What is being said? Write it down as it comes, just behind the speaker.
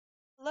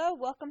Hello,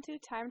 welcome to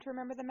Time to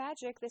Remember the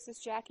Magic. This is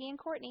Jacqui and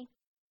Courtney.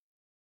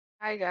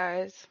 Hi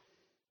guys.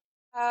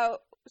 Uh,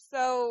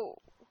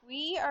 so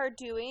we are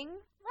doing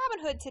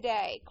Robin Hood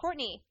today.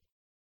 Courtney,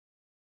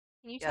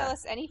 can you tell Yeah,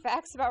 us any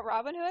facts about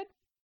Robin Hood?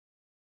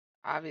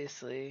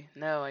 obviously.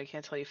 No, I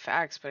can't tell you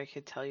facts, but I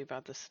could tell you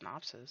about the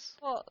synopsis.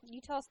 Well,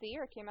 you tell us the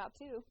year it came out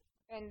too,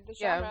 and the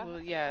Yeah, genre well,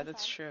 of the yeah, first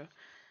that's time. true.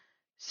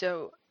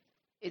 So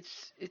it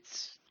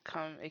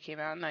came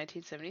out in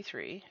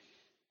 1973.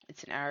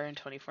 It's an hour and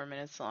 24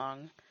 minutes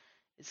long.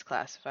 It's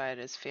classified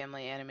as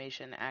family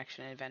animation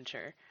action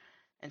adventure.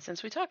 And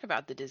since we talk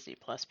about the Disney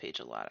Plus page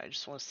a lot, I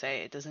just want to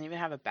say it doesn't even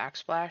have a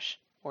backsplash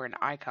or an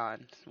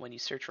icon when you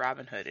search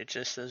Robin Hood. It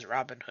just says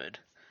Robin Hood,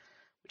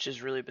 which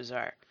is really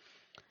bizarre.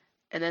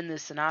 And then the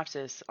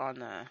synopsis on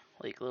the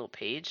little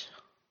page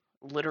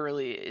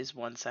literally is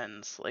one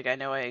sentence. Like I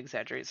know I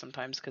exaggerate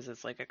sometimes because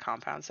it's like a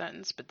compound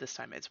sentence, but this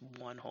time it's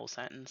one whole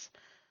sentence.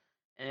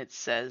 And it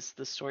says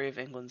the story of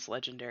England's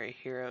legendary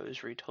hero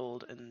is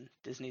retold in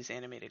Disney's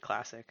animated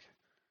classic.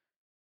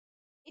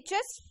 It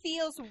just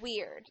feels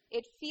weird.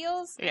 It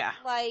feels Yeah,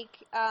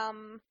 like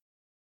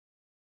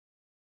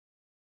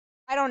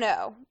I don't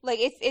know. Like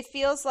it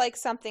feels like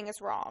something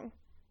is wrong.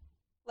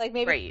 Like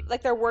maybe right.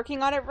 like they're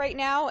working on it right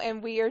now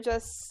and we are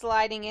just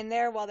sliding in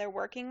there while they're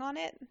working on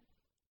it.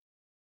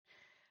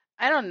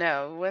 I don't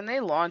know. When they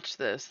launched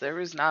this, there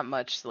was not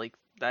much like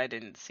I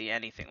didn't see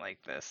anything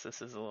like this.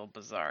 This is a little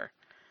bizarre.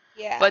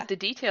 Yeah. But the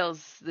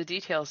details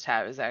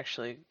tab is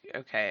actually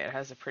okay. It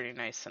has a pretty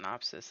nice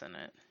synopsis in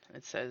it.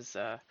 It says,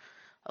 a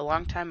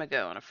long time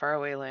ago, in a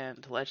faraway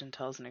land, legend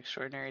tells an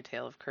extraordinary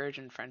tale of courage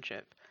and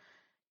friendship.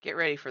 Get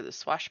ready for the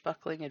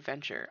swashbuckling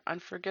adventure,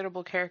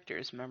 unforgettable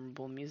characters,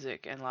 memorable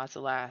music, and lots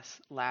of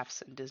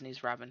laughs in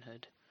Disney's Robin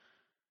Hood.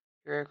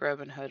 Heroic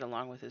Robin Hood,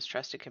 along with his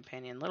trusted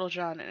companion Little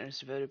John and his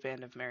devoted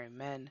band of merry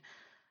men,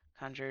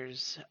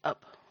 conjures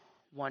up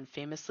one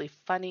famously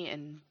funny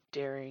and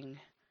daring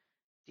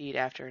deed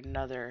after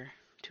another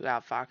to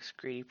outfox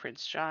greedy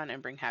Prince John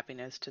and bring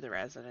happiness to the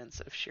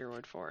residents of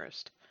Sherwood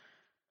Forest.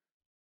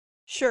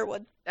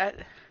 Sherwood. That,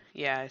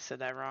 yeah, I said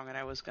that wrong, and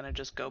I was gonna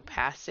just go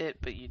past it,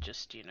 but you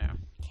know,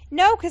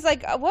 No, because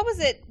like, what was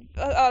it?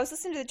 I was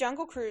listening to the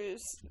Jungle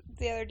Cruise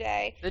the other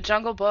day. the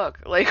Jungle Book,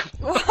 like,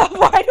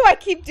 Why do I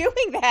keep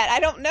doing that? I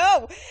don't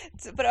know.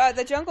 But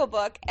the Jungle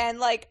Book, and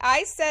like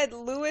I said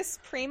Louis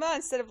Prima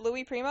instead of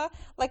Louis Prima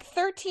like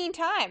 13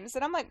 times,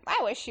 and I'm like, I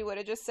wish she would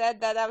have just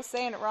said that I was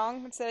saying it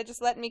wrong instead of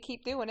just letting me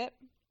keep doing it.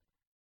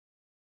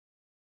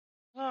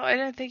 well, I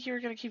didn't think you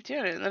were gonna keep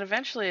doing it, and then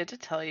eventually I did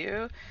tell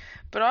you,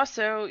 but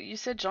also you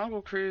said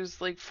Jungle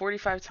Cruise like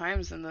 45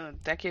 times in the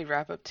decade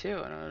wrap up too,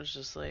 and I was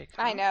just like,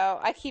 I huh? know.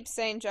 I keep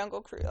saying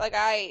Jungle Cruise. Like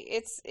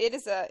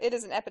it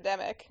is an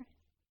epidemic.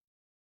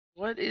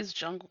 What is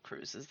Jungle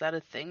Cruise? Is that a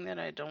thing that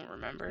I don't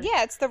remember?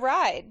 Yeah, it's the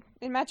ride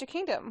in Magic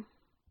Kingdom.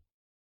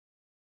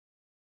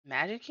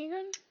 Magic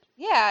Kingdom?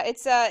 Yeah,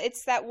 it's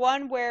that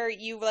one where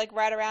you like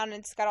ride around and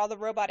it's got all the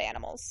robot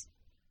animals.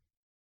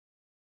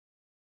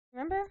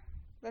 Remember?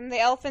 Then the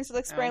elephants are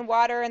like No, spraying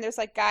water and there's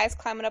like guys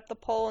climbing up the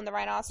pole and the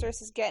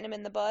rhinoceros is getting him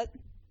in the butt.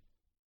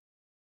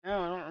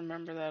 no, I don't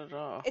remember that at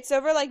all. It's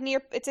over like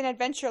near it's in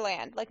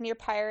Adventureland, like near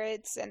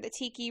Pirates and the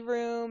Tiki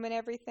Room and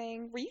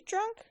everything. Were you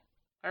drunk?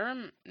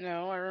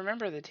 No, I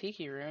remember the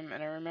Tiki Room,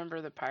 and I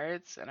remember the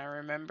pirates, and I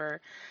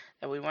remember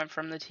that we went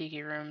from the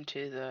Tiki Room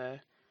to the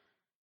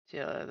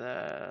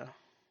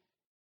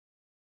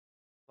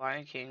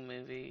Lion King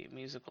movie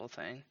musical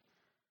thing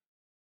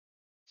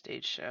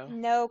stage show.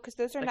 No, because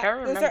those are Like I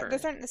not those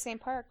remember, aren't in the same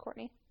park,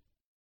 Courtney.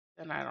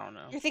 and I don't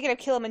know. You're thinking of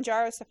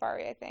Kilimanjaro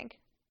Safari, I think,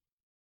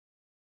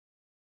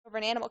 over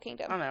in Animal I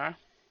Kingdom. don't know.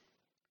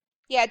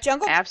 Yeah,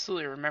 I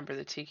absolutely remember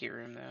the Tiki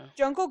Room though.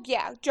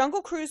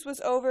 Jungle Cruise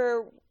was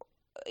over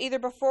either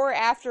before or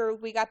after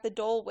we got the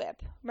Dole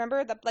Whip.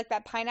 Remember the like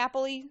that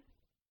pineapple-y?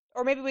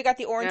 Or maybe we got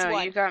the orange No,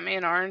 you one. got me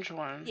an orange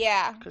one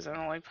Yeah. because I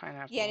don't like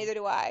Yeah, pineapple. neither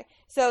do I.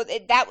 So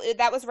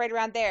that was right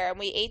around there, and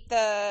we ate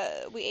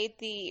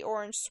the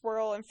orange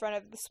swirl in front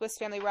of the Swiss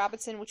Family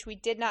Robinson, which we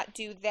did not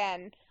do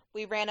then.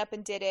 We ran up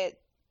and did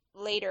it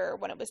later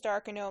when it was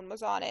dark and no one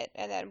was on it,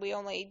 and then we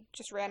only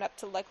just ran up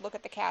to like look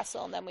at the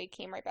castle, and then we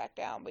came right back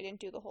down. We didn't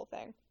do the whole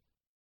thing.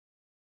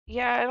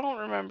 Yeah, I don't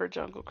remember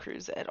Jungle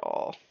Cruise at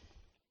all.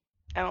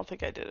 I don't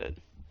think I did it,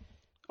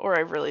 or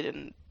I really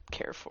didn't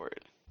care for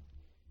it.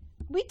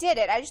 We did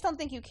it. I just don't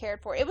think you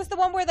cared for it. It was the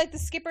one where like the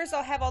skippers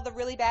all have all the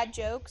really bad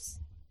jokes,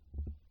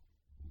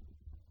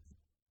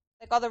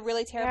 like all the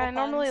really Yeah, terrible I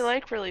normally puns.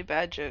 like really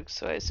bad jokes,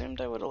 so I assumed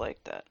I would have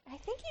liked that. I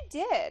think you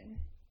did.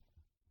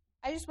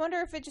 I just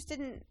wonder if it just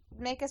didn't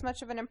make as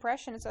much of an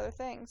impression as other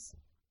things.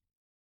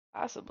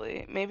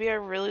 Possibly. Maybe I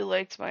really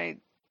liked my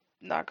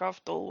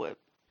knockoff Dole Whip.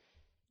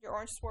 Your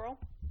orange swirl.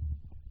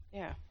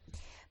 Yeah.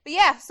 But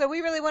yeah, so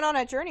we really went on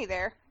a journey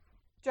there.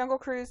 Jungle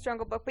Cruise,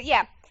 Jungle Book. But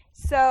yeah.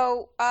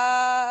 So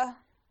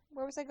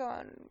where was I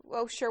going?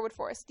 Oh, Sherwood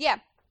Forest. Yeah.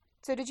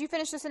 So did you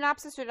finish the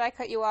synopsis or did I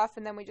cut you off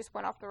and then we just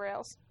went off the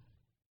rails?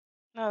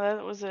 No,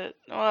 that was it.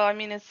 Well, I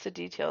mean, it's the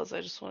details.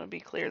 I just want to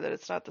be clear that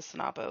it's not the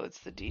Snopo, it's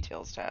the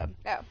details tab.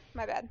 No,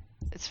 my bad.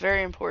 It's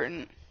very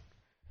important.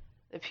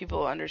 that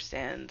people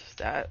understand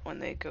that when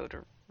they go to,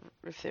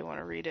 if they want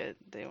to read it,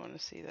 they want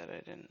to see that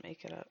I didn't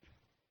make it up.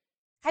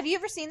 Have you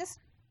ever seen this?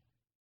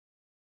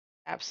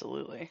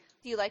 Absolutely.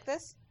 Do you like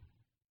this?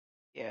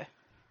 Yeah.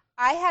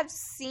 I have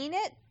seen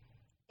it.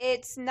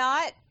 It's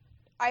not.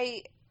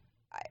 I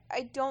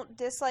I don't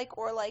dislike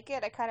or like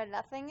it. I kind of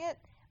nothing it,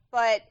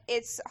 but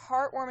it's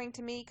heartwarming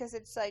to me because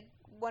it's like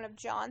one of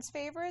John's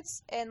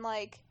favorites, and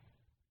like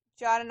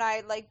John and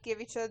I like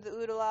give each other the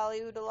oodle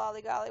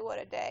lolly golly,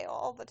 what a day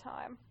all the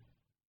time.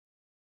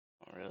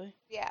 Oh, really?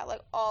 Yeah,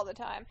 like all the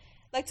time.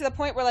 Like to the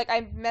point where like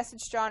I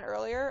messaged John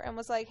earlier and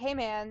was like, "Hey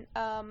man,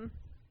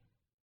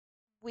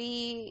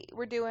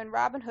 we're doing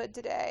Robin Hood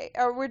today,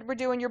 or we're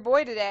doing your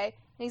boy today."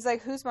 And he's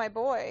like, "Who's my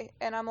boy?"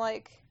 And I'm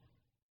like,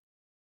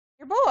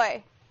 "Your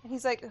boy." And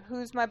he's like,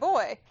 "Who's my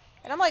boy?"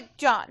 And I'm like,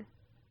 "John,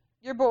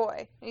 your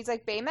boy." And he's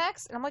like,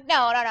 "Baymax?" And I'm like,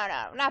 "No, no, no,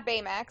 no, not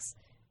Baymax."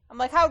 I'm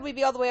like, "How would we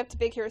be all the way up to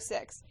Big Hero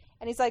 6?"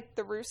 And he's like,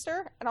 "The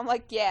Rooster?" And I'm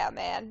like, "Yeah,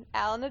 man,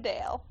 Alan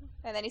Adale."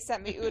 And then he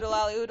sent me oodle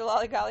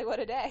lolly golly, what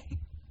a day.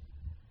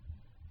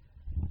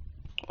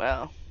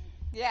 Well,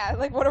 Yeah,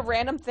 like what a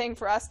random thing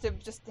for us to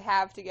just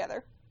have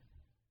together.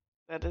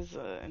 that is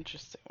an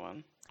interesting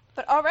one.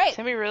 But all right.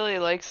 Timmy really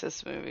likes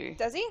this movie.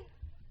 Does he?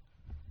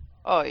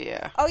 Oh,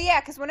 yeah. Oh, yeah,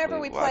 because whenever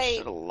we watched play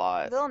it a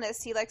lot.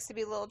 Villainous, he likes to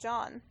be Little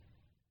John.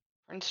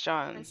 Prince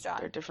John. Prince John.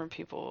 They're different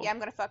people. Yeah, I'm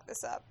going to fuck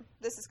this up.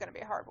 This is going to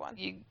be a hard one.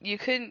 You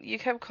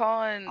kept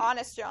calling...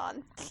 Honest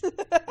John.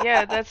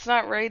 Yeah, that's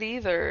not right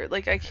either.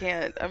 Like, I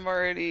can't. I'm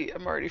already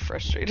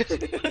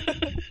frustrated.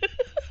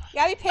 You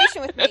gotta be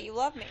patient with me. You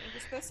love me.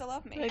 You're supposed to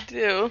love me. I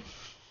do.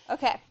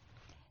 Okay.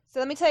 So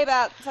let me tell you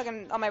about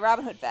fucking all my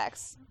Robin Hood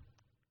facts.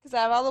 Because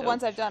out of all the Nope.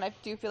 ones I've done, I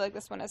do feel like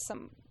this one has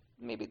some,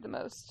 maybe the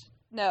most.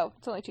 No,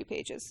 it's only 2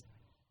 pages.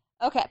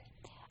 Okay.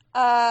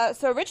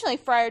 So originally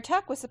Friar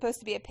Tuck was supposed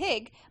to be a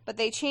pig, but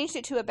they changed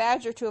it to a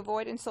badger to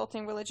avoid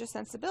insulting religious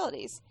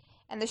sensibilities.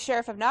 And the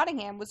Sheriff of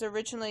Nottingham was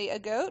originally a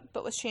goat,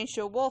 but was changed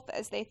to a wolf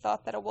as they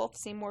thought that a wolf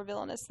seemed more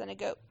villainous than a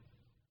goat.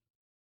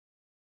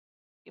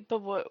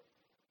 But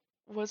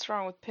what's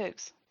wrong with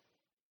pigs?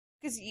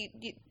 Because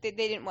they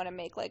didn't want to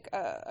make like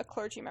a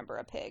clergy member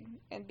a pig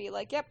and be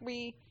like, yep,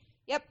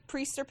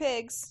 priests are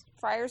pigs,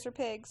 friars are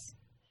pigs.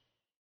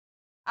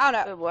 I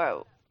don't know. But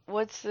wow,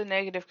 what's the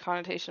negative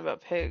connotation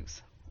about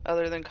pigs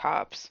other than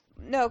cops?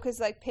 No, because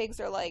like pigs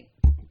are like,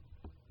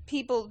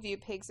 people view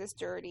pigs as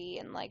dirty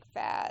and like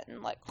fat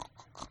and like,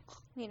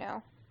 you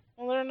know.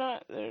 Well, they're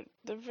not.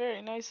 They're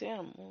very nice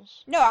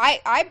animals. No,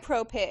 I'm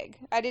pro pig.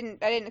 I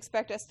didn't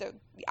expect us to.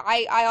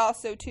 I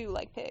also too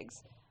like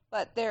pigs,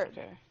 but they're.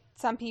 Okay.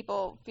 Some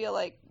people feel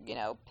like, you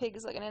know, pig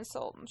is like an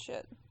insult and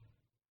shit.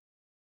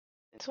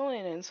 It's only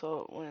an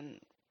insult when,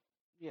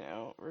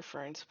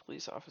 referring to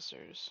police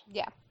officers.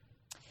 Yeah.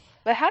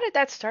 But how did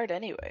that start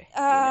anyway?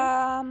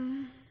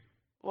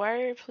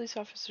 Why are police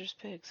officers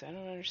pigs? I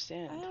don't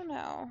understand. I don't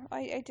know.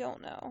 I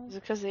don't know. Is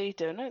it because they eat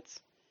donuts?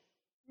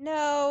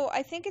 No,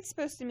 I think it's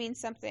supposed to mean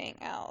something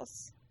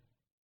else.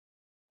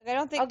 Like, I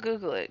don't think. I'll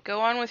Google it.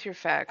 Go on with your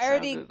facts. I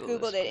already I'll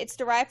Google Googled it. It's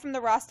derived from the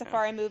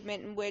Rastafari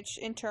movement, in which,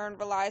 in turn,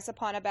 relies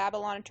upon a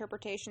Babylon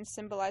interpretation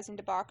symbolizing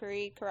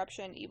debauchery,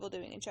 corruption, evil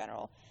doing in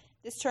general.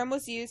 This term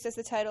was used as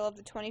the title of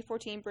the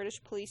 2014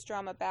 British police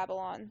drama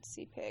Babylon.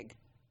 See Pig.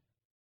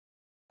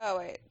 Oh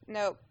wait,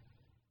 nope.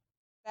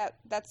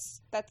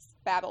 That's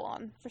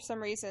Babylon. For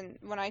some reason,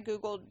 when I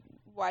Googled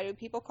why do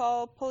people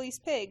call police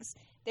pigs,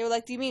 they were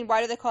like, "Do you mean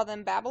why do they call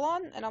them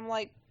Babylon?" And I'm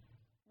like,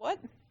 "What?"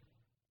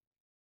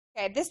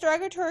 Okay, this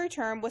derogatory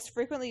term was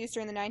frequently used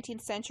during the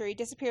 19th century,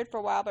 disappeared for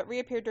a while, but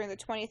reappeared during the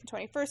 20th and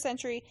 21st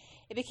century.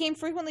 It became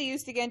frequently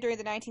used again during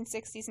the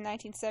 1960s and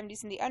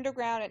 1970s in the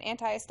underground and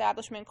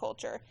anti-establishment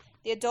culture.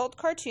 The adult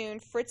cartoon,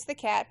 Fritz the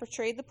Cat,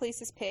 portrayed the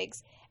police as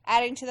pigs,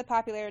 adding to the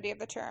popularity of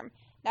the term.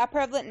 Now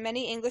prevalent in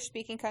many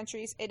English-speaking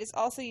countries, it is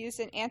also used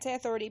in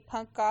anti-authority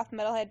punk, goth,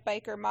 metalhead,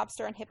 biker,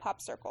 mobster, and hip-hop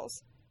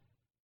circles.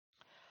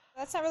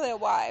 That's not really a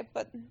why,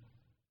 but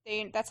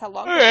that's how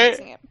long they're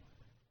using it.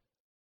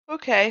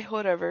 Okay,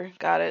 whatever.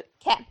 Got it.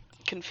 Okay.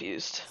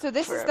 Confused. So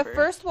this forever. is the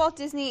first Walt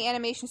Disney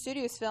Animation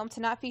Studios film to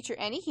not feature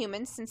any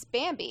humans since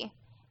Bambi.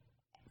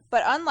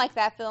 But unlike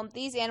that film,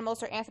 these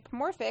animals are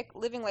anthropomorphic,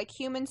 living like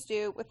humans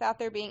do without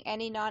there being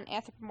any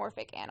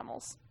non-anthropomorphic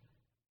animals.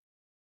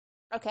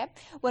 Okay.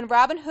 When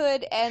Robin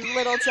Hood and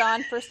Little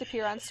John first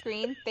appear on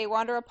screen, they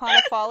wander upon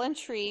a fallen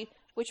tree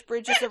which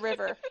bridges a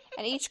river,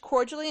 and each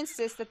cordially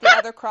insists that the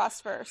other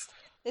cross first.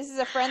 This is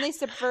a friendly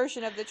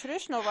subversion of the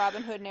traditional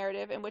Robin Hood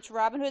narrative in which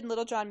Robin Hood and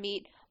Little John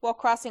meet while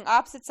crossing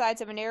opposite sides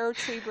of a narrow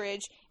tree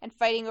bridge and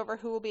fighting over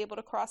who will be able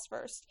to cross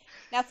first.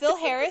 Now, Phil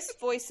Harris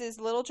voices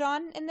Little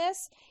John in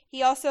this.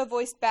 He also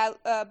voiced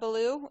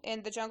Baloo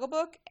in The Jungle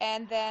Book,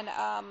 and then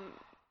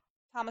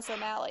Thomas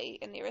O'Malley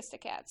in The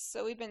Aristocats.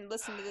 So we've been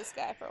listening to this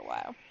guy for a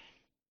while.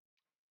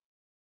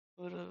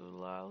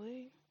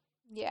 Lolly?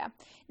 Yeah.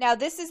 Now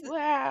this is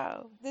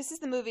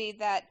the movie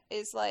that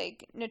is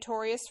like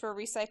notorious for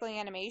recycling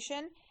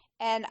animation,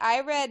 and I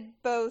read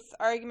both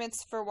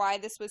arguments for why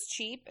this was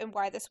cheap and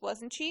why this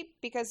wasn't cheap,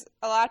 because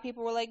a lot of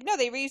people were like, no,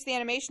 they reused the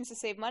animations to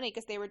save money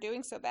because they were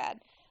doing so bad.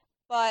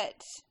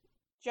 but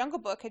Jungle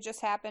Book had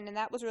just happened, and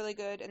that was really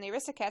good, and the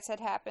Aristocats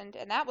had happened,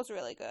 and that was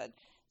really good.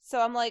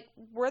 So I'm like,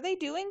 were they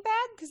doing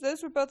bad? Because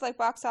those were both like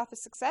box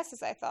office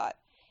successes, I thought.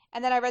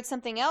 And then I read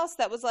something else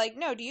that was like,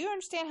 no, do you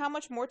understand how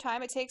much more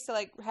time it takes to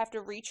like have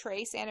to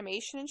retrace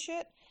animation and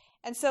shit?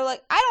 And so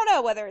like, I don't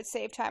know whether it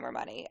saved time or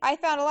money. I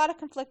found a lot of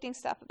conflicting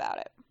stuff about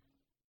it.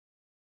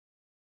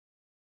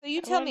 So you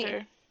I tell me,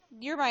 wonder.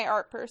 you're my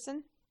art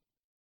person.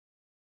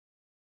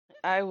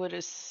 I would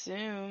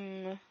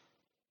assume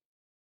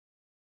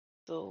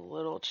it's a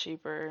little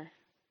cheaper,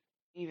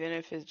 even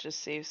if it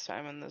just saves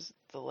time on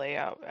the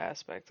layout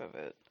aspect of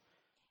it.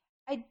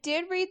 I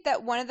did read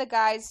that one of the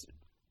guys,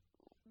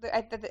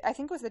 I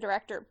think it was the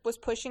director, was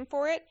pushing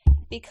for it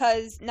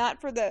because not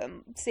for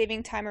the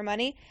saving time or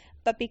money,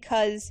 but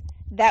because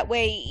that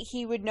way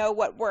he would know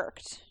what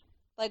worked,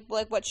 like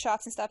what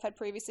shots and stuff had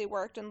previously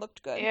worked and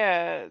looked good.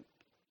 Yeah,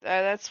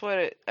 that's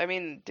what I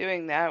mean,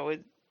 doing that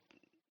would,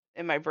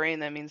 in my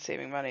brain, that means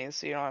saving money,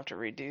 so you don't have to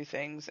redo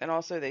things. And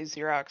also, they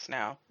Xerox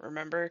now,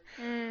 remember?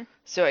 Mm,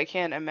 So I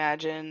can't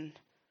imagine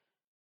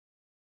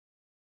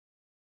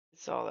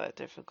it's all that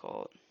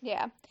difficult.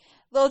 yeah,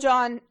 Lil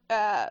Jon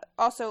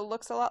also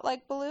looks a lot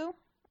like Baloo,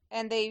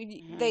 and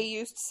they Hmm.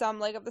 used some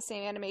like of the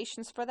same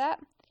animations for that.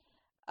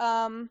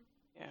 Um,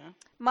 Yeah.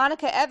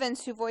 Monica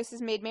Evans, who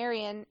voices Maid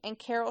Marian, and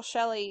Carol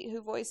Shelley,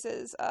 who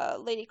voices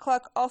Lady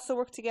Cluck, also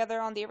work together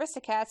on the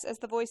Aristocats as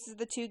the voices of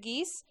the two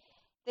geese.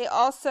 They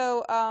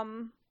also,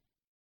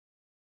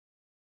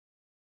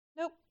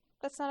 nope,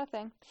 that's not a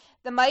thing.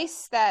 The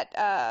mice that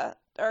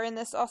are in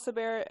this also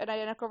bear an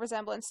identical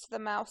resemblance to the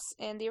mouse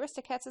in the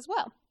Aristocats as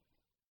well.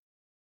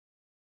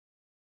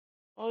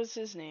 What was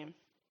his name?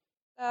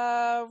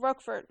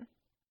 Roquefort.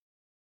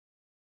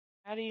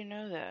 How do you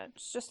know that?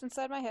 It's just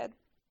inside my head.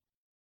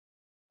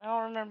 I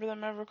don't remember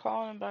them ever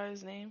calling him by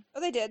his name. Oh,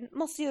 they did.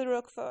 Monsieur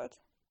Roquefort.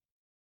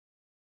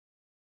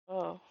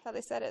 Oh, That's how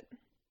they said it.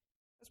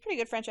 It's a pretty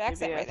good French maybe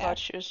accent I right there. thought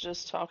she was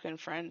just talking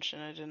French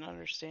and I didn't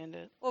understand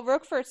it. Well,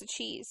 Roquefort's a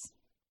cheese.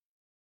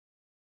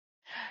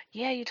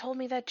 Yeah, you told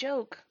me that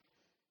joke.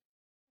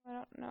 I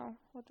don't know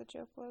what the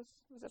joke was.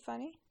 Was it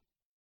funny?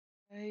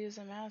 He was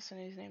a mouse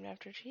and he's named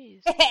after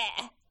cheese.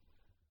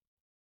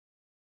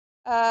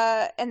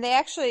 And they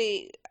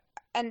actually,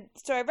 and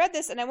so I read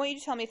this, and I want you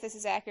to tell me if this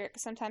is accurate,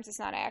 because sometimes it's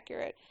not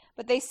accurate.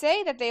 But they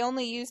say that they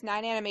only use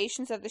 9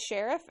 animations of the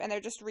sheriff, and they're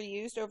just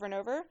reused over and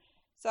over.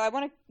 So I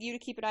want you to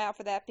keep an eye out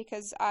for that,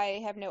 because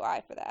I have no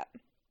eye for that.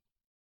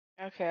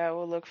 Okay, I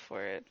will look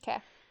for it. Okay.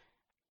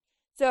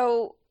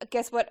 So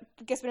guess what?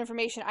 Guess what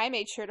information I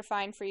made sure to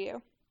find for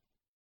you.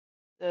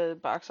 The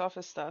box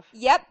office stuff.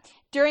 Yep.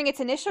 During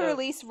its initial So,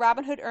 release,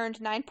 Robin Hood earned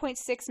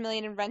 9.6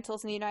 million in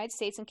rentals in the United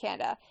States and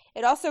Canada.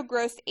 It also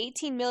grossed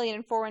 18 million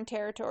in foreign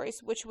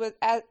territories, which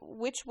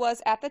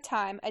was at the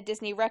time a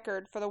Disney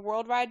record for the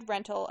worldwide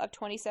rental of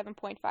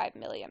 27.5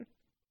 million.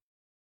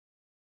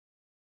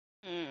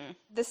 hmm.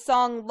 The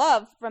song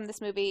Love from this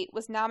movie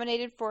was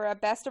nominated for a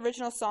Best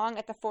Original Song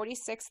at the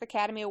 46th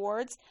Academy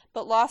Awards,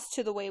 but lost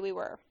to The Way We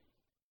Were.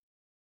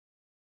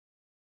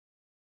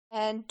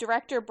 And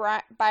director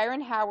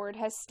Byron Howard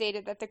has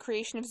stated that the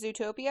creation of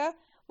Zootopia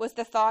was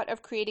the thought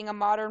of creating a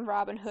modern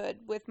Robin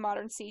Hood with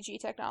modern CG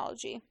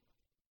technology.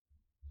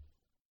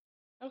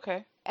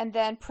 Okay. And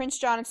then Prince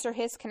John and Sir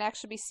Hiss can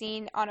actually be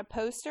seen on a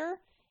poster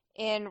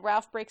in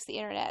Ralph Breaks the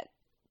Internet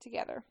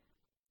together.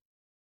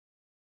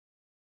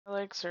 I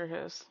like Sir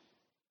Hiss.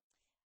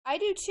 I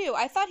do too.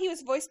 I thought he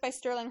was voiced by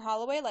Sterling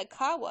Holloway like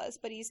Ka was,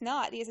 but he's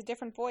not. He has a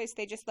different voice.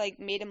 They just like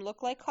made him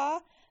look like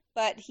Ka,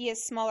 but he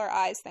has smaller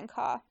eyes than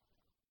Ka.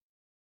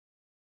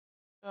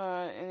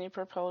 And he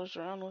propels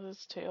around with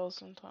his tail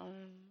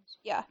sometimes.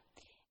 Yeah.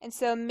 And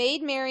so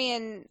Maid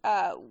Marian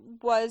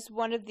was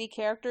one of the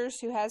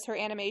characters who has her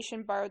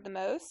animation borrowed the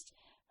most.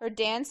 Her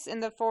dance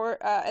in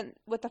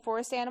with the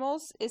forest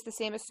animals is the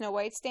same as Snow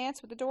White's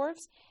dance with the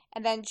dwarves.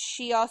 And then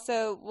she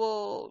also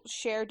will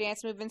share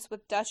dance movements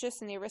with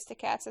Duchess and the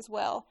Aristocats as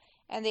well.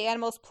 And the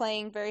animals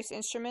playing various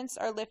instruments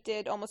are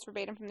lifted almost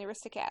verbatim from the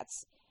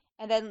Aristocats.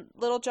 And then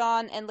Little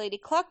John and Lady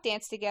Cluck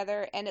dance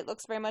together, and it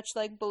looks very much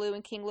like Baloo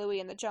and King Louie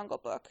in the Jungle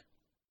Book.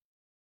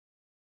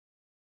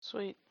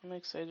 Sweet. I'm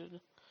excited.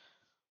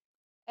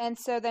 And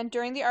so then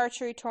during the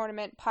archery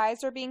tournament,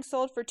 pies are being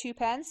sold for 2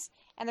 pence,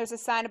 and there's a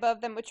sign above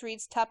them which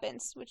reads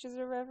tuppence, which is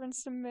a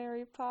reference to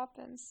Mary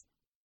Poppins.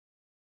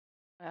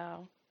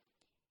 Wow.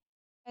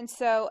 And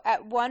so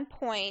at one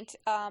point,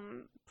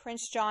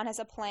 Prince John has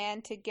a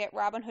plan to get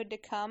Robin Hood to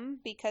come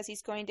because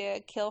he's going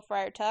to kill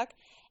Friar Tuck,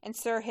 and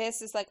Sir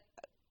Hiss is like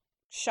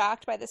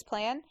shocked by this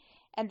plan,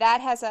 and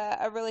that has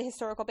a really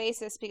historical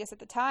basis because at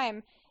the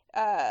time,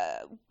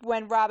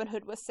 when Robin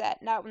Hood was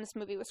set, not when this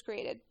movie was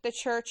created, the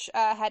church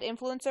had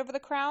influence over the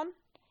crown,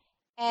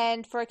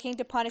 and for a king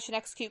to punish and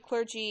execute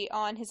clergy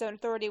on his own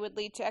authority would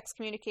lead to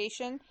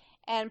excommunication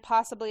and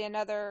possibly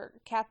another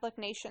Catholic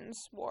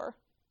nations war.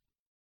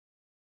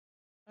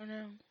 Oh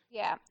no.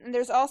 Yeah, and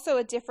there's also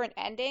a different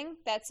ending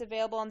that's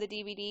available on the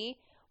DVD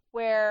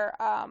where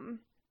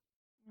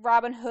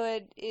Robin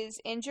Hood is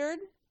injured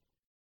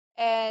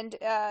and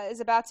is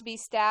about to be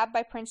stabbed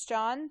by Prince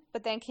John,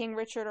 but then King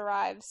Richard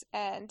arrives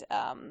and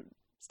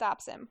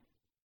stops him.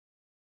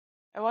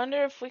 I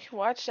wonder if we can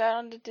watch that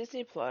on the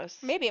Disney Plus.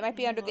 Maybe it might I'm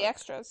be under gonna the look.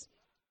 extras.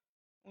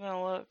 I'm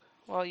gonna look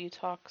while you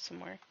talk some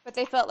more. But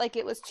they felt like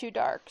it was too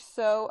dark,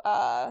 so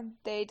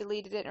they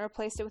deleted it and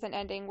replaced it with an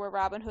ending where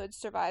Robin Hood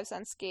survives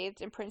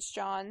unscathed and Prince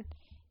John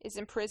is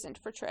imprisoned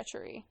for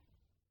treachery.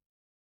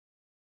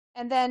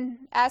 And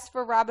then, as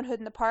for Robin Hood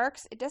in the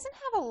parks, it doesn't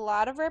have a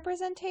lot of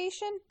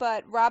representation,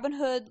 but Robin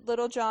Hood,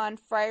 Little John,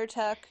 Friar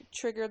Tuck,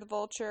 Trigger the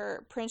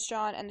Vulture, Prince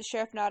John, and the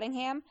Sheriff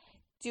Nottingham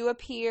do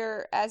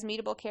appear as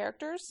meetable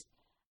characters.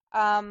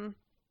 Um,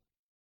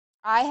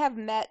 I have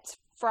met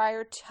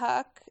Friar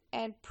Tuck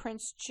and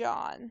Prince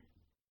John.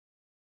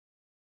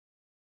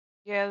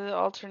 Yeah, the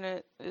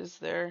alternate is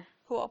there.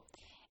 Cool.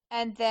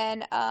 And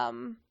then,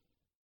 but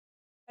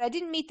I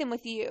didn't meet them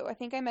with you. I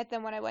think I met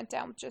them when I went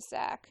down with just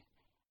Zach.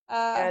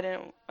 Yeah,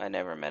 Uh, I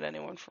never met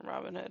anyone from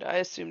Robin Hood. I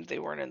assumed they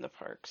weren't in the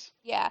parks.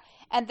 yeah.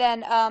 And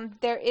then,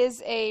 there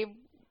is a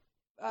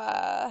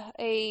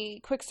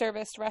quick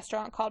service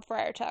restaurant called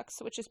Friar Tuck's,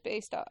 which is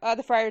based on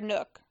the Friar's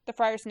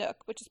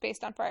Nook, which is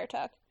based on Friar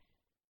Tuck.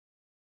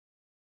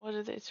 What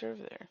did they serve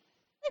there?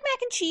 Like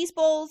mac and cheese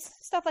bowls,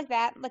 stuff like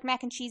that, like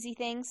mac and cheesy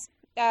things.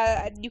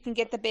 You can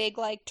get the big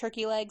like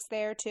turkey legs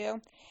there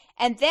too,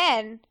 and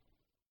then,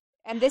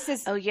 and this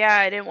is Oh yeah,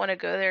 I didn't want to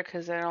go there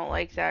because I don't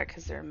like that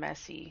because they're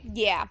messy.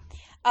 yeah,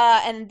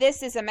 and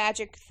this is a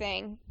magic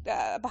thing,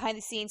 behind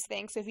the scenes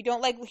thing. So if you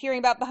don't like hearing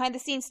about behind the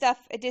scenes stuff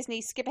at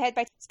Disney, skip ahead.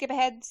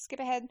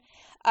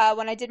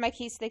 When I did my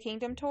Keys to the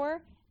Kingdom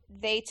tour,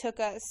 they took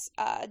us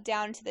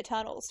down to the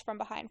tunnels from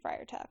behind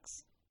Friar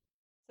Tuck's.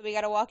 So we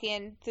got to walk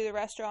in through the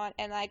restaurant,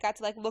 and I got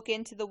to like look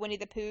into the Winnie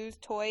the Pooh's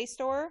toy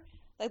store,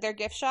 like their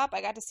gift shop.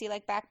 I got to see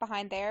like back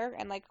behind there,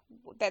 and like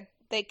that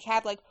they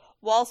have like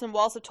walls and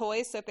walls of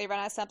toys. So if they run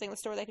out of something in the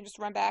store, they can just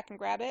run back and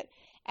grab it,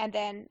 and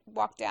then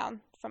walk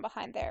down from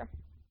behind there.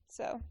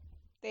 So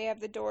they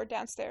have the door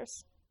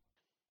downstairs.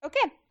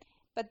 Okay,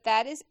 but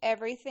that is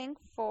everything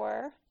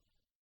for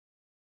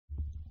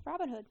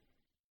Robin Hood.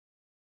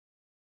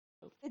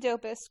 The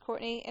dopest,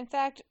 Courtney. In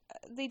fact,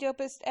 the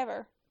dopest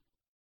ever.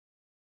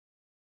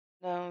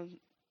 No,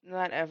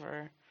 not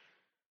ever.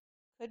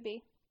 Could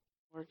be.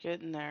 We're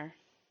getting there.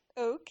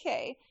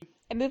 Okay.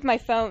 I moved my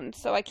phone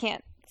so I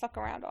can't fuck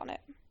around on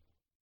it.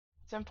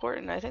 It's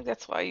important. I think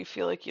that's why you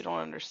feel like you don't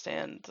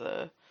understand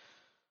the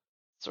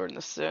Sword in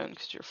the Stone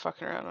because you're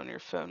fucking around on your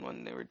phone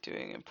when they were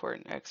doing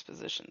important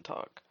exposition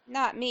talk.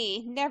 Not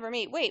me. Never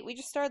me. Wait, we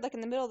just started like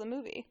in the middle of the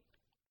movie.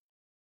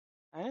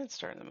 I didn't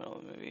start in the middle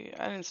of the movie.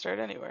 I didn't start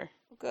anywhere.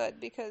 Good,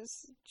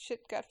 because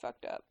shit got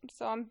fucked up.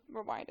 So I'm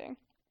rewinding.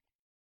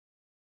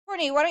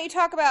 Courtney, why don't you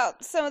talk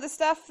about some of the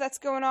stuff that's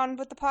going on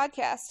with the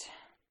podcast?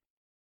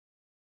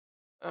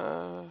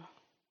 Uh.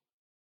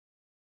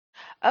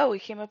 Oh, we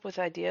came up with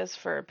ideas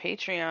for a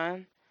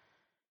Patreon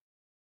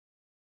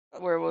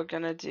where we're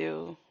gonna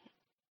do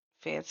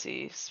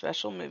fancy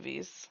special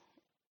movies.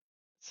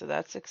 So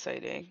that's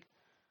exciting.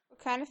 What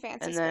kind of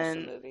fancy And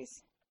special then,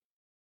 movies?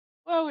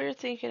 well, we were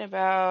thinking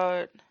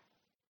about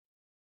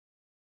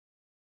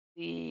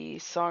the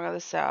Song of the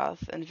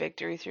South and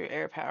Victory Through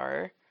Air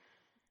Power.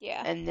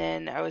 Yeah, And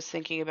then I was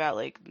thinking about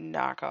like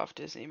knockoff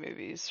Disney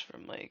movies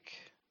from like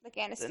like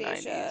the Anastasia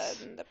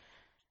 90s and the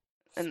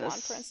and the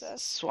Swan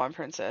Princess. Swan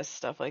Princess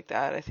stuff like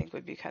that. I think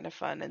would be kind of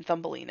fun. And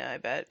Thumbelina, I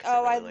bet, because I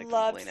Oh, I really like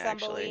loved Thumbelina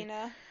actually.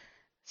 Thumbelina.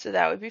 So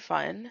that would be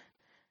fun.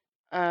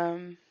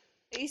 Um,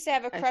 I used to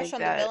have a I crush think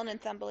on the that villain in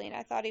Thumbelina.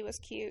 I thought he was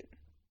cute.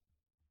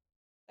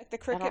 Like the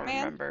I Cricket don't Man?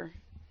 remember.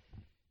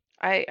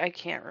 I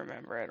can't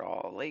remember at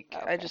all. Like Oh,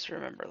 I okay. just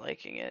remember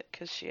liking it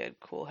because she had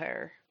cool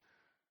hair.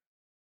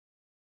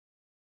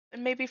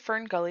 And maybe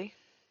Fern Gully.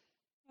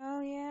 Oh,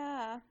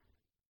 yeah.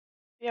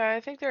 Yeah,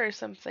 I think there are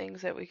some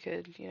things that we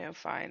could,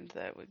 find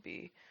that would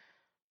be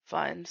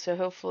fun. So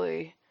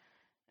hopefully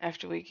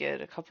after we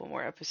get a couple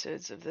more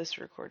episodes of this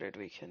recorded,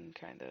 we can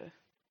kind of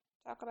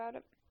Talk about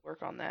it.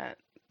 work on that,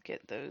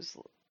 get those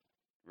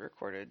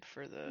recorded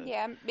for the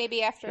Yeah,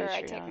 maybe after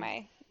I take Patreon.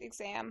 my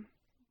exam.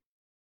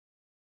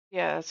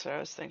 Yeah, that's what I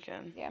was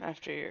thinking. Yeah.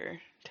 After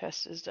your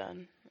test is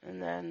done.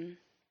 And then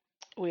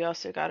we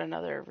also got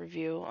another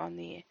review on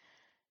the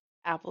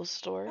Apple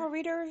Store. Oh,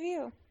 read a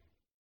review.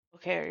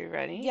 Okay, are you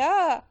ready?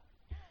 Yeah.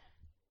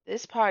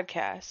 This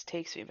podcast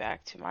takes me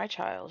back to my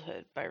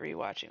childhood by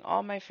rewatching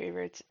all my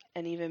favorites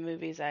and even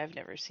movies I have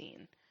never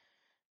seen.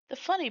 The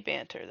funny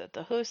banter that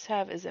the hosts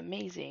have is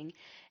amazing,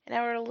 and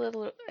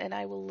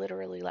I will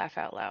literally laugh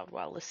out loud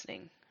while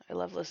listening. I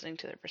love listening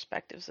to their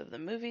perspectives of the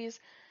movies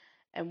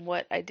and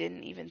what I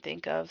didn't even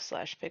think of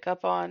 / pick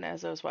up on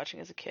as I was watching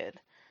as a kid.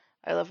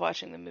 I love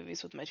watching the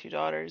movies with my two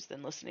daughters,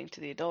 then listening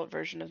to the adult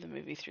version of the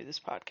movie through this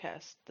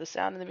podcast. The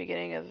sound in the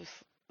beginning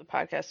of the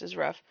podcast is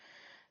rough,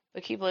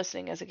 but keep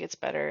listening as it gets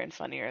better and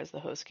funnier as the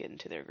hosts get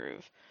into their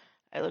groove.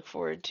 I look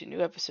forward to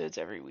new episodes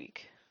every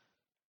week.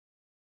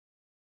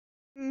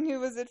 Who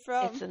was it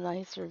It's from? a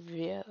nice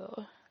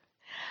review.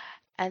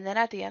 And then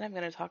at the end, I'm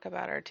going to talk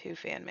about our 2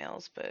 fan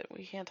mails, but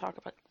we can't talk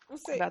We'll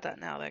say about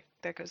that now.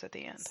 That goes at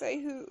the end. say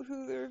who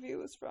the review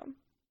was from.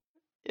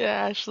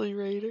 Yeah, Ashley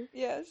Rader.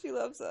 Yeah, she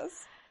loves us.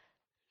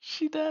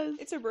 She does.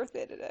 It's her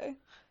birthday today,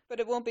 but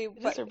it won't be. It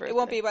is her It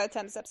won't birthday. be by the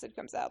time this episode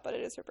comes out. But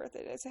it is her birthday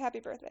today. So happy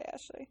birthday,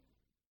 Ashley!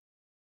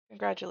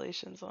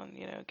 Congratulations on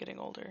getting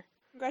older.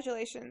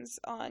 Congratulations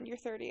on your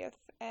 30th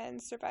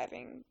and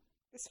surviving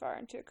this far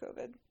into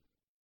COVID.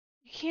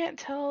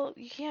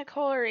 You can't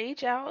call her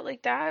age out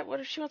like that. What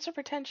if she wants to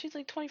pretend she's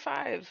like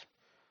 25?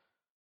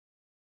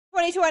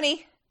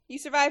 2020, you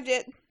survived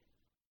it.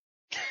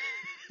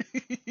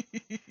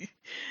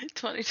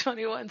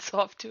 2021's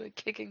off to a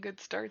kicking good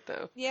start,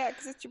 though. Yeah,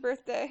 because it's your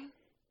birthday,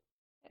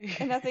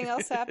 and nothing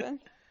else happened.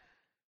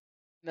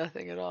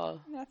 Nothing at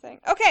all. Nothing.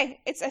 Okay,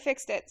 I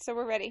fixed it, so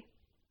we're ready.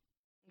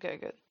 Okay,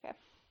 good. Okay.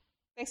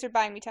 Thanks for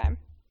buying me time.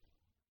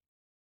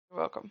 You're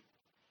welcome.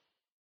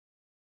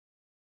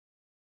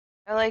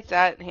 I like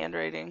that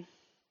handwriting.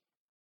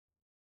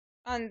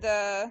 On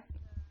the...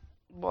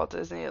 Walt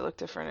Disney, it looked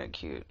different and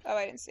cute. Oh,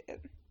 I didn't see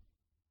it.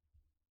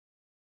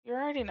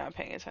 You're already not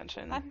paying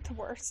attention. I'm the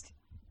worst.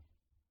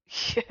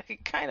 Yeah, you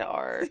kind of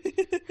are.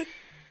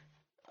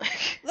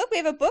 Look, we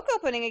have a book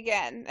opening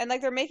again, and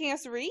like they're making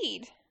us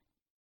read.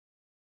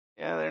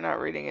 Yeah, they're not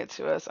reading it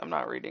to us. I'm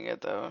not reading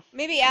it, though.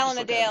 Maybe I'm Alan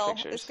just looking at the Adale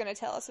pictures. is going to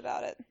tell us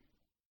about it.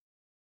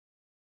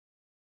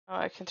 Oh,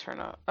 I can turn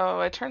on. Oh,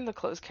 I turned the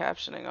closed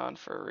captioning on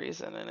for a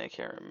reason, and I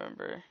can't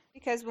remember.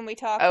 Because when we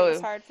talk, Oh. it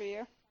was hard for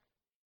you.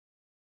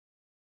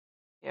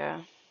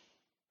 Yeah.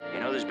 You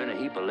know, there's been a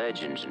heap of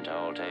legends and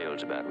tall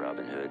tales about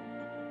Robin Hood.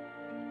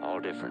 All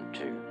different,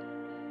 too.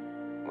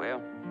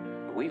 Well,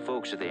 we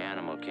folks of the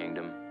animal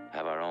kingdom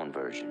have our own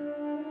version.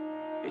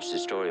 It's the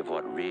story of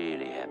what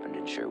really happened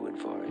in Sherwood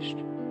Forest.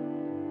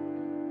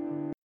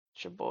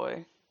 It's your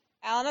boy.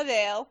 Alan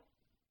Adale.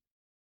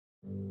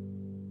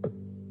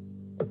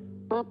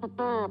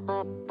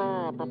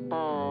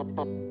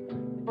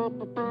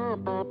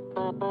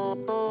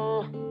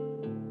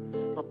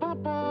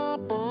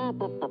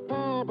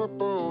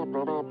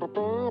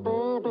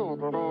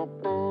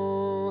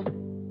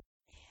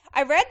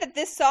 I read that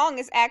this song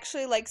is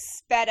actually like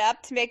sped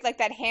up to make like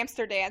that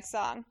hamster dance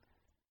song.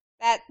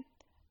 That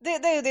do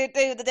do do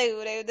do do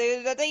do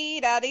do do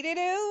do do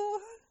do.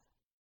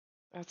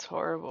 That's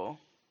horrible.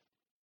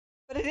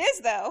 But it is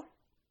though.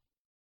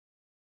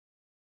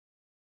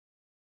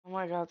 Oh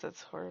my god,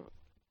 that's horrible.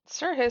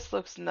 Sir Hiss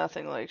looks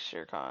nothing like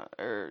Shere Khan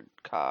or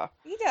Ka.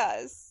 He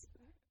does.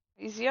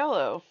 He's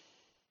yellow.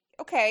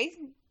 Okay.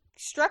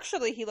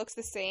 Structurally he looks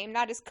the same,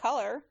 not his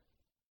color.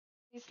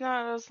 He's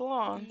not as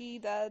long. Dee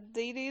da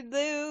dee dee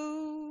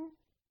doo.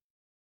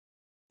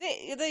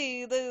 Dee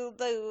dee doo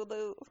doo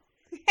doo.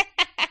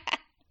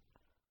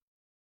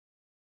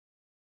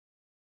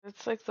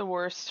 It's like the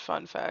worst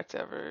fun fact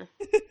ever.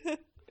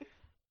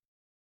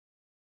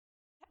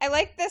 I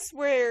like this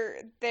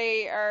where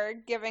they are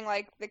giving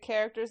like the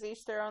characters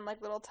each their own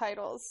like little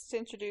titles to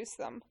introduce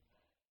them.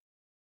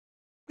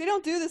 We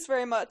don't do this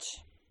very much.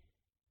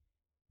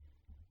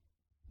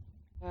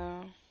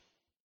 No.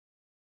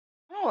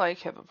 I don't like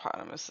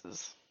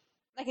hippopotamuses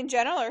Like in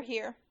general or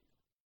here?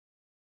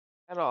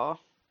 at all.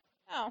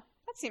 Oh,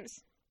 that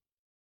seems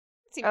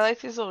I like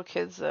these little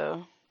kids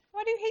though.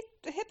 Why do you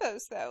hate the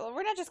hippos though?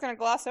 We're not just gonna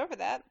gloss over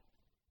that.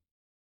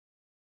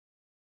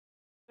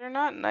 They're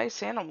not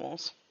nice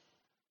animals.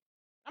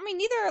 I mean,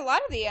 neither are a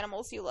lot of the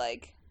animals you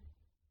like.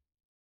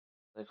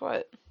 Like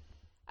what?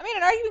 I mean,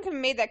 an argument can be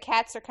made that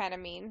cats are kind of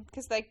mean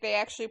because like they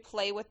actually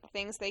play with the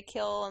things they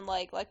kill and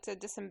like to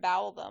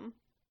disembowel them.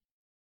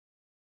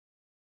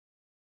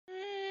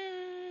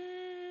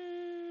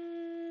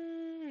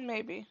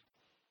 Maybe.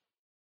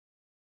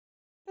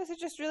 Those are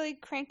just really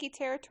cranky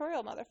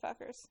territorial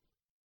motherfuckers.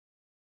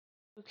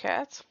 Blue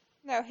cats?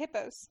 No,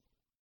 hippos.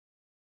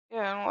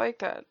 Yeah, I don't like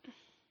that.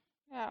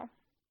 No,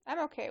 I'm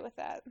okay with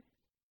that.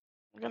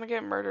 I'm gonna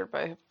get murdered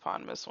by a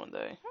hippopotamus one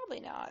day. Probably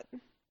not.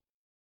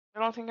 I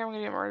don't think I'm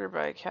gonna get murdered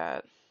by a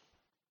cat.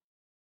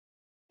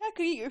 That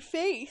could eat your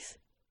face.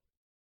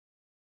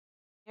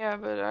 Yeah,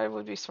 but I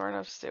would be smart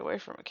enough to stay away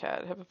from a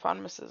cat.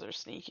 Hippopotamuses are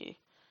sneaky.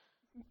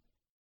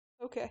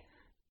 Okay.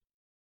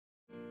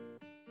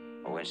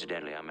 Oh,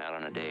 incidentally, I'm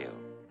Alan Adale,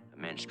 a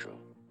minstrel.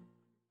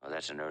 Oh,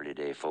 that's an early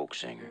day folk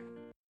singer.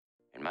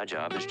 And my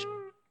job is to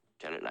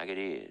tell it like it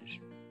is,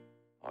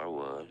 or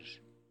was,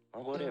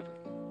 or whatever.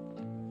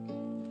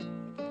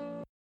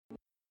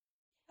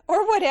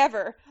 Or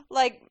whatever.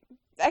 Like,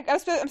 I'm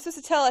supposed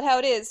to tell it how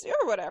it is,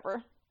 or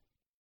whatever.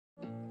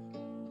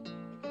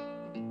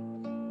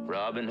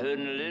 Robin Hood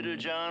and Little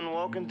John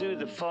walking through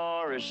the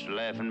forest,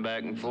 laughing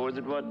back and forth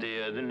at what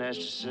the other has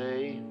to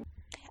say.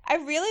 I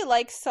really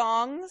like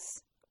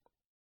songs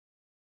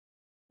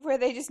where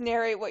they just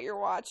narrate what you're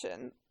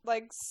watching.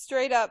 Like,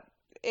 straight up,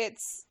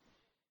 it's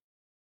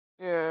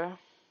Yeah.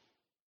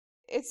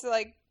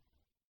 like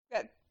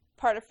that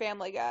part of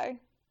Family Guy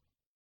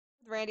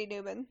with Randy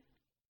Newman.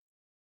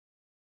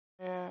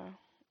 Yeah.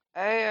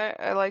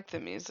 I like the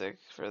music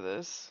for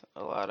this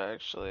a lot,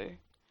 actually.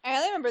 I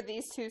only remember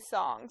these two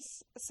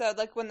songs. So,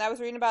 like, when I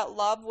was reading about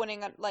Love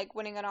winning,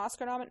 winning an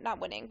Oscar not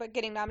winning, but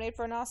getting nominated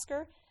for an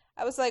Oscar,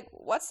 I was like,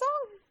 what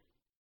song?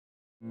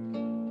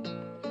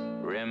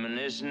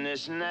 Reminiscing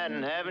this night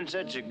and having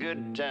such a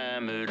good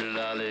time.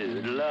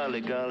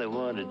 Oodle-lolly, golly,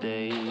 what a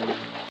day.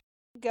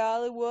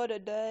 Golly, what a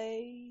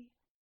day.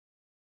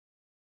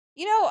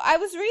 You know, I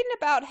was reading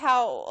about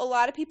how a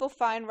lot of people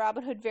find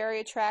Robin Hood very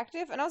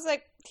attractive, and I was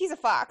like, he's a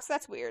fox,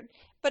 that's weird.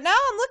 But now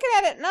I'm looking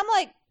at it, and I'm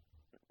like,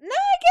 no,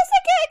 I guess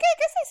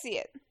I see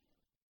it.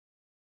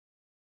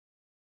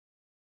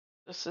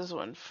 This is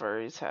when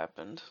furries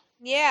happened.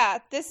 Yeah,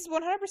 this is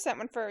 100%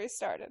 when furries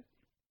started.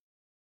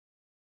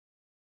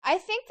 I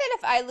think that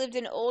if I lived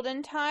in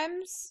olden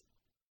times,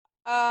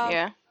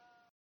 Yeah.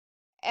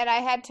 and I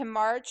had to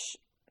march,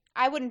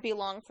 I wouldn't be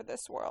long for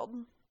this world.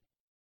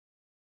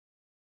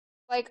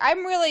 Like,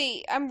 I'm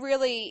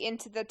really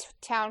into the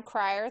town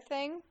crier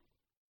thing.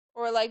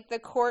 Or, like, the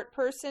court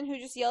person who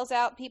just yells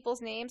out people's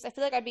names. I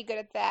feel like I'd be good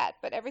at that,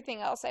 but everything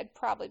else I'd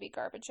probably be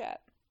garbage at.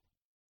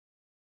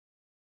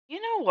 You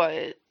know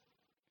what?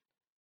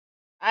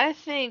 I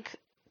think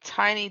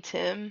Tiny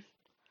Tim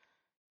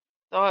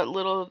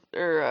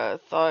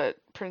thought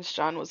Prince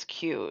John was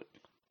cute.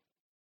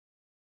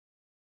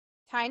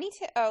 Tiny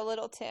Tim? Oh,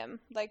 Little Tim.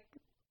 Like,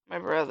 My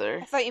brother.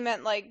 I thought you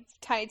meant, like,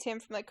 Tiny Tim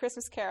from, like,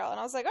 Christmas Carol, and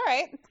I was like,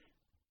 alright.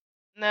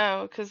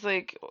 No, because,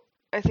 like,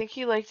 I think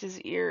he liked his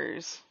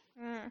ears.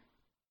 Mm.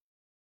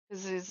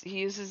 Because he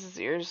uses his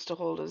ears to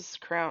hold his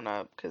crown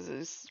up, because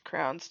his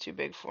crown's too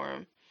big for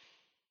him.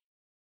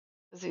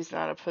 Because he's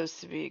not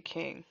supposed to be a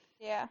king.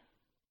 Yeah.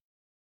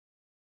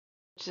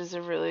 Which is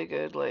a really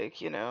good,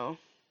 like,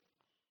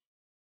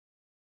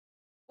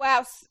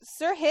 Wow,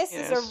 Sir Hiss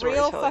is a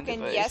real storytelling fucking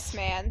device. yes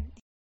man.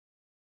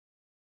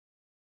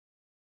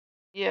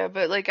 Yeah,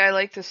 but, like, I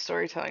like the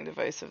storytelling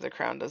device of the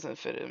crown doesn't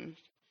fit him.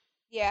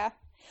 Yeah.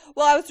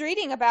 Well, I was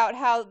reading about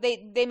how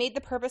they made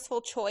the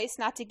purposeful choice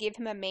not to give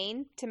him a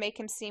mane to make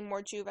him seem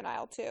more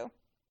juvenile, too.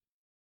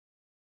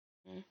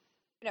 Mm.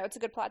 You know, it's a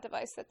good plot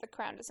device that the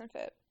crown doesn't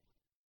fit.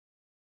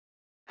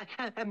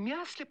 A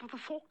mere slip of the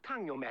forked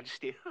tongue, Your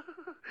Majesty.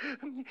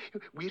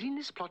 We're in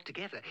this plot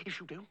together,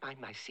 if you don't mind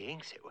my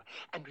saying so.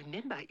 And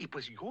remember, it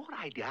was your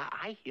idea.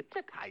 I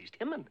hypnotized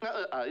him and...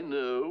 I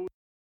know.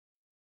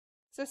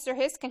 So Sir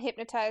Hiss can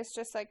hypnotize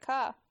just like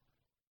Ka.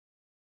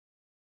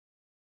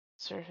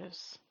 Sir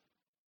Hiss.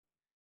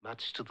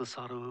 Much to the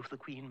sorrow of the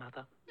Queen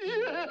Mother.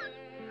 Yeah,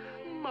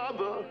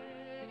 Mother.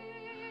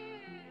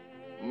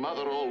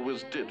 Mother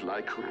always did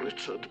like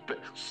Richard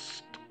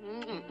best.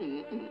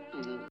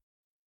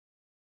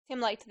 Tim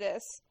liked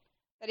this.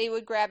 That he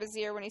would grab his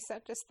ear when he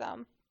sucked his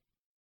thumb.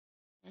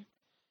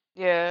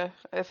 Yeah,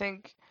 I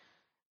think,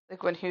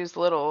 like, when he was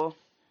little,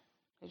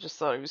 he just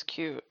thought he was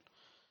cute.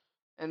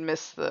 And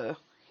missed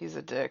he's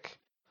a dick.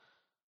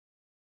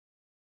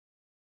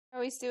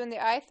 Oh, he's doing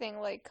the eye thing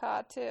like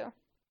Ka, too.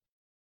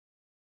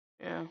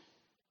 Yeah.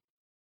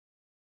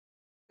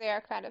 They are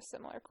kind of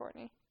similar,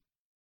 Courtney.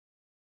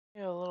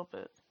 Yeah, a little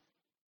bit.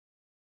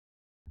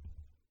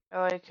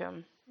 I like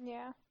him.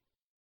 Yeah.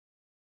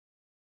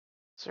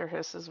 Sir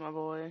Hiss is my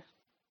boy.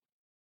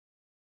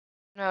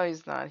 No,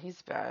 he's not.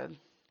 He's bad.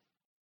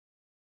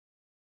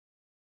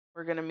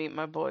 We're gonna meet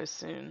my boy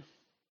soon.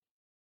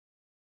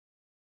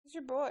 Who's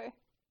your boy?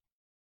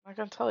 I'm not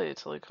gonna tell you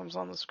till he comes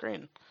on the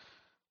screen.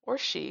 Or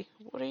she.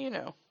 What do you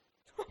know?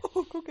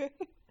 Okay.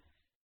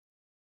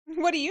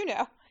 What do you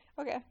know?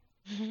 Okay.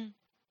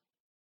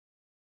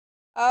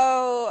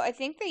 Oh, I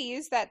think they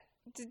used that.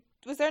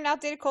 Was there an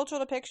outdated cultural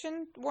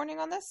depiction warning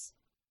on this?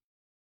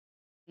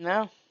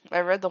 No,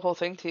 I read the whole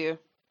thing to you.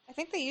 I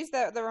think they used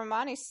the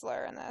Romani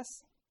slur in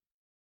this.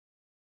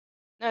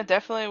 No, it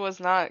definitely was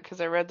not,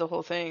 because I read the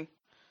whole thing.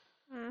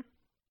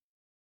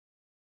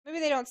 Maybe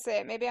they don't say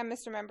it. Maybe I'm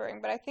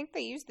misremembering, but I think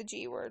they used the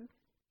G word.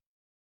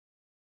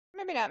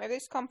 Maybe not. Maybe they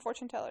just call them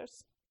fortune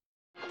tellers.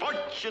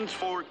 Fortune's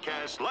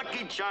forecast,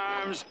 lucky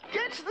charms.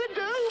 Get the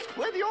dope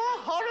with your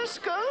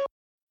horoscope.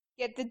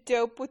 Get the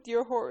dope with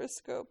your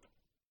horoscope.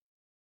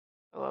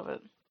 I love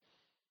it.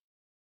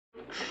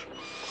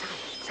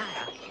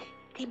 Sire,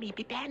 they may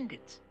be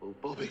bandits. Oh,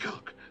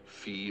 Bobbycock,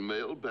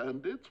 female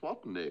bandits?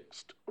 What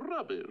next?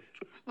 Rubbish.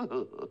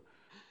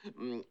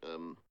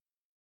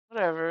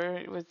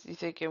 Whatever. You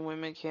thinking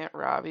women can't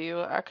rob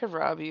you? I could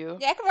rob you.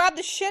 Yeah, I could rob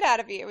the shit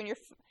out of you when you're.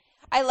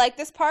 I like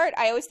this part.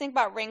 I always think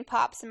about ring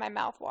pops and my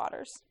mouth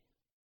waters.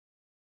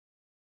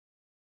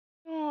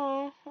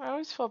 Oh, I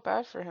always felt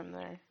bad for him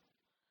there.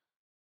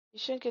 You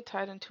shouldn't get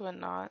tied into a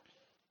knot.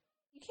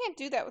 You can't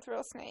do that with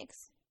real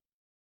snakes.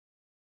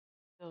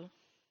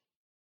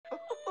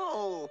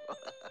 Oh,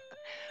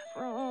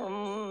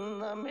 from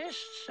the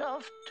mists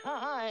of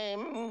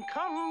time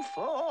come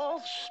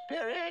forth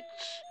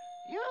spirits.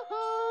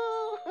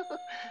 Yoo-hoo!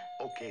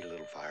 Okay,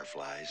 little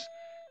fireflies.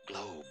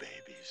 Glow,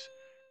 babies.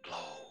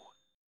 Glow.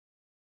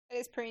 It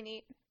is pretty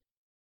neat.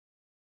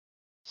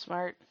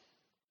 Smart.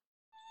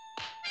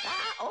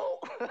 Oh,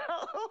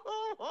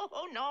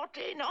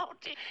 naughty,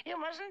 naughty. You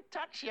mustn't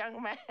touch,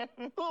 young man.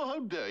 Oh, how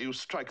dare you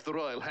strike the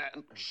royal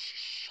hand?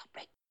 Shh,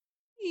 break.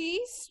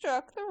 He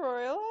struck the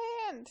royal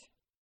hand.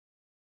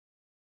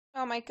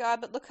 Oh my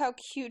god, but look how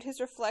cute his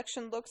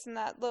reflection looks in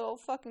that little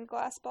fucking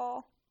glass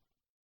ball.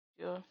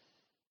 Yeah.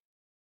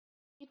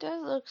 He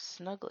does look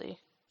snuggly.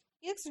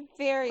 He looks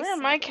very Where are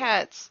my snuggly.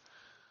 cats?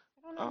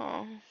 I don't know.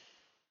 Oh.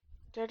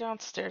 They're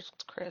downstairs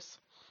with Chris.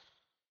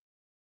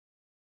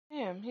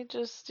 Damn, he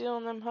just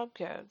stealing them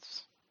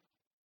hubcaps.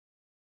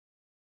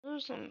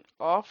 Those are some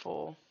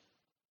awful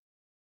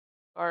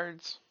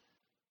guards.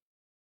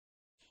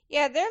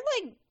 Yeah, they're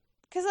like,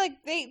 cause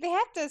like they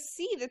have to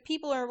see that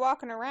people are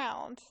walking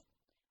around,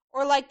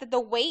 or like that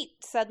the weight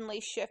suddenly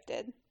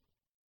shifted.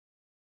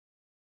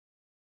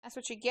 That's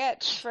what you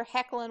get for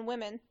heckling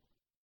women.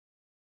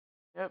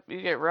 Yep,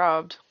 you get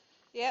robbed.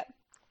 Yep,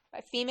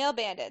 by female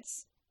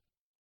bandits.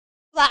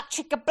 Blah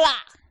chicka blah.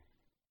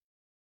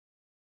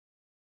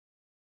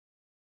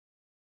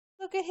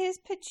 Look at his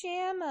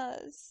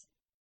pajamas.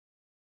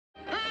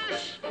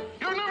 Yes!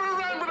 You're never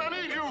around when I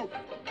need you!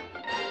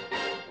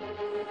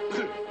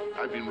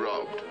 I've been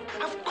robbed.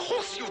 Of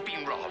course you've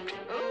been robbed.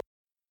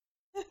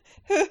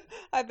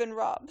 I've been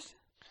robbed.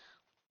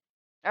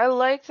 I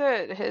like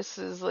that Hiss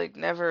is like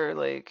never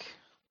like.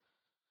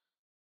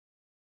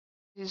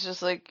 He's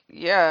just like,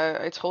 yeah,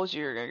 I told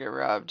you you're gonna get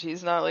robbed.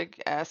 He's not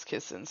like ass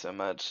kissing so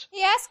much.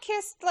 He ass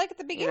kissed like at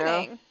the You know?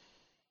 beginning.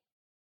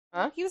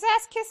 Huh? He was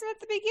ass kissing at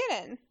the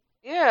beginning.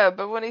 Yeah,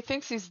 but when he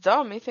thinks he's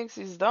dumb, he thinks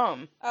he's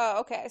dumb.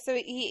 Oh, okay. So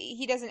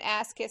he doesn't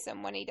ass kiss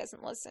him when he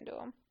doesn't listen to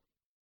him.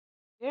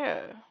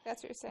 Yeah.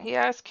 That's what you're saying. He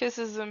ass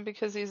kisses him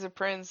because he's a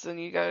prince and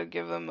you gotta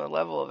give him a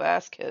level of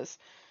ass kiss.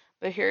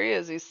 But here he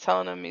is, he's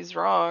telling him he's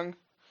wrong.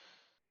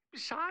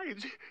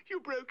 Besides, you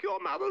broke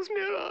your mother's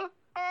mirror.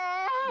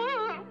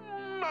 Ah,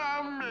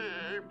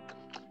 Mommy!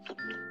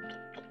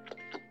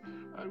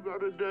 I've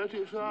got a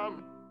dirty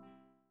thumb.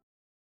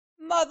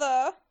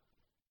 Mother.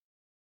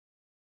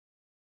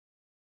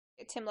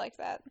 Yeah, Tim liked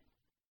that.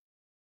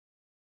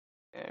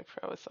 Yeah, I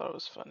probably thought it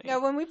was funny. No,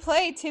 when we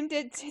played, Tim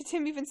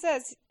even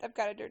says, "I've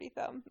got a dirty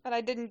thumb," and I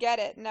didn't get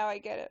it. Now I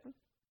get it.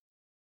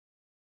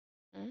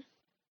 Hmm?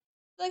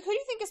 Like, who do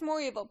you think is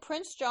more evil,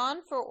 Prince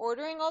John for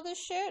ordering all this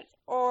shit,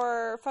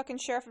 or fucking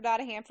Sheriff of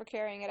Nottingham for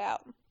carrying it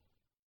out?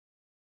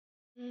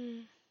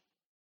 Hmm.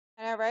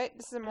 I know, right?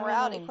 This is a don't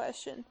morality know.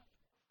 question.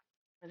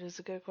 That is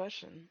a good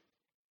question.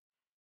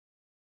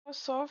 How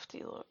soft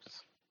he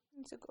looks.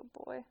 He's a good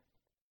boy.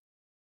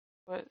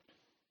 What?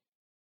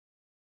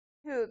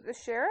 Who, the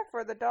sheriff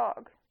or the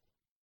dog?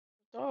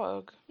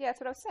 Dog. Yeah, that's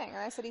what I was saying. And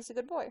I said he's a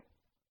good boy.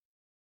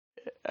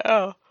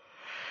 Oh.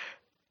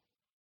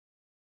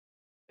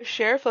 The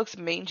sheriff looks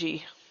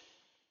mangy.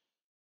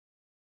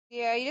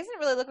 Yeah, he doesn't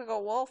really look like a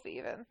wolf,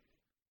 even.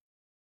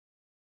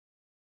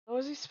 What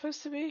was he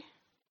supposed to be?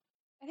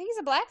 I think he's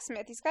a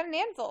blacksmith. He's got an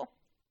anvil.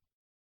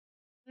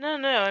 No,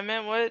 I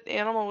meant what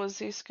animal was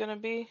he gonna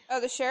be?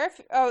 Oh, the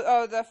sheriff?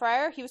 Oh, the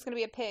friar? He was going to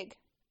be a pig.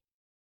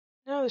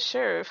 No, the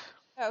sheriff.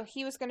 Oh,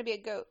 he was going to be a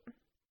goat.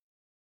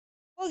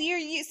 Well,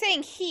 you're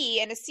saying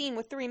he in a scene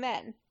with 3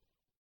 men.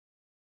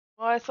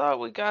 Well, I thought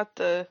we got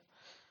the.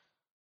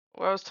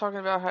 Well, I was talking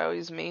about how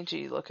he's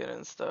mangy looking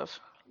and stuff.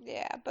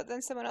 Yeah, but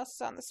then someone else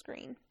is on the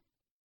screen.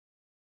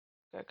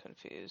 Got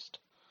confused.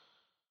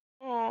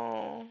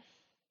 Oh.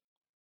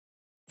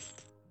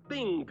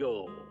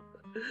 Bingo.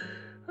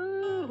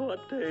 What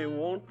they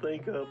won't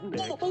think of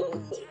next.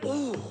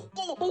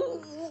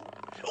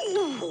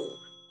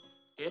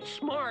 It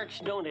smarts,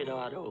 don't it,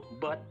 Otto?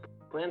 But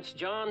Prince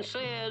John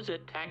says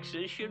that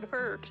taxes should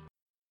hurt.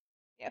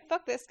 Yeah,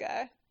 fuck this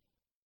guy.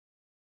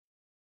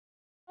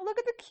 Oh, look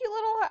at the cute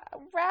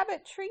little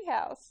rabbit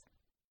treehouse.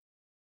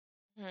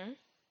 Hmm.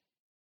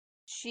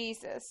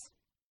 Jesus.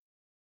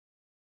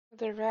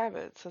 They're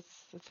rabbits.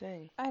 That's the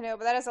thing. I know,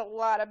 but that is a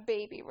lot of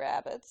baby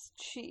rabbits.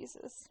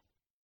 Jesus.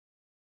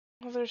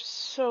 Oh, they're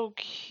so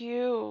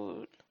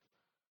cute.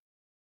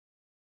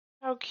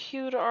 How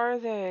cute are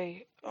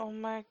they? Oh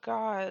my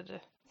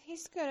god.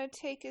 He's gonna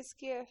take his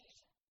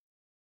gift.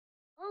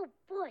 Oh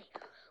boy,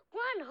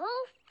 1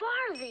 whole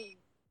farthing.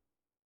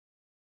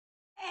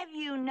 Have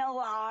you no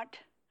heart?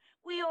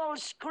 We all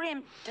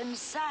scrimped and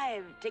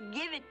saved to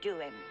give it to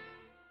him.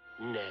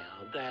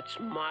 Now, that's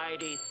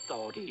mighty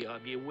thoughty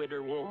of you,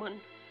 widder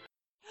woman.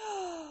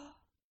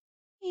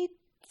 He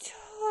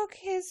took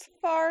his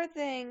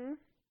farthing.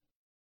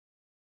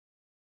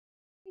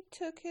 He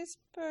took his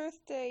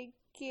birthday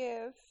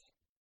gift.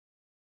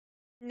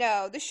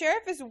 No, the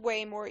sheriff is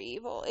way more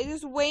evil. It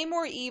is way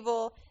more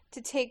evil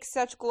to take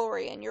such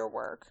glory in your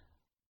work.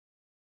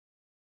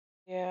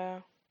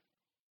 Yeah.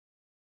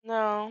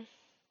 No.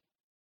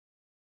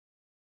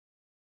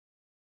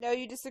 No,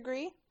 you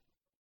disagree?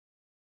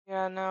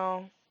 Yeah,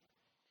 no.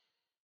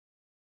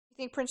 You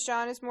think Prince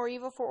John is more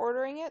evil for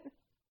ordering it?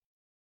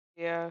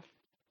 Yeah.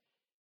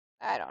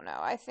 I don't know.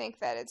 I think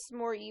that it's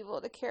more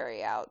evil to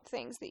carry out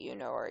things that you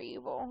know are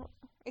evil.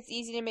 It's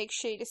easy to make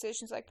shitty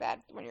decisions like that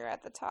when you're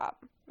at the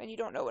top and you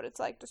don't know what it's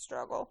like to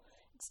struggle.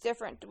 It's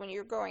different when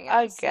you're going out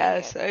I and seeing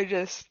guess.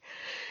 it.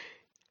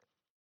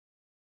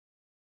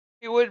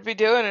 He wouldn't be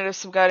doing it if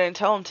some guy didn't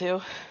tell him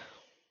to.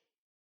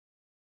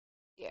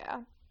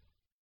 Yeah.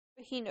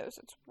 He knows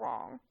it's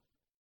wrong.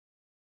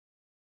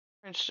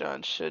 Prince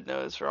John should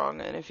know it's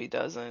wrong, and if he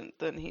doesn't,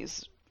 then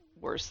he's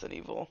worse than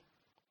evil.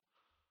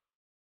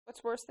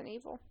 What's worse than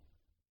evil?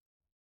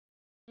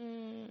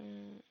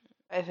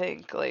 I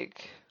think,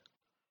 like,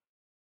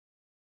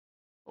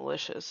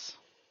 malicious.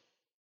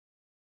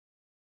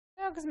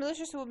 No, because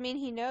malicious would mean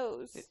he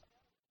knows.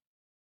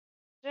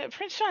 Yeah,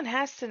 Prince John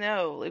has to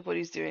know, like, what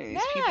he's doing to these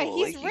Nah,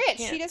 people. he's Like, rich.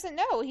 You He can't... doesn't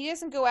know. He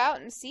doesn't go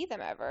out and see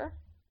them ever.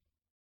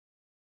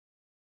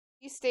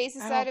 He stays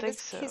I inside don't of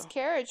think his so.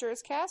 carriage or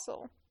his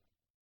castle.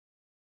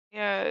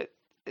 Yeah,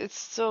 it's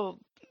still...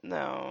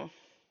 No.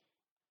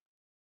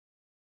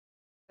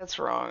 That's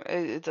wrong.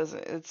 It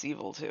doesn't... It's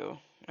evil, too.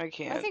 I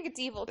can't. I think it's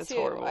evil It's too.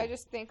 horrible. I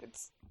just think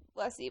it's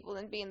less evil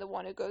than being the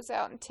one who goes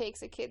out and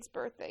takes a kid's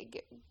birthday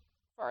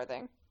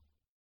farthing.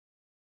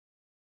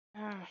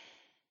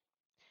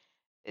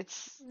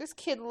 It's... This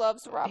kid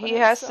loves Robin He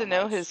Hood has so to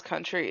know much. his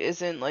country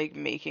isn't, like,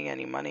 making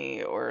any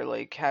money or,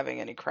 like,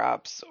 having any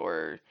crops,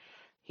 or...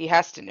 He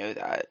has to know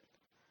that.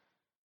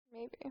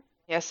 Maybe.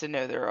 He has to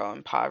know they're all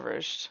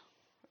impoverished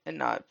and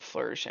not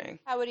flourishing.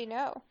 How would he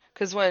know?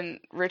 Because when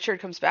Richard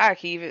comes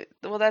back,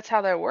 well, that's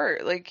how that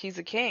works. Like, he's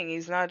a king.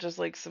 He's not just,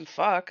 like, some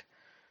fuck.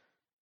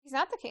 He's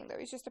not the king, though.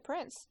 He's just a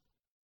prince.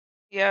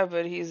 Yeah,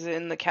 but he's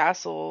in the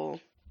castle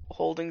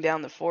holding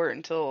down the fort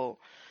until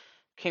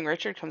King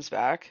Richard comes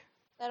back.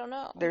 I don't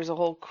know. There's a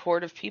whole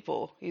court of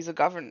people. He's a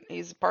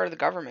part of the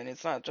government.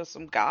 It's not just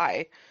some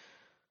guy.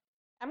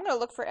 I'm going to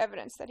look for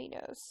evidence that he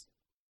knows.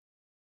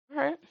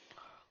 Alright.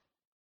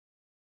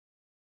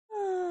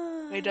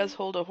 He does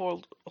hold a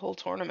whole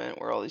tournament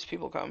where all these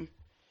people come.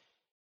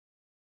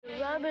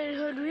 Did Robin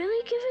Hood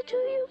really give it to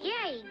you?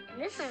 Yeah,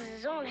 this is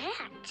his own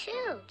hat,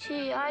 too.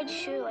 Gee, I'd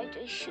sure like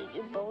to shoot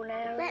your bow and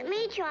arrow. Let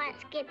me try it,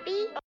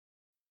 Skippy.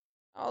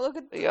 Oh, look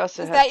at But you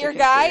also Is have that to your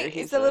consider guy?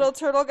 he's Is the little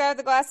turtle guy with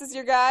the glasses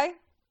your guy?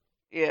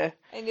 Yeah.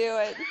 I knew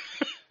it.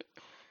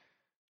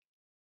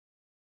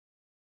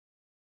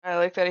 I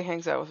like that he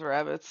hangs out with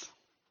rabbits.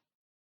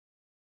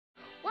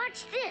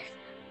 Watch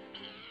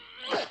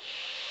this.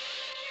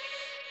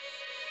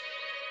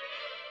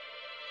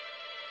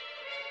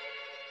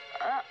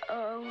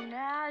 Uh-oh,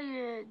 now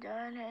you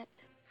done it.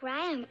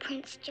 Right in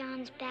Prince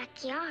John's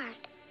backyard.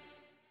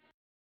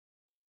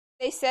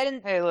 They said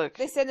in Hey, look.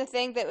 They said in the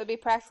thing that it would be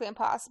practically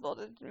impossible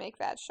to make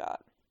that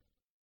shot.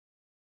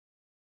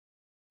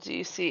 Do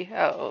you see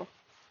how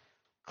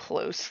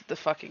close the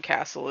fucking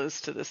castle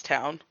is to this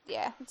town?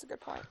 Yeah, that's a good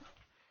point.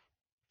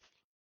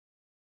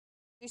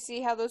 You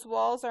see how those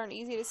walls aren't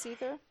easy to see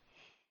through?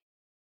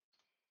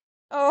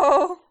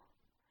 Oh!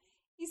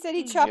 He said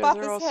he'd chop Yeah, off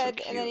they're his all so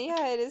head, and then he cute.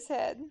 hid his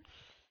head.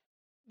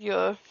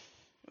 Yeah,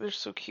 they're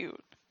so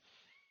cute.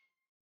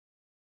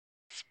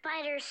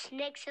 Spider,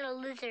 snakes, and a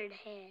lizard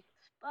head.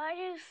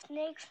 Spider,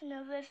 snakes, and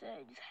a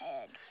lizard's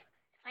head.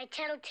 If I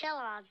tattletale,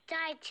 I'll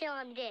die till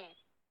I'm dead.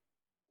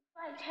 If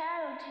I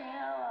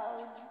tattletale,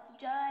 I'll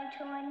die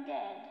till I'm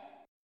dead.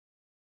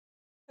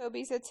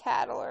 Toby's a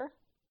tattler.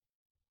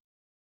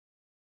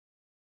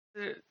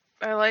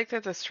 I like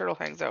that this turtle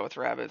hangs out with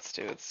rabbits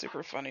too. It's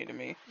super funny to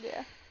me.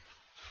 Yeah.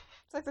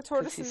 It's like the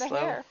tortoise and he's the slow.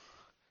 hare.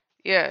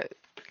 Yeah.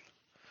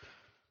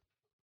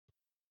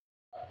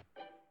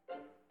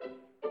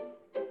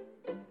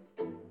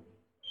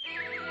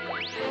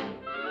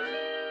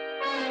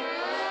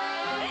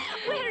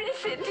 Where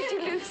is it? Did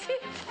you lose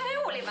it?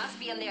 Oh, well, it must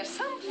be in there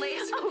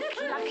someplace. Oh,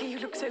 Lucky, you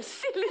look so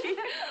silly.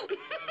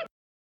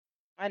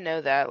 I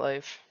know that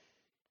life.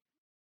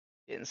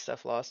 Getting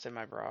stuff lost in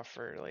my bra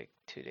for like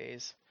 2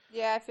 days.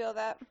 Yeah, I feel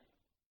that.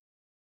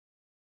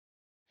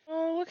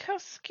 Oh, look how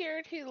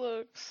scared he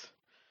looks.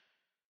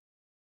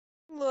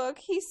 Look,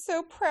 he's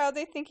so proud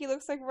they think he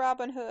looks like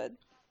Robin Hood.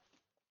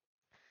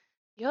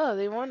 Yeah,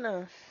 they want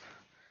to...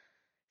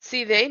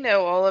 See, they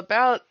know all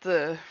about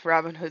the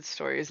Robin Hood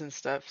stories and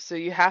stuff, so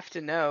you have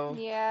to know.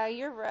 Yeah,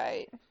 you're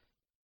right.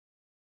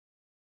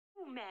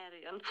 Oh,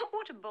 Marion,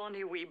 what a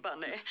bonny wee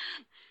bunny.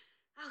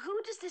 Now,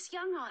 who does this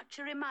young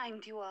archer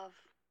remind you of?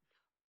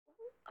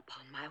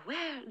 Upon my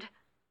word,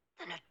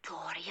 the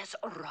notorious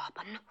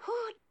Robin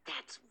Hood.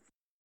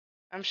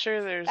 I'm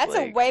sure there's That's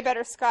like... a way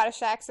better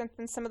Scottish accent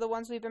than some of the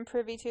ones we've been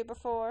privy to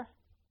before.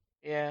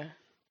 Yeah.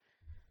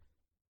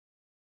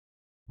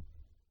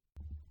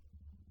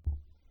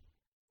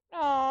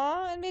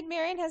 Aww, and Maid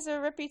Marian has a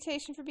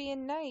reputation for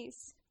being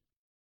nice.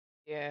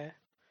 Yeah.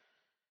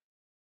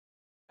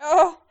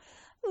 Oh,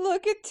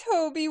 look at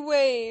Toby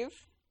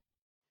wave.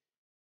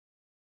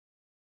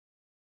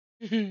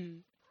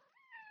 Wait,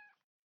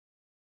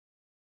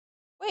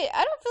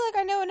 I don't feel like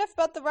I know enough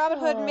about the Robin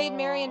Hood and Maid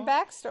Marian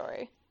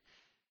backstory.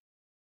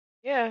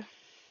 Yeah.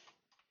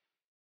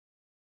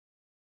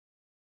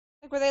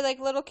 Like, were they like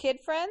little kid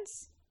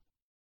friends?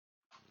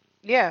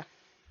 Yeah.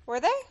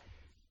 Were they?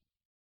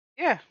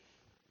 Yeah.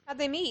 How'd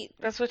they meet?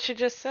 That's what you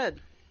just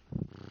said.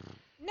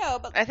 No,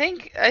 but I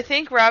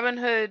think Robin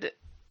Hood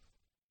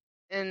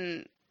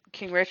and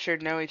King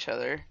Richard know each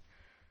other.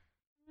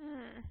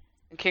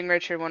 And King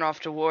Richard went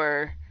off to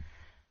war,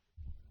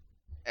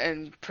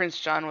 and Prince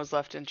John was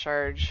left in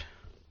charge.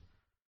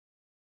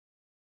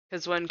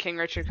 Because when King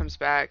Richard comes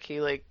back,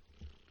 he, like,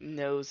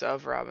 knows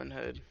of Robin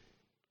Hood.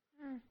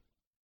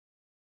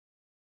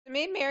 The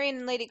Maid Marian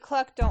and Lady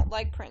Cluck don't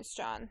like Prince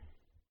John.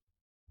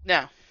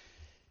 No.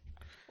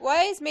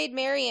 Why is Maid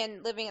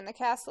Marian living in the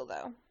castle,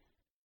 though?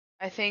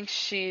 I think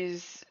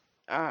she's,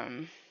 I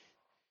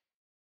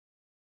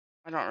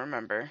don't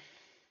remember.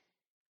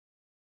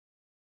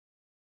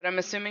 But I'm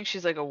assuming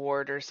she's like a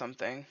ward or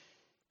something.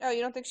 Oh,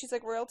 you don't think she's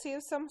like royalty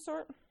of some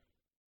sort?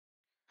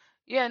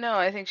 Yeah, no,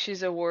 I think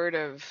she's a ward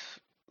of,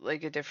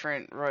 like, a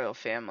different royal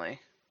family.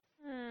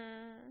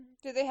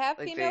 Do they have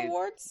Like female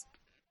wards?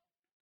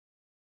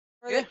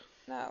 Or Yeah.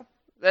 No.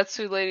 That's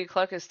who Lady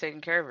Cluck is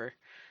taking care of her.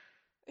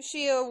 Is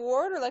she a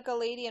ward or like a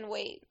lady in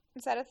wait?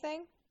 Is that a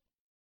thing?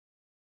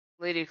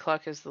 Lady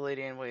Cluck is the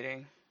lady in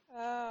waiting.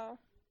 Oh.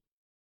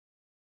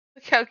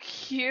 Look how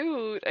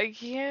cute. I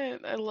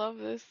can't. I love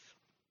this.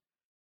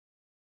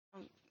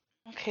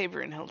 Okay,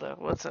 Brunhilde,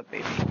 what's up,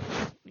 baby?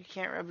 You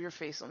can't rub your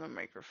face on the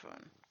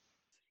microphone.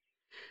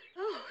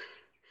 Oh,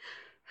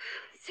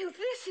 so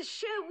this is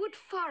Sherwood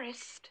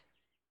Forest.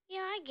 Yeah,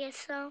 I guess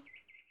so.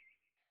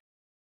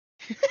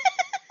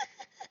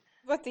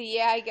 What the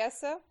yeah, I guess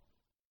so?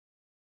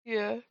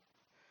 Yeah.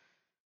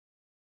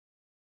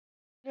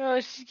 Oh,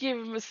 she gave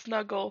him a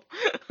snuggle.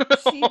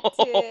 She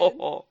did.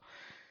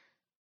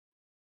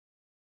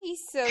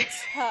 He's so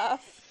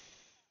tough.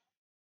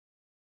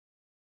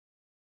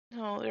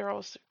 No, they're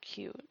all so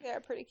cute. They're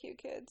pretty cute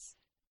kids.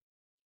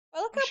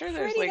 Well, look I'm how sure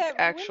pretty there's like that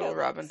actual window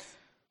Robin. looks.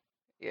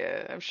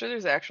 Yeah, I'm sure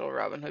there's actual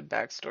Robin Hood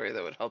backstory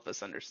that would help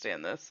us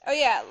understand this. Oh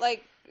yeah,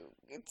 like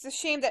it's a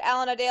shame that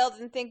Alan Adale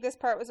didn't think this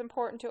part was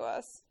important to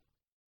us.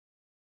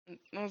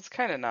 No, it's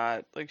kind of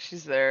not. Like,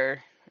 she's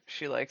there.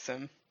 She likes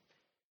him.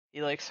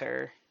 He likes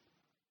her.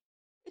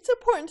 It's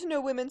important to know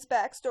women's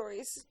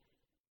backstories.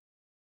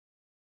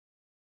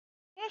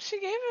 Well, she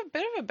gave a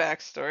bit of a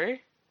backstory.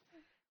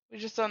 We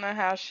just don't know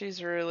how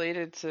she's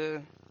related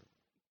to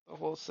the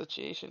whole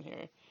situation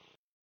here.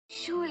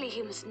 Surely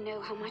he must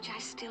know how much I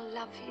still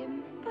love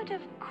him. But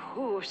of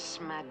course,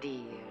 my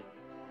dear.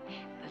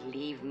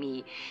 Believe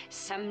me,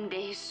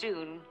 someday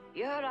soon,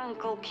 your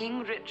Uncle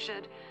King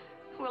Richard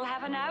will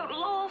have an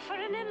outlaw for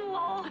an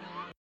in-law.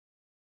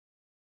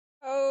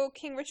 Oh,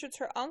 King Richard's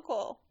her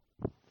uncle.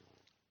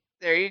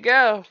 There you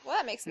go. Well,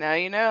 that makes Now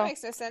you know. That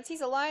makes no sense.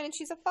 He's a lion and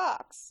she's a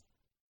fox.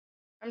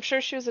 I'm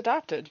sure she was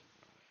adopted.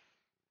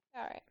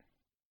 All right.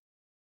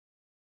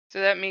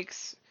 So that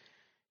makes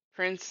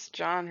Prince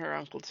John her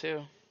uncle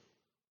too.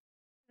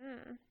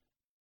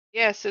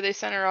 Yeah, so they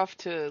sent her off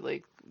to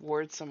like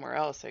ward somewhere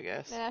else, I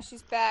guess. And now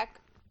she's back.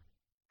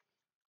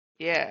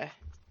 Yeah.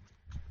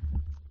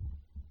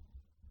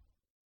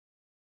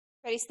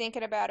 But he's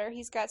thinking about her.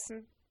 He's got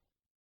some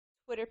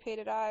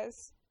Twitter-pated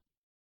eyes.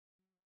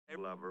 Hey,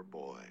 lover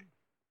boy.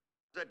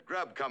 Is that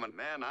grub coming,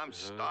 man? I'm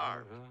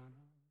starved.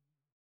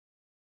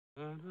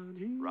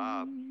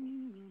 Rob.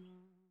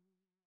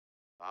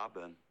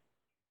 Robin.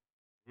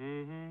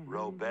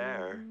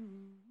 Robert.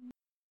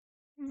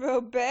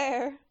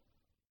 Robert.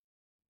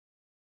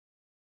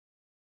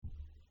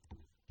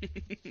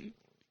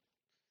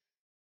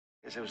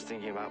 Guess I was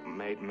thinking about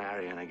Maid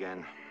Marian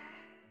again.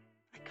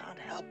 I can't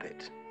help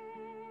it.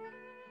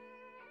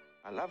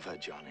 I love her,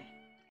 Johnny.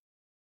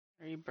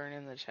 Are you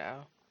burning the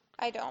chow?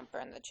 I don't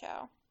burn the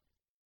chow.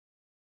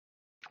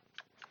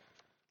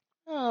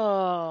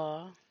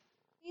 Oh.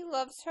 He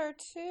loves her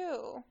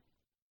too.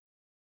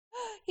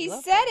 He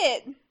said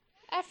it!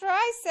 After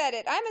I said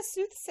it. I'm a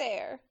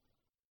soothsayer.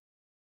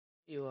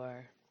 You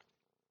are.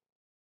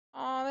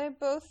 Aw, they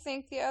both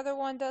think the other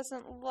one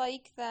doesn't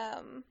like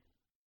them.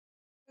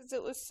 Because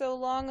it was so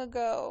long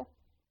ago.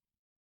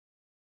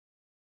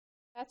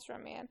 That's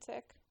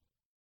romantic.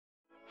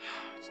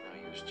 It's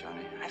no use,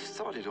 Johnny. I've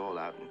thought it all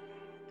out, and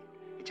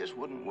it just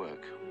wouldn't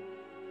work.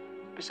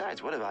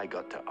 Besides, what have I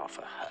got to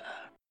offer her?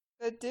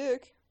 The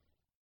dick.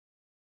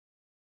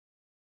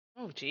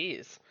 Oh,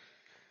 jeez.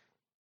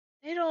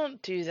 They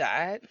don't do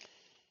that.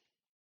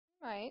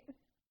 Right.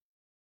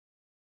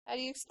 How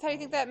do you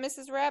think that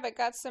Mrs. Rabbit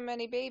got so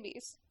many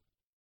babies?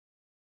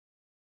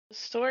 The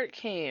stork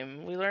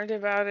came. We learned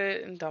about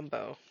it in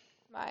Dumbo.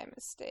 My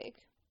mistake.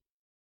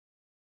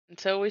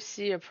 Until we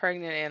see a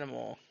pregnant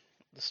animal,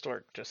 the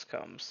stork just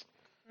comes.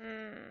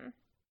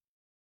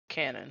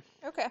 Canon.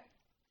 Okay.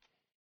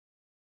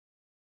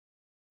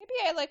 Maybe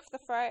I like the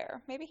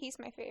friar. Maybe he's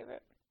my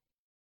favorite.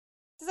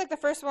 This is like the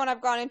first one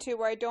I've gone into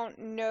where I don't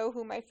know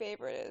who my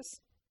favorite is.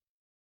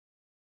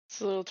 It's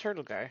the little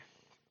turtle guy.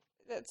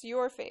 That's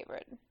your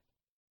favorite.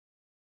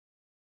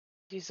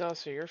 He's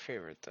also your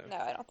favorite, though. No,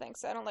 I don't think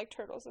so. I don't like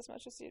turtles as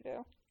much as you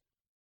do.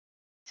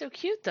 So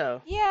cute,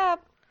 though. Yeah,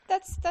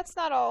 that's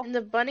not all. And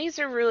the bunnies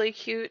are really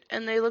cute,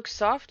 and they look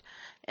soft,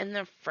 and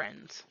they're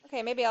friends.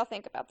 Okay, maybe I'll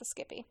think about the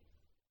Skippy.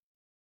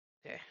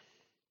 Okay.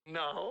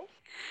 No.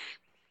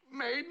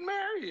 Maid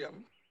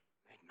Marian.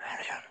 Maid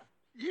Marian?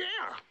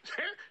 Yeah.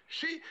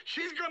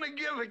 She's gonna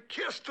give a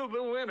kiss to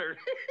the winner.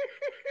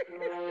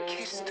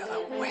 Kiss to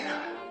the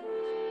winner?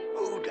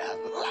 Who the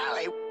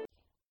lally?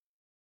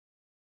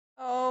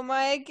 Oh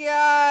my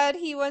god,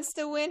 he wants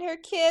to win her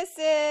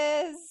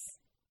kisses.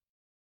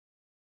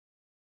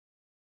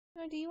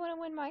 Oh, do you want to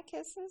win my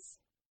kisses?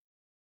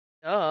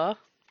 Duh.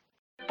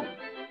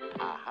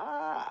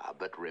 Aha,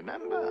 but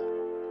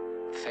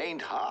remember,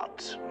 faint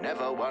hearts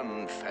never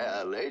won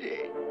fair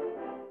lady.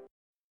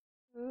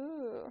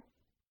 Ooh.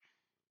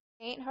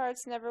 Faint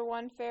hearts never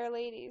won fair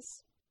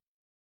ladies.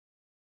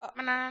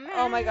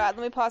 Oh my god,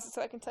 let me pause it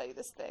so I can tell you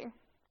this thing.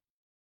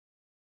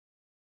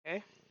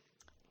 Okay.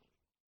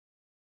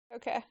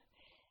 Okay.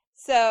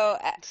 So,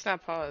 It's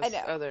not paused. I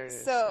know. Oh, there it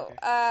is. So, Okay.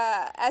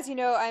 as you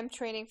know, I'm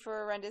training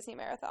for a Run Disney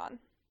Marathon.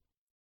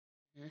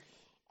 Mhm.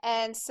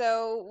 And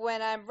so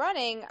when I'm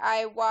running,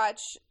 I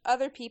watch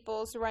other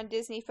people's Run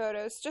Disney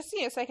photos, just,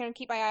 so I can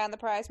keep my eye on the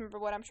prize, remember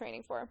what I'm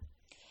training for.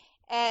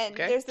 And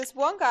there's this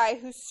one guy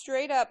who's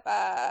straight up,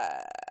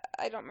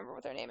 I don't remember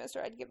what their name is,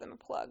 or I'd give them a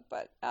plug,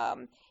 but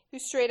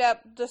who's straight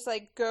up just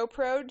like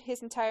GoPro'd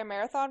his entire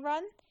marathon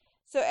run.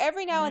 So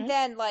every now and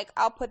then, like,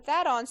 I'll put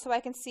that on so I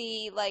can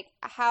see, like,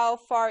 how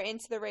far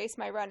into the race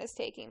my run is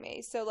taking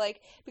me. So,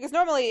 like, because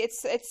normally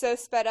it's so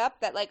sped up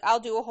that, like, I'll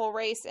do a whole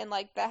race in,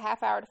 like, the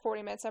half hour to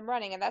 40 minutes I'm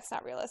running, and that's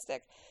not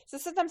realistic. So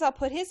sometimes I'll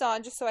put his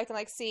on just so I can,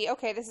 like, see,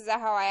 okay, this is how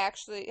far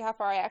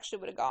I actually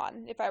would have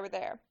gone if I were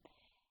there.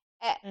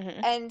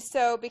 And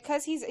so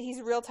because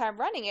he's real time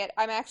running it,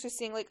 I'm actually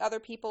seeing, like, other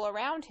people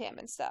around him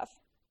and stuff.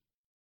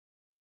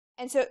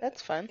 And so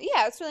that's fun.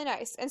 Yeah, it's really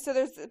nice. And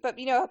so but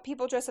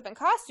people dress up in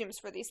costumes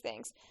for these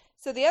things.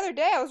 So the other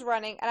day I was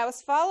running and I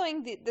was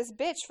following this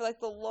bitch for like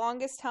the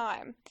longest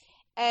time,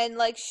 and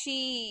like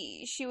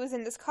she was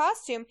in this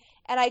costume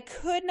and I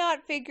could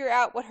not figure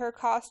out what her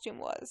costume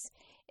was,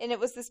 and it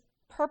was this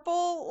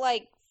purple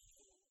like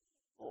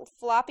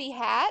floppy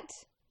hat,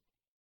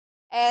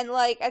 and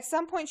like at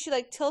some point she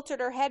like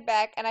tilted her head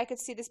back and I could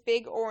see this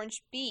big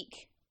orange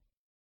beak.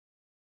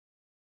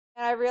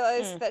 And I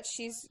realized that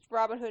she's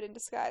Robin Hood in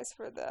disguise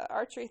for the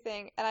archery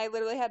thing, and I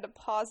literally had to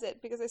pause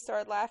it because I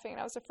started laughing and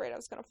I was afraid I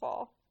was going to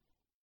fall.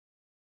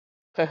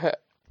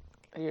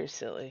 You're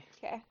silly.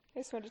 Okay, I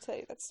just wanted to tell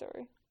you that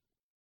story.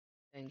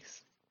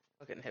 Thanks.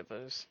 Fucking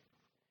hippos.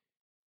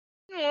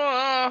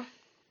 Aww.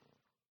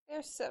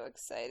 They're so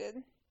excited.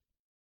 Do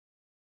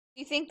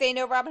you think they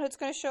know Robin Hood's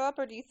going to show up,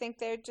 or do you think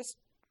they're just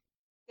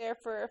there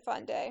for a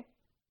fun day?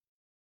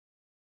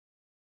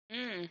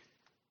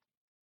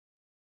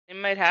 They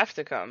might have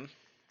to come.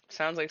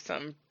 Sounds like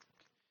something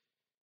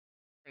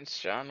Prince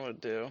John would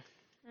do.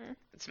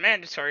 It's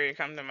mandatory to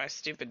come to my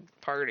stupid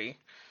party.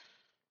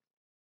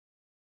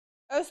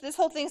 Oh, so this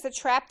whole thing's a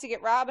trap to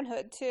get Robin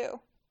Hood, too.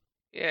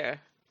 Yeah.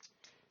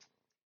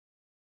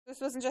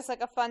 This wasn't just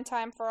like a fun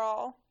time for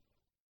all.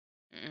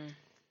 Do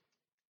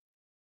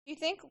you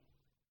think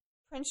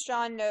Prince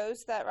John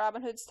knows that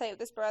Robin Hood's tight with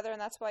his brother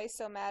and that's why he's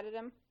so mad at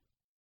him?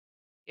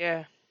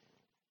 Yeah.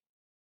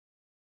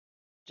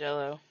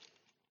 Jello.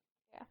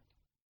 Yeah.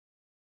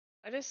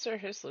 Why does Sir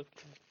Hiss look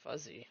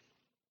fuzzy?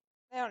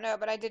 I don't know,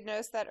 but I did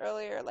notice that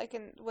earlier, like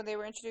when they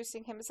were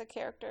introducing him as a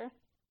character.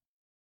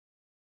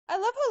 I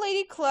love how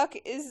Lady Cluck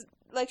is,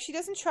 like, she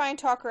doesn't try and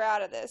talk her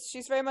out of this.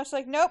 She's very much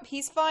like, nope,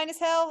 he's fine as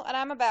hell, and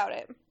I'm about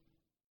it.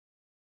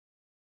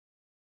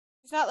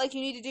 It's not like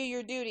you need to do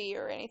your duty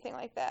or anything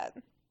like that.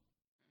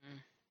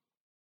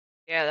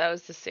 Yeah, that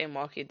was the same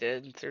walk he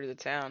did through the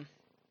town.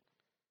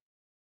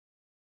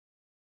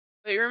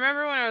 But you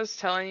remember when I was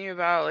telling you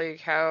about, like,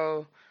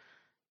 how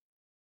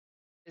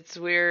it's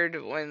weird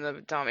when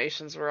the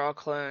Dalmatians were all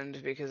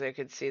cloned because I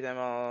could see them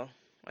all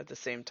at the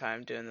same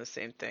time doing the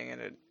same thing,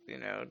 and it,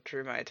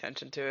 drew my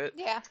attention to it.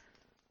 Yeah.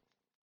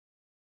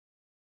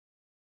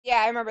 Yeah,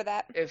 I remember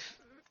that.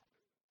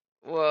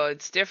 Well,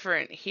 it's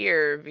different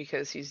here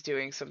because he's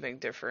doing something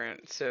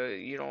different, so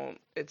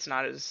it's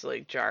not as,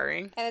 like,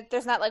 jarring. And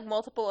there's not, like,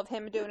 multiple of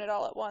him doing it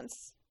all at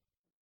once.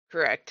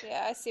 Correct.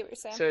 Yeah, I see what you're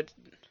saying. So,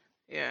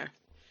 yeah.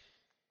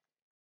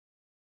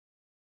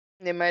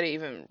 They might have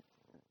even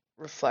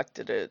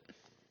reflected it.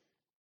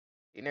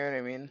 You know what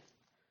I mean?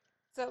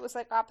 So it was,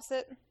 like,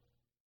 opposite?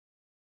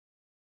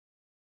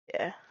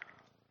 Yeah.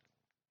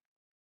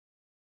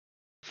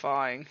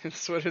 Fine,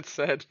 that's what it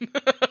said.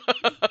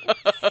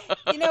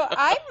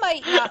 I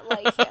might not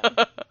like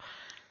him.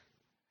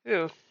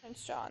 Who?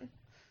 Prince John.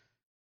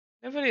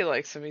 Nobody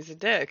likes him, he's a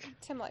dick.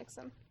 Tim likes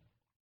him.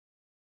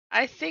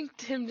 I think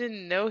Tim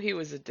didn't know he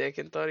was a dick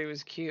and thought he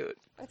was cute.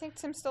 I think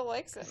Tim still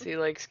likes him. 'Cause he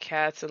likes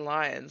cats and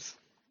lions.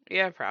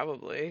 Yeah,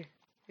 probably.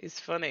 He's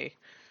funny.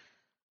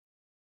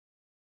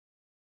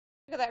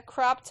 Look at that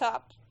crop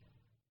top.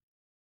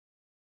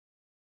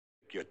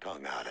 Stick your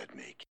tongue out at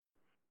me.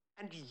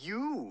 And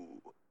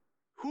you?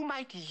 Who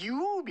might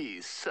you be,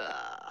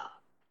 sir?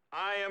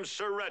 I am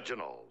Sir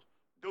Reginald,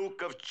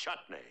 Duke of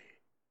Chutney.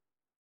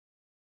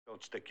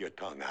 Don't stick your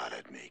tongue out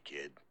at me,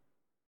 kid.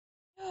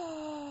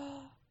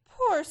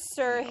 Poor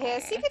Sir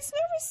Hiss. He gets no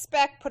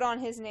respect put on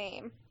his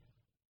name.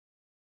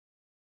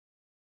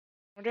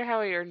 Wonder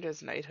how he earned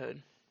his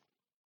knighthood.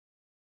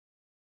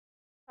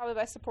 Probably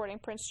by supporting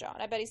Prince John.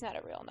 I bet he's not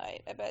a real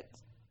knight. I bet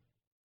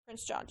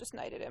Prince John just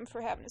knighted him for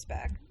having his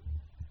back.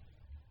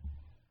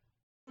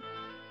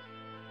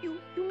 You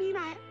mean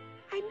I'm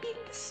being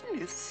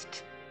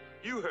dismissed?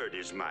 You heard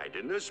his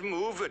mightiness.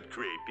 Move it,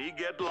 creepy.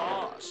 Get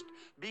lost.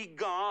 Be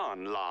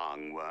gone,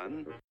 long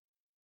one.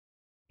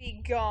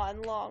 Be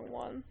gone, long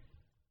one.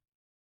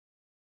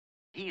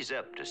 He's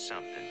up to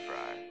something,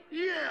 Friar.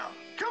 Yeah,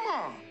 come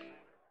on.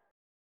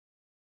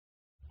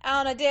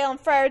 Alna Dale and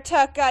Friar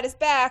Tuck got his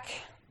back.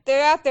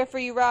 They're out there for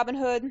you, Robin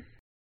Hood.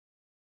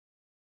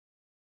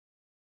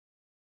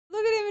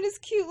 Look at him in his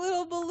cute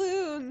little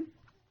balloon.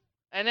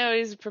 I know,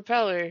 he's a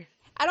propeller.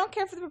 I don't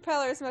care for the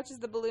propeller as much as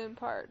the balloon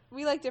part.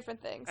 We like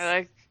different things.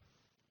 I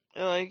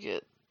like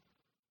it.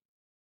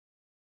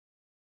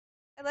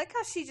 I like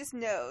how she just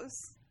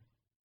knows.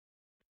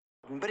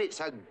 But it's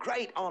a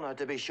great honor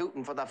to be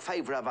shooting for the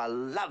favor of a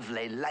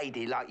lovely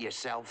lady like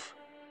yourself.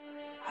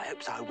 I hope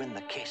I win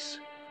the kiss.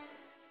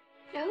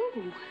 Oh.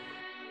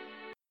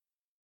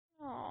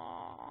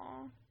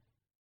 Aww.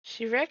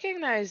 She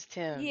recognized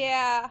him.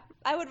 Yeah,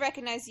 I would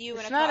recognize you in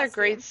a It's costume. not a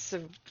great...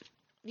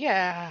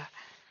 Yeah.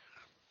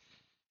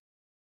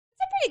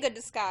 It's a pretty good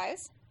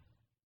disguise.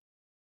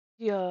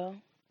 Yeah.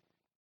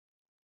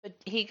 But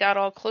he got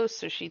all close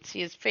so she'd see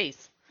his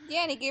face.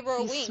 Yeah, and he gave her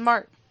a He's wink.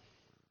 smart.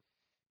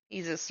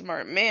 He's a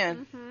smart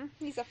man. Mm-hmm.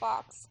 He's a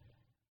fox.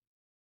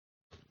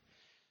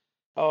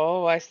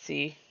 Oh, I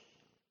see.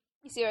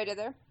 You see what I did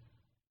there?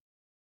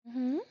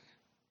 Mm-hmm.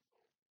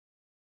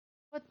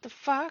 What the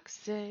fox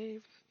say?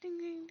 Ding,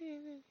 ding,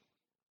 ding, ding.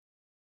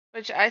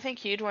 Which I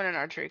think you'd win an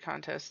archery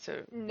contest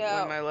to win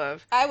my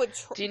love. I would.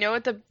 Do you know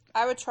what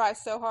I would try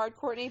so hard,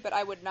 Courtney, but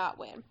I would not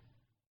win.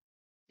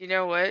 You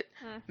know what?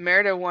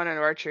 Merida won an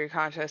archery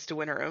contest to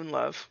win her own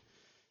love.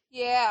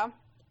 Yeah.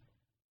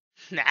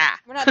 Nah.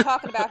 We're not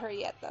talking about her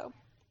yet, though.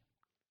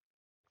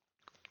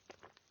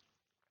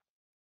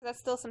 That's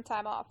still some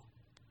time off.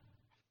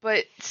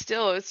 But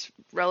still, it's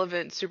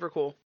relevant, super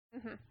cool.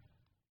 Mm-hmm.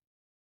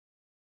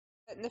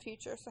 But in the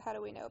future, so how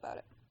do we know about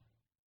it?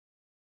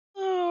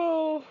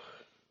 Oh.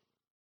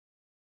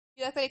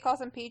 You like that he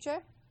calls him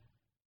PJ?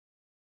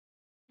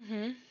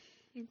 Mm-hmm.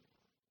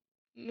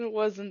 It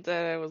wasn't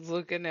that I was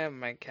looking at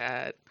my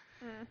cat.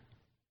 Mm.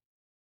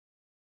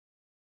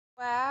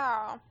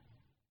 Wow.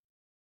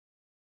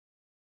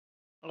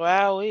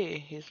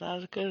 Wowee, he's not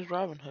as good as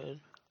Robin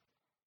Hood.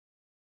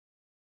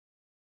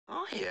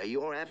 I hear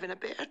you're having a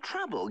bit of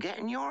trouble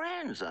getting your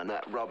hands on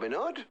that Robin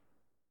Hood.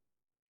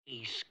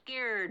 He's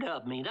scared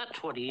of me,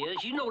 that's what he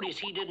is. You notice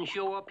he didn't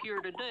show up here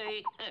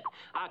today?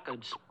 I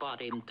could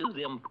spot him through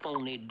them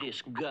phony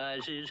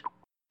disguises.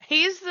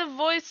 He's the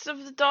voice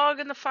of the dog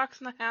and the fox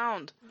and the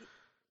hound.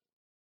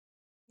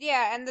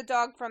 Yeah, and the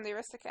dog from the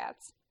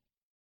Aristocats.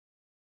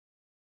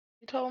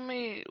 You told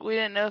me we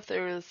didn't know if they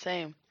were the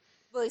same.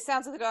 Well, he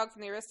sounds like the dog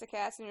from the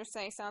Aristocats, and you're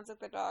saying he sounds like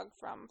the dog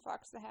from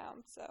Fox and the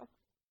Hound, so...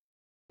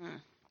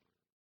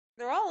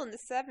 They're all in the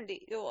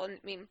 70s. Well, I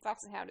mean,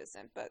 Fox and Hound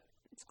isn't, but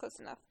it's close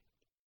enough.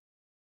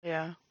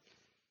 Yeah.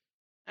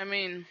 I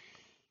mean,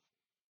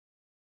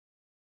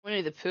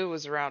 Winnie the Pooh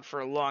was around for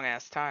a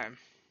long-ass time.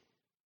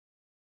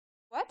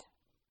 What?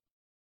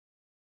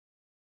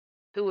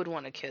 Who would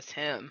want to kiss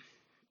him?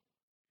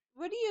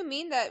 What do you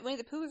mean that Winnie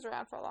the Pooh was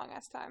around for a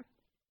long-ass time?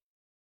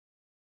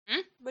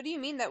 What do you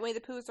mean that Winnie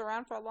the Pooh was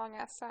around for a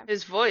long-ass time?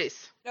 His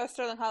voice. No,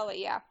 Sterling Holloway,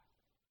 yeah.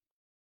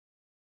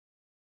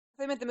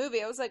 They meant the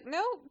movie. I was like,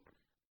 no.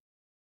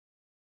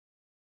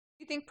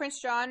 You think Prince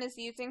John is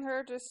using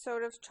her to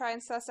sort of try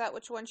and suss out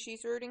which one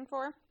she's rooting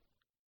for?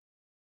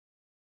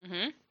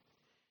 Mm-hmm.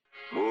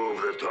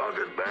 Move the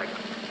target back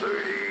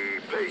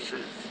 30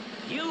 paces.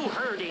 You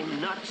heard him,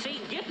 Nutsy.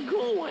 Get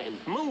going.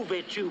 Move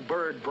it, you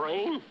bird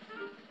brain.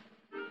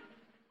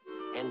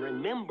 And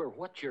remember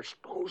what you're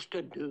supposed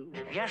to do.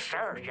 Yes,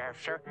 sir. Yes,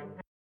 sir.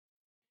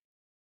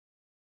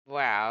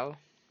 Wow.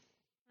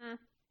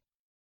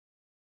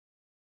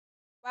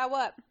 Wow,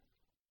 what?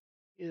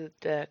 He's a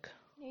dick.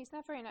 Yeah, he's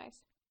not very nice.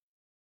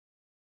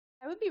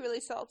 I would be really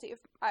salty if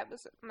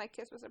my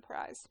kiss was a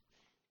prize.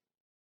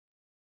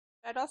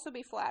 I'd also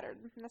be flattered,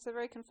 and that's a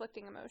very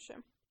conflicting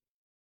emotion.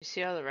 You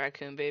see all the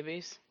raccoon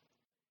babies?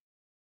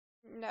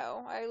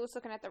 No, I was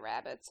looking at the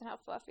rabbits and how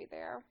fluffy they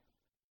are.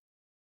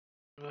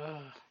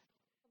 Ugh.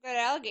 Look at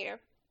alligator.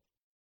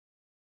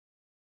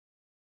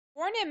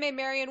 Warn him, May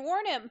Marian,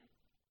 warn him!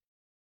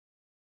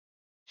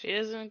 She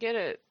doesn't get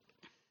it.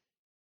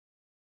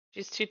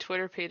 She's too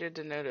Twitter-pated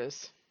to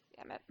notice.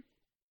 Damn it.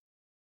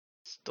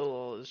 Stole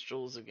all his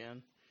jewels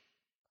again.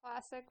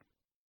 Classic.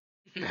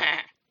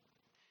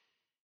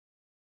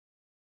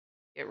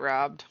 Get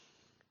robbed.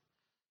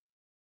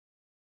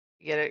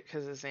 Get it?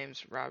 Because his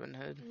name's Robin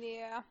Hood.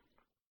 Yeah.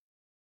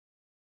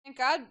 Thank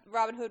God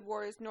Robin Hood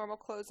wore his normal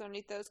clothes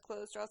underneath those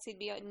clothes, or else he'd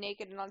be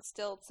naked and on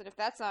stilts, and if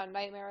that's not a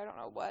nightmare, I don't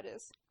know what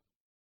is.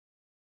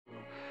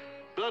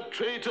 The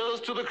traitors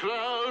to the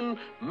crown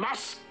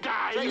must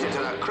die. Traitor to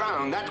the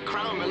crown? That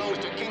crown belongs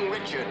to King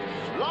Richard.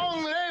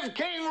 Long live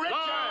King Richard!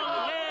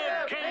 Long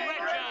live King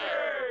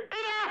Richard!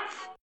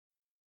 Enough!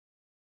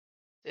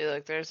 See,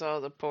 look, there's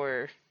all the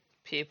poor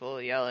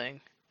people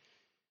yelling.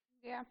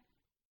 Yeah.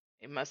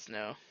 They must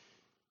know.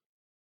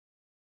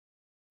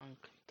 Dunk,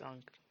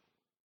 dunk.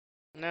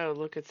 No,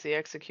 look, it's the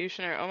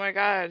executioner. Oh my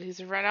god, he's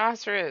a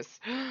rhinoceros.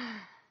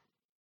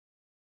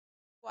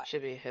 What?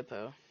 Should be a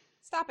hippo.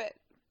 Stop it.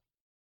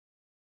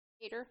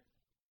 Hater.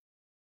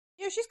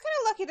 Yeah, she's kind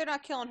of lucky they're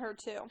not killing her,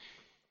 too.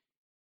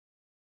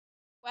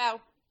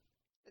 Wow.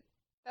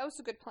 That was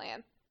a good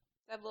plan.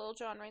 Have Little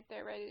John right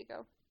there ready to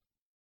go.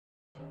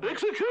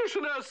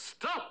 Executioner,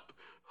 stop!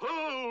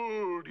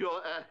 Hold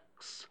your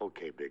axe.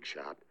 Okay, Big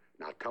Shot.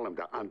 Now tell him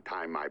to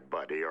untie my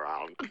buddy or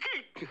I'll...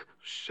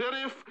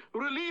 Sheriff,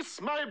 release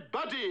my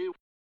buddy.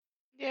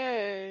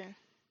 Yay. Did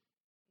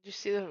you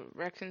see the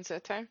raccoons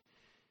that time?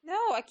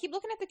 No, I keep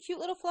looking at the cute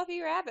little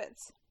fluffy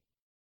rabbits.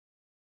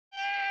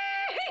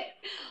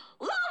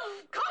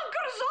 Love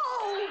conquers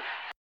all!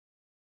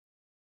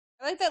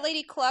 I like that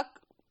Lady Cluck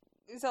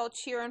is all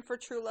cheering for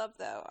true love,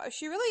 though.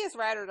 She really is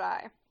ride or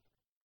die.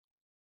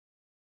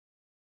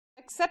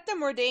 Except that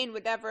Mordain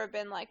would never have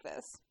been like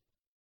this.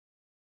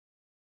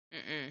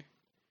 Mm-mm.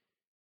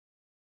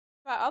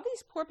 Wow, all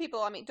these poor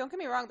people, I mean, don't get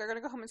me wrong, they're gonna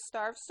go home and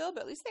starve still,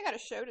 but at least they got a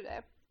show today.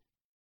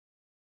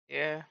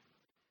 Yeah.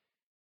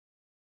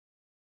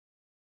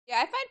 Yeah,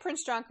 I find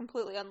Prince John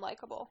completely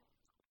unlikable.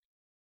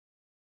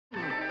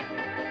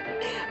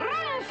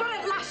 Run for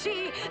it,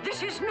 lassie!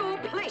 This is no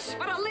place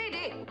for a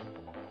lady!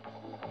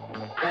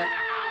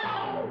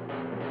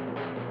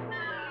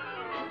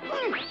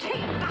 Take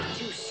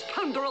that, you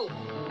scoundrel!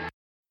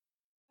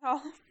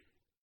 Oh.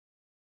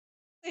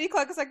 Lady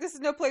Cluck is like, this is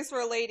no place for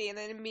a lady, and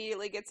then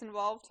immediately gets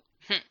involved.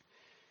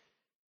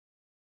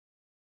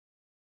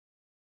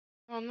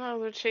 Oh no,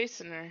 they're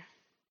chasing her.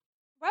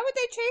 Why would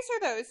they chase her,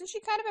 though? Isn't she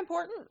kind of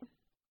important?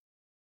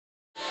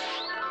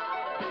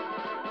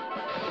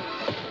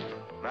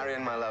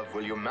 Marion, my love,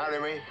 will you marry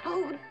me?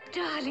 Oh,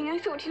 darling, I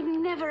thought you'd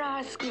never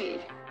ask me.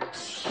 But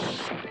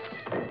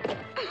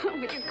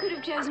you could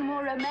have chosen a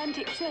more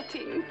romantic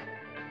setting.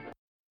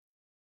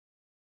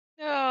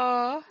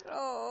 Aww.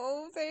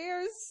 Oh, they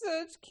are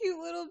such cute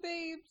little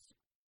babes.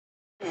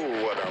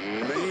 What a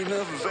main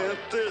event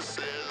this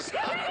is.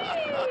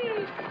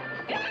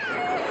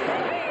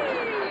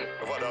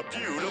 What a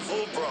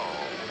beautiful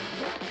brawl.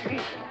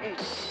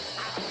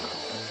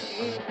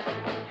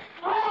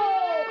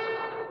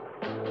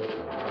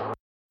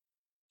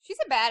 She's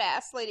a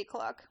badass, Lady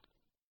Cluck.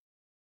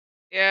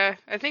 Yeah,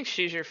 I think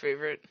she's your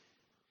favorite.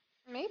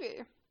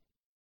 Maybe.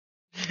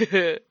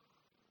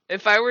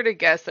 If I were to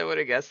guess, I would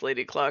have guessed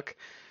Lady Cluck.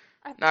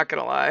 Not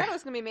gonna lie. I thought it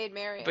was gonna be Maid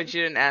Marian. But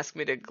you didn't ask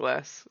me to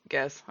guess,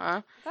 huh?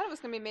 I thought it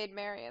was gonna be Maid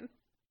Marian.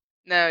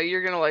 No,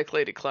 you're gonna like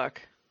Lady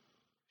Cluck.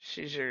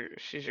 She's your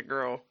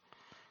girl.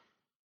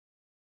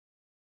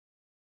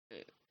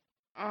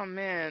 Oh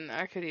man,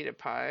 I could eat a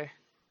pie.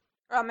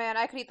 Oh man,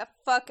 I could eat the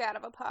fuck out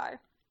of a pie.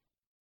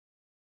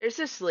 There's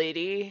this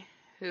lady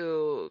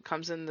who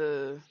comes in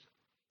the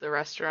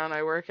restaurant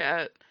I work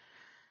at.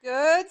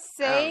 Good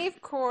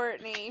save,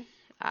 Courtney.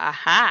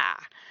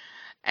 Aha!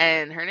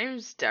 And her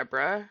name's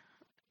Deborah.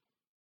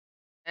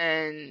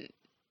 And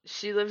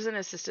she lives in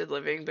assisted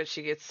living, but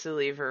she gets to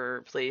leave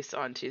her place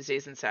on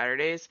Tuesdays and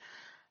Saturdays.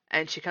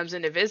 And she comes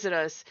in to visit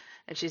us,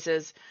 and she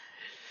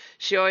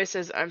always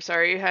says, I'm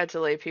sorry you had to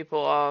lay people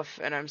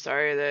off, and I'm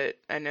sorry that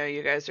I know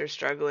you guys are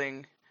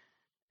struggling.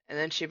 And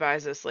then she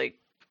buys us, like,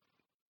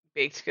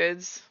 baked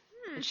goods.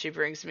 And she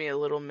brings me a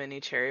little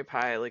mini cherry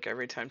pie, like,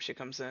 every time she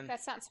comes in.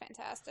 That sounds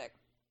fantastic.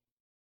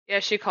 Yeah,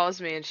 she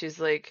calls me and she's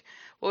like,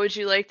 what would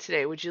you like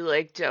today? Would you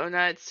like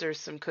donuts or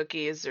some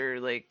cookies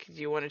or, like,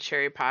 do you want a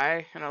cherry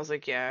pie? And I was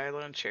like, yeah, I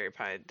want a cherry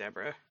pie,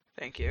 Deborah.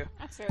 Thank you.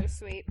 That's very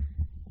sweet.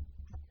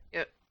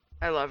 Yep.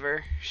 I love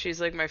her.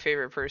 She's, like, my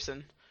favorite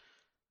person.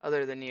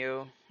 Other than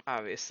you,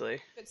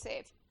 obviously. Good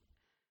save.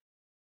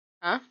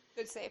 Huh?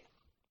 Good save.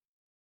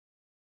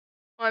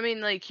 Well, I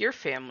mean, like, your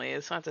family,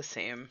 it's not the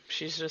same.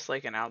 She's just,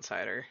 like, an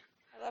outsider.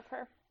 I love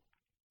her.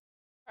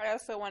 I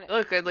also want to...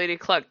 Look, good Lady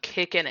Cluck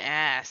kicking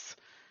ass.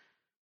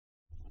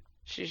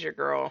 She's your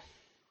girl.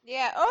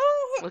 Yeah.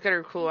 Oh! Look at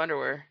her cool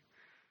underwear.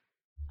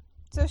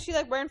 So is she,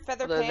 like, wearing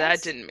feather Although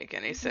pants? that didn't make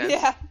any sense.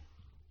 Yeah.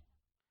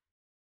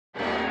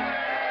 Long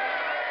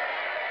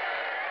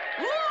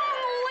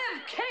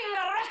live King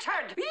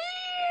Richard!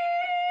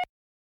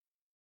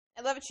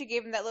 I love it she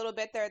gave him that little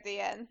bit there at the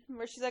end,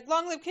 where she's like,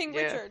 long live King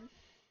Yeah. Richard.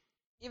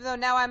 Even though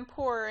now I'm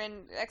poor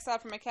and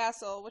exiled from a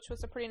castle, which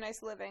was a pretty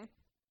nice living.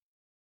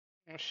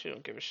 Oh, she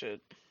don't give a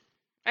shit.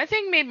 I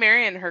think Maid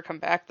Marian and her come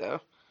back,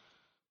 though.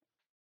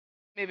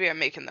 Maybe I'm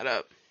making that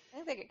up. I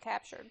think they get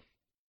captured.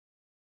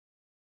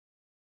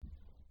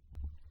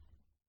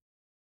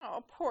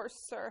 Oh, poor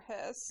Sir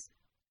Hiss.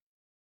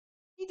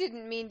 He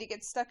didn't mean to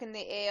get stuck in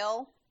the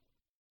ale.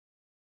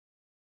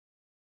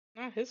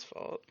 Not his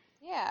fault.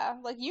 Yeah,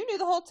 like you knew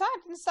the whole time.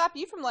 Didn't stop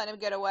you from letting him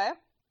get away.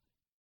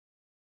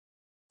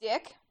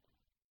 Dick.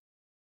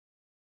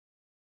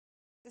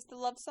 Is this the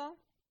love song?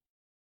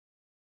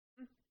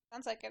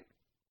 Sounds like it.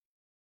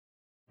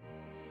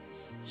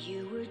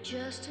 You were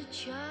just a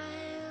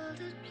child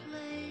at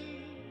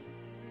play.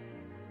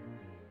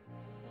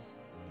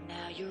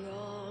 Now you're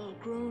all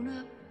grown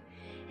up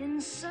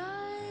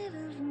inside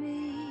of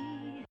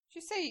me. Did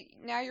you say,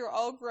 now you're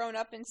all grown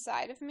up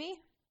inside of me?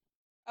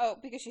 Oh,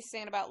 because she's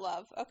saying about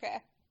love.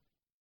 Okay.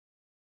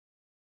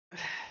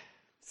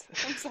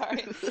 I'm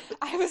sorry.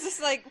 I was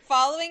just like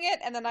following it,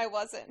 and then I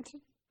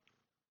wasn't.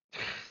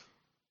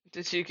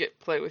 Did you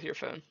play with your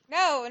phone?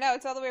 No,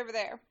 it's all the way over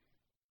there.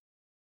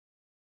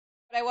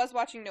 But I was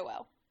watching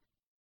Noelle.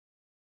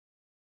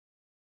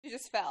 She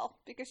just fell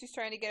because she's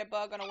trying to get a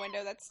bug on a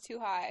window that's too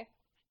high.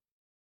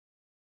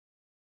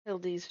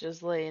 Hildy's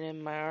just laying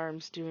in my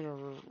arms doing a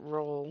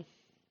roll.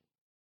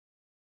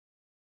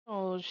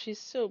 Oh, she's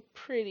so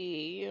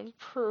pretty and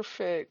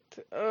perfect.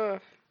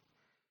 Ugh.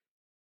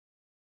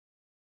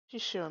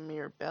 She's showing me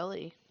her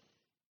belly.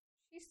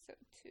 She's so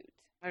cute.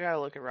 I gotta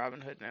look at Robin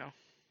Hood now.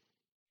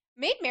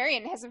 Maid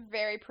Marian has a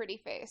very pretty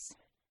face.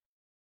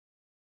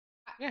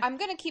 Yeah. I'm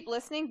gonna keep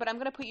listening, but I'm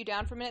gonna put you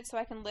down for a minute so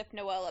I can lift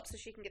Noelle up so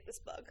she can get this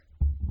bug.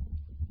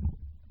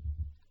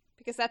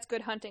 Because that's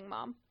good hunting,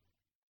 Mom.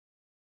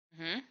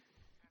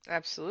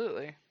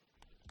 Absolutely.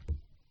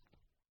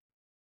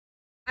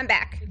 I'm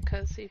back.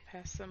 Because he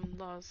passed some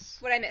laws.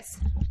 What'd I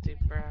miss? Deep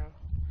brow.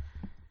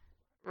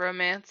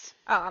 Romance.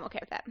 Oh, I'm okay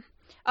with that.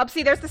 Oh,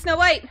 see, there's the Snow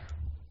White.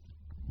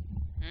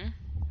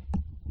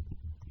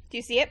 Do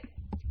you see it?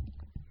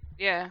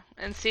 Yeah,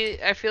 and see,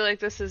 I feel like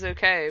this is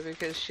okay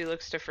because she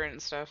looks different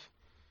and stuff.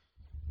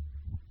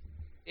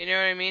 You know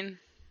what I mean?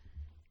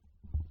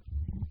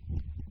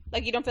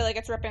 Like, you don't feel like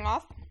it's ripping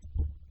off?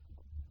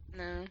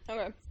 No.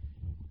 Okay.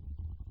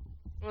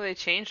 Well, they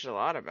changed a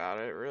lot about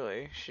it,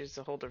 really. She's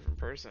a whole different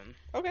person.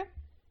 Okay.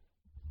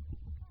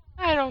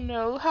 I don't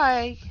know.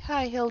 Hi,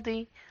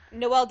 Hildy.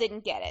 Noelle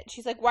didn't get it.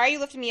 She's like, why are you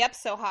lifting me up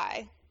so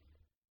high?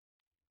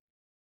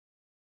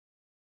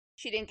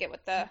 She didn't get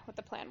what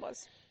the plan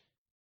was.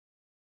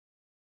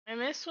 I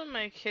miss when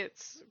my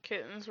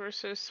kittens were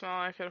so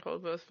small I could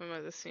hold both of them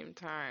at the same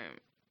time.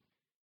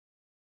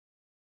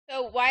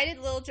 So why did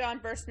Lil Jon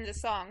burst into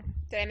song?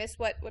 Did I miss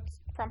what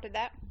prompted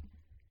that?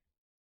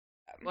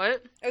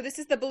 What? Oh, this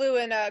is the Blue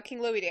and King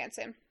Louie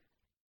dancing.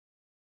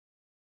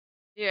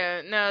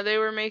 Yeah, no, they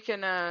were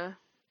making a...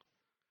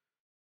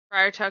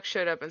 Friar Tuck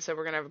showed up and said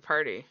we're gonna have a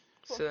party.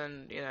 Cool. So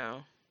then, you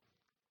know,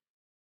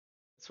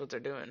 that's what they're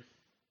doing.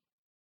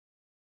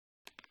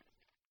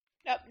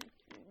 Yep.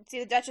 See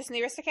the Duchess and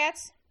the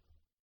Aristocats?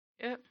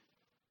 Yep.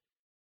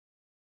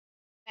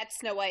 That's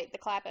Snow White, the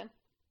clapping.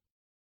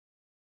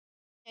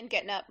 And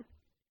getting up.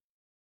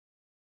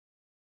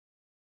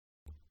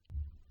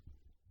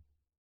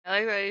 I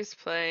like that he's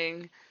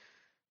playing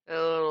a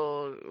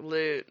little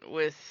lute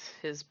with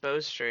his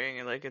bowstring,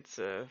 and like it's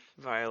a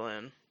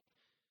violin.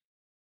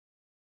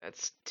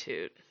 That's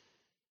toot.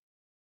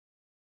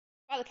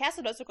 Wow, the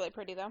castle does look really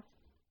pretty, though.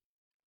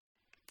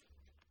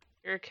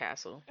 You're a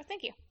castle. Oh,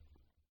 thank you.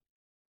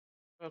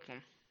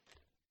 Welcome.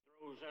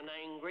 Throws an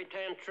angry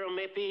tantrum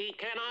if he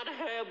cannot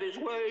have his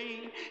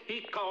way.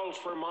 He calls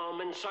for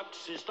Mom and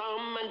sucks his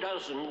thumb and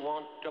doesn't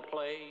want to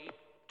play.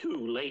 Too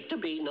late to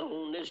be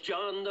known as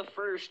John the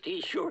First.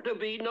 He's sure to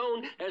be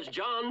known as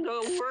John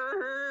the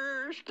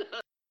Worst.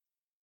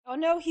 Oh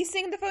no, he's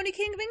singing the phony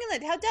King of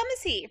England. How dumb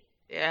is he?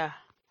 Yeah.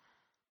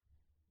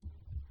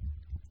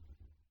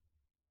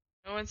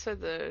 No one said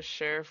the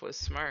sheriff was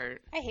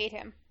smart. I hate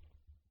him.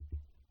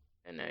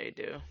 I know you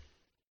do.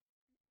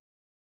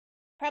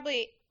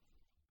 Probably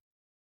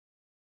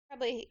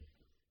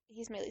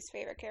he's my least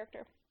favorite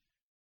character.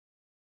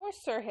 Or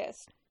Sir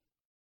Hist.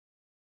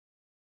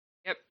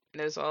 Yep,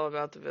 knows all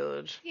about the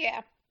village.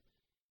 Yeah.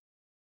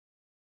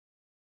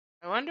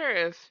 I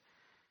wonder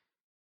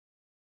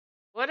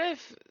what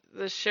if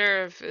the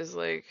sheriff is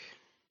like...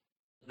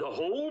 The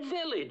whole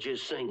village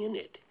is singing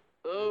it.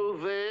 Oh,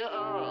 they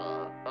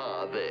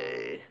are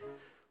they?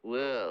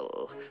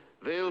 Well,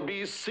 they'll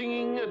be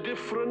singing a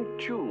different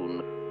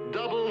tune.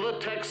 Double the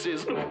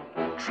taxes,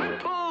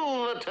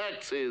 triple the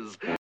taxes.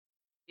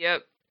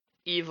 Yep,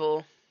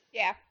 evil.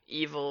 Yeah.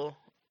 Evil.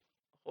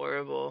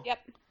 Horrible. Yep.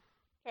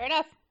 Fair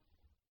enough.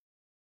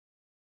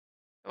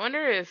 I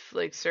wonder if,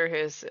 like, Sir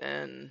Hiss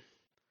and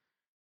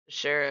the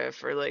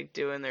sheriff are, like,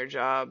 doing their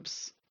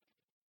jobs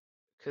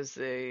because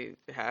they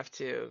have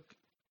to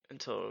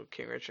until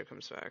King Richard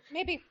comes back.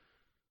 Maybe.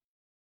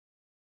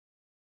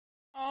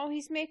 Oh,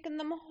 he's making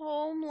them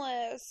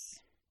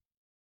homeless.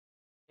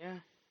 Yeah.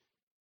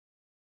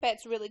 Bet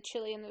it's really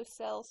chilly in those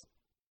cells.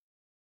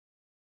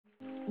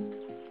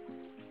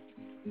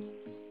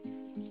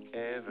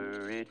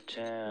 Every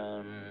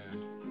town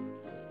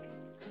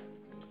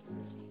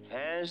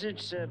has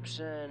its ups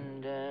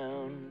and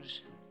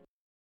downs.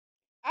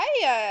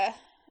 I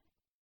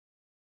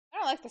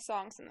don't like the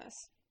songs in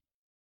this.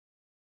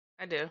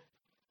 I do.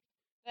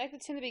 I liked the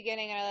tune in the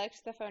beginning, and I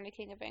liked the phony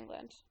King of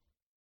England.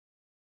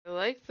 I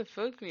like the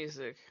folk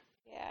music.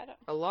 Yeah, I don't...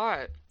 A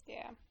lot.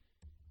 Yeah.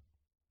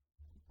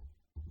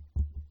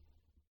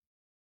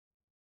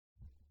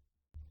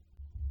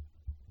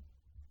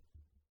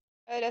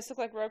 Oh, it does look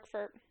like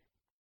Roquefort.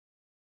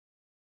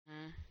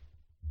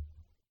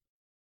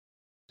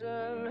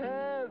 Some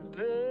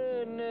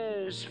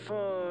happiness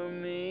for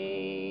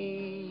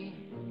me,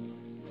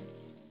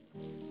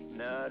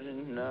 not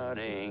in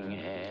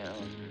Nottingham.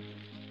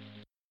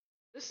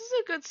 This is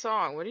a good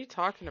song. What are you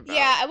talking about?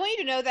 Yeah, I want you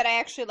to know that I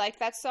actually liked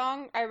that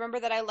song. I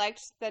remember that I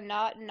liked the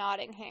not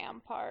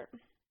Nottingham part.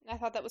 I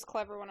thought that was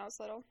clever when I was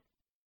little.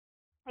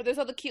 Are those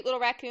all the cute little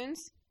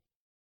raccoons?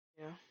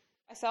 Yeah.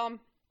 I saw them.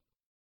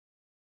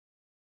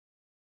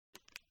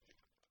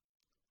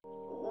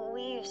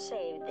 We've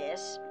saved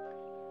this.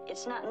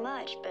 It's not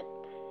much, but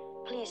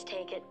please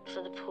take it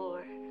for the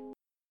poor.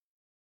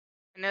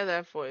 I know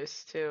that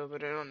voice too,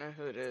 but I don't know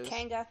who it is.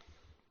 Kanga.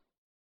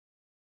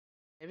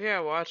 Maybe I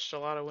watched a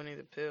lot of Winnie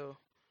the Pooh.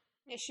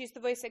 Yeah, she's the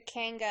voice of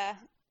Kanga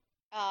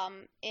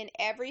in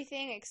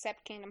everything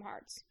except Kingdom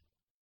Hearts.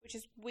 Which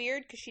is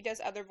weird because she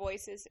does other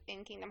voices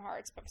in Kingdom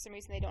Hearts, but for some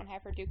reason they don't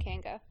have her do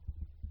Kanga.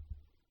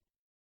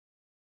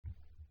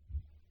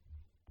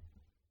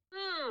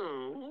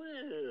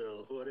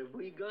 Well, what have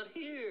we got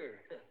here?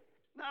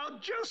 Now,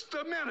 just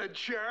a minute,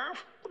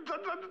 Sheriff.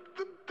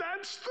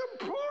 That's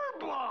the poor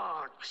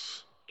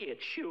blocks. It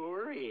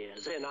sure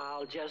is, and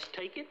I'll just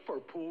take it for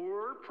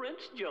poor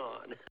Prince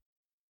John.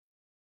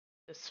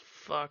 This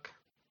fuck.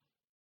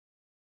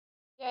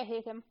 Yeah, I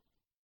hate him.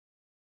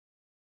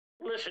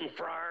 Listen,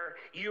 Friar,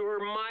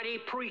 you're mighty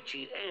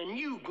preachy, and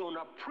you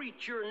gonna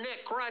preach your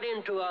neck right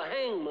into a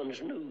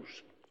hangman's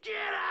noose. Get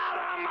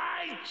out of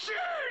my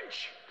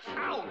church!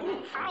 Ow!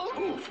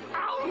 Ow! Oof!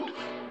 Ow!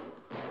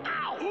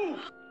 Ow! Oof!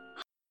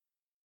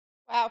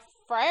 Wow,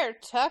 Friar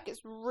Tuck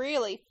is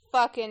really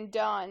fucking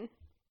done.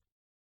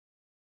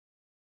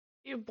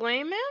 You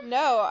blame him?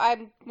 No,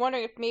 I'm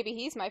wondering if maybe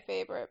he's my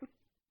favorite.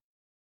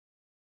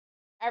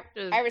 I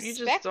respect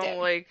You just don't it.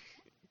 like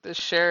the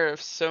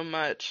sheriff so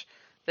much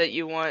that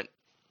you want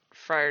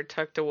Friar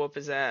Tuck to whoop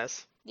his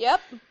ass. Yep.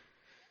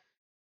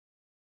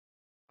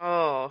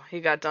 Oh,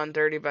 he got done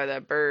dirty by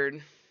that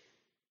bird.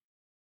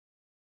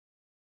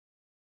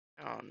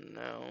 Oh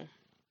no.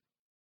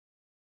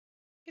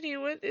 Kitty,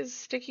 what is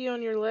sticky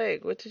on your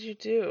leg? What did you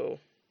do?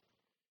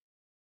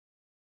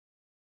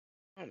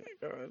 Oh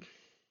my god.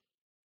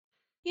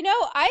 You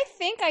know, I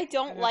think I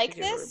don't have to like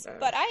give her a this, bath.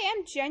 but I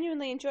am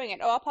genuinely enjoying it.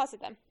 Oh, I'll pause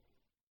it then.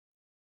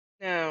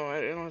 No, I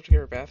don't have to give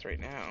her a bath right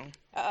now.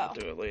 Uh-oh. I'll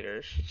do it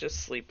later. She's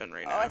just sleeping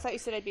right Oh, now. I thought you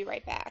said I'd be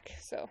right back,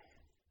 so.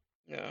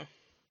 No.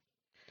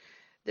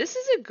 This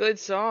is a good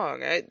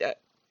song.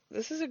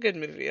 This is a good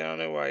movie. I don't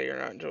know why you're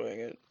not enjoying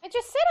it. I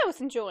just said I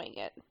was enjoying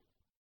it.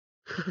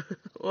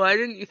 Why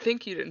didn't you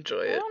think you'd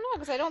enjoy I it? don't know,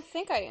 because I don't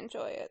think I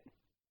enjoy it.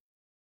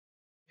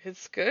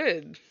 It's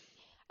good.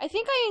 I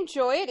think I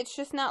enjoy it, it's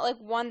just not, like,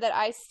 one that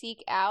I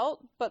seek out,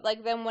 but,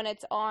 like, then when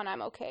it's on,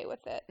 I'm okay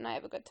with it, and I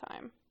have a good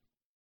time.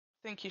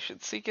 I think you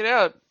should seek it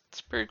out.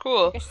 It's pretty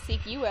cool. I should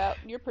seek you out.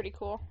 You're pretty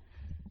cool.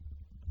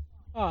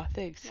 Oh,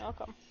 thanks. You're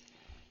welcome.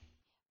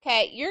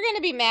 Okay, you're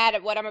gonna be mad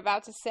at what I'm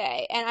about to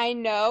say, and I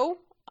know.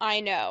 I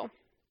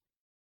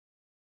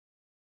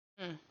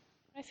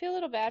feel a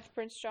little bad for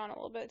Prince John a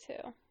little bit,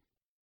 too.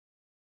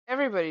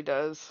 Everybody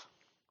does.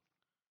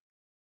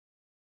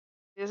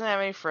 He doesn't have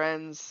any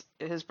friends.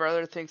 His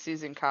brother thinks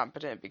he's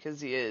incompetent because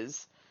he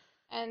is.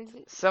 And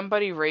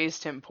Somebody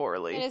raised him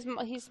poorly.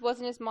 he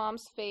wasn't his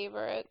mom's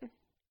favorite.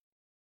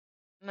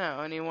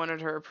 No, and he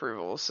wanted her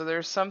approval. So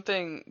there's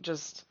something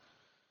just...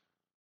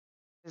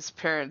 His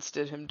parents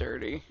did him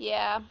dirty.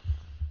 Yeah.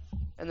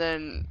 And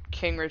then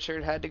King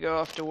Richard had to go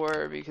off to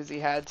war because he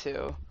had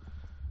to.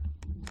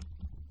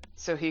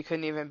 So he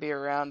couldn't even be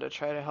around to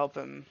try to help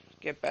him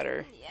get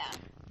better. Yeah.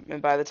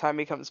 And by the time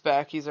he comes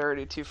back, he's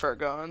already too far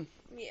gone.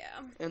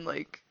 Yeah. And,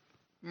 like,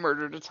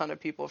 murdered a ton of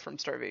people from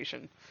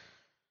starvation.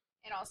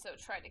 And also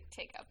tried to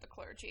take out the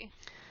clergy,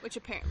 which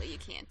apparently you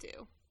can't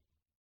do.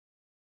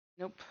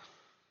 Nope.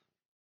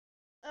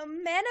 A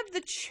man of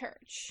the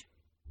church.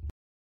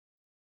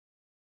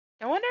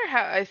 I wonder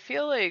how... I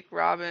feel like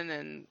Robin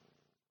and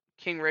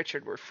King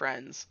Richard were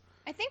friends.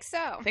 I think so.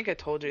 I think I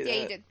told you that.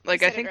 Yeah, you did.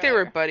 Like, You I said think it they were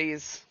earlier.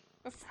 buddies.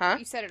 Huh?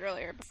 You said it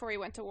earlier. Before he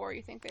went to war,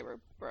 you think they were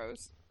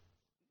bros.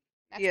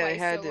 That's Yeah, why they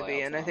he's had so to be,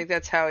 loyal and to I him. think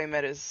that's how he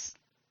met his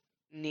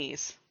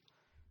niece.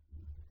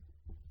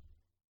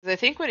 'Cause I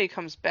think when he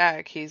comes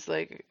back, he's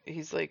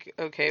like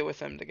okay with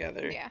them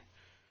together. Yeah.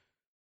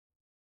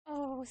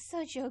 Oh,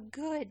 such a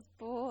good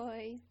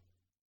boy.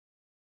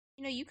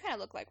 You know, you kind of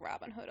look like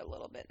Robin Hood a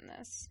little bit in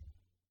this.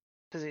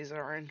 Because he's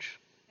orange.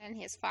 And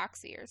he has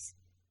fox ears.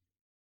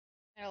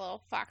 And a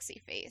little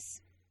foxy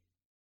face.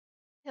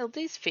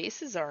 Hildy's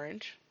face is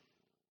orange.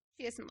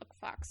 She doesn't look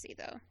foxy,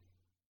 though.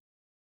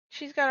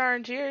 She's got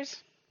orange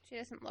ears. She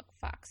doesn't look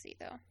foxy,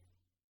 though.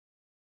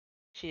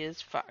 She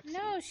is foxy.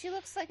 No, she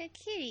looks like a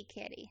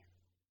kitty.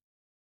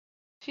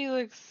 She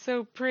looks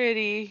so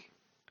pretty.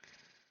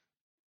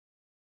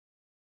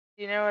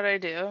 You know what I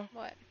do?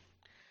 What?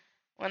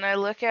 When I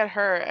look at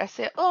her, I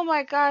say, "Oh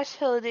my gosh,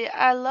 Hildy,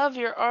 I love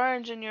your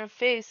orange in your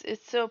face.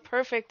 It's so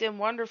perfect and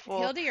wonderful."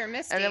 Hildy or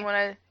Misty? And then when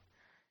I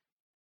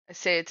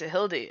say it to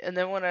Hildy, and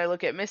then when I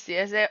look at Misty,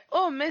 I say,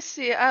 "Oh,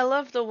 Misty, I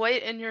love the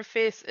white in your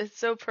face. It's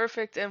so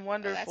perfect and Oh,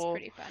 wonderful."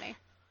 that's pretty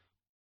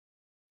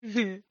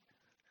funny.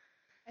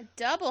 A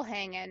double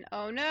hanging.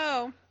 Oh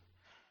no.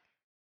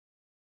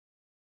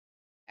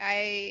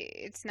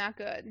 It's not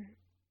good.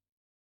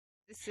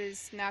 This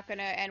is not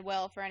gonna end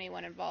well for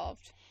anyone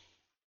involved.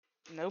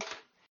 Nope.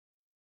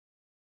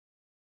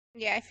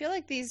 Yeah, I feel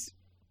like these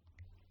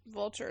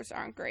vultures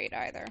aren't great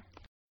either.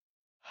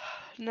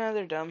 No,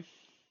 they're dumb.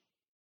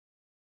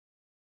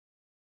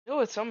 Oh,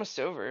 it's almost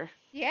over.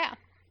 Yeah.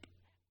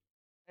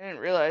 I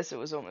didn't realize it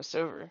was almost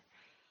over.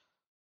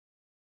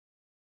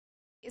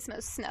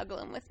 Gizmo's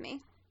snuggling with me.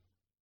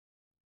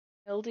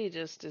 Hildy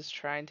just is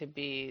trying to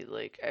be,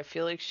 like, I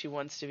feel like she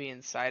wants to be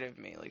inside of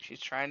me. Like, she's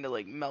trying to,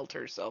 like, melt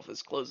herself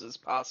as close as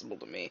possible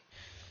to me.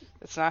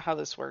 That's not how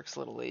this works,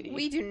 little lady.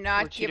 We do We're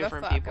not two give a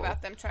different fuck people.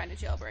 about them trying to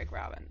jailbreak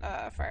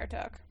Fire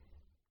Tuck.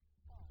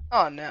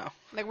 Oh, no.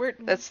 Like,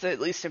 That's the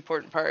least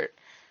important part.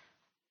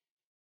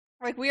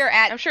 Like, we are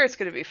at... I'm sure it's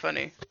gonna be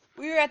funny.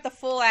 We were at the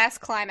full-ass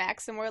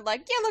climax, and we're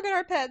like, yeah, look at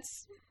our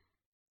pets.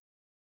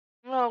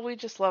 Well, we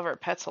just love our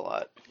pets a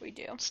lot. We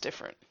do. It's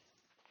different.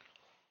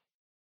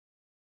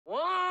 1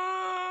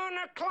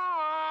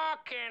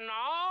 o'clock and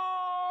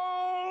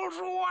all's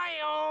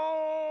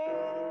well.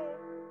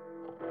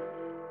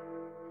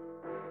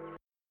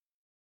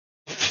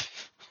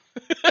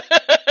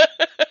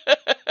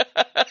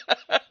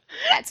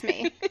 That's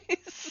me.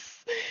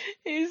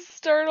 He's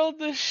startled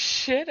the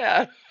shit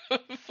out of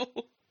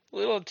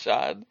Little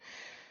John.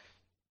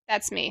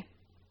 That's me.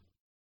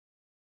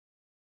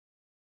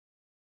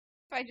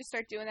 If I just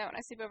start doing that when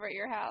I sleep over at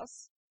your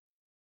house.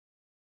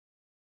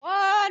 1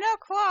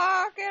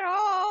 o'clock and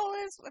all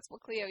is... That's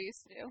what Cleo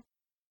used to do.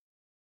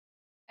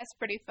 That's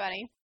pretty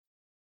funny.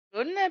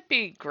 Wouldn't that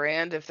be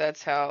grand if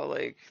that's how,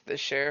 like, the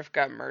sheriff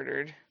got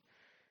murdered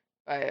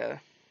by a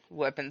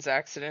weapons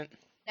accident?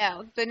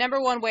 No, the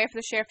number one way for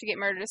the sheriff to get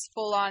murdered is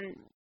full-on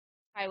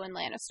Tywin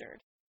Lannister.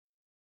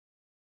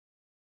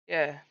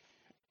 Yeah.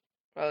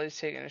 While he's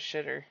taking a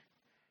shitter.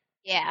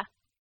 Yeah.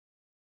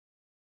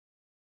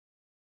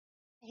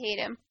 I hate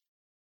him.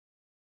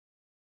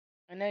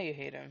 I know you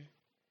hate him.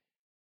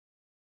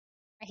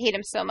 I hate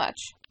him so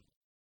much.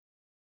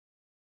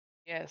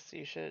 Yes,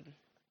 you should.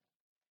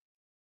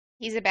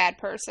 He's a bad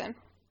person.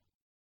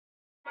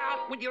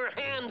 Out with your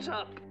hands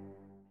up.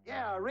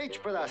 Yeah, reach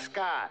for the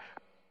sky.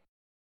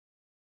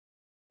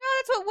 No,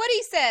 that's what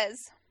Woody says.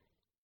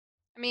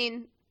 I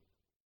mean,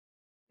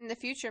 in the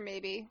future,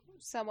 maybe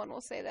someone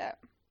will say that.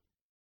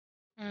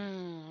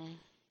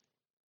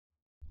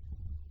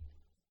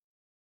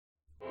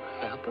 What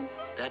happened?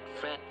 That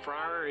fat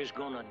friar is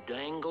gonna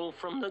dangle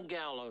from the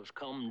gallows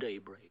come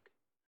daybreak.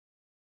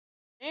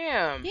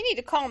 Damn. You need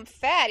to call him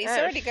fat. He's That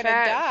already gonna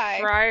fat die.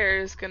 friar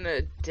is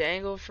gonna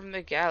dangle from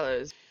the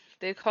gallows.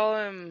 They call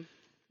him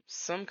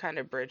some kind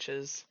of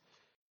britches.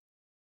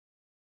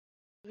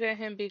 Look at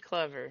him be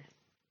clever.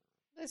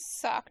 This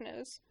sock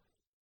nose.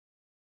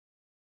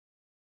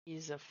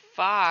 He's a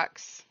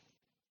fox.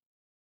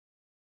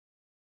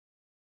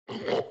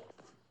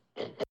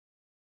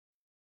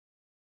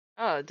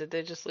 Oh, did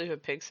they just leave a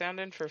pig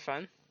sound in for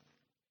fun?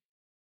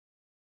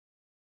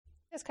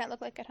 Does kind of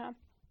look like it, huh?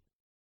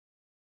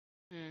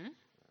 Now,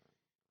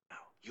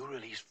 you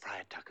release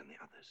Friar Tuck and the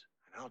others,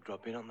 and I'll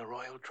drop in on the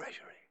Royal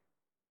Treasury.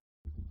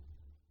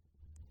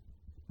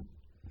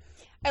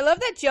 I love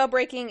that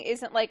jailbreaking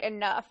isn't, like,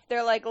 enough.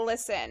 They're like,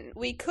 listen,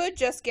 we could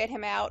just get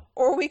him out,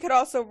 or we could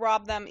also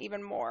rob them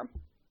even more.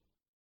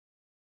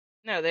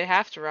 No, they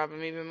have to rob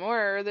him even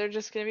more, or they're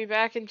just gonna be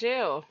back in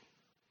jail.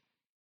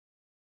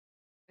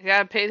 They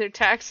gotta pay their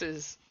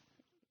taxes.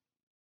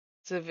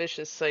 It's a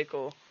vicious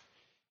cycle.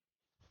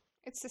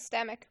 It's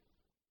systemic.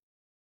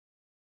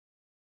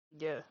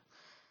 Yeah.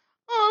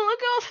 Oh,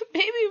 look, all the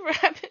baby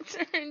rabbits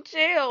are in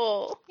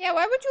jail. Yeah,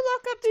 why would you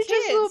lock up They're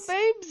kids? just little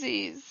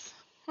babesies.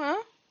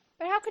 Huh?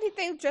 But how could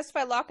they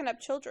justify locking up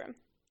children?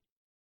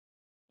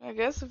 I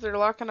guess if they're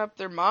locking up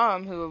their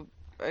mom, who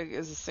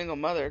is a single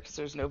mother, because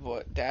there's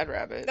no dad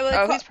rabbit.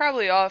 Well, he's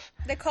probably off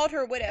They called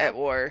her widow. at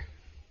war.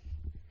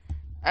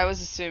 I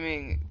was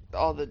assuming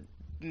all the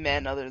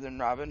men other than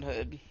Robin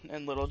Hood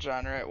and Little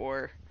John are at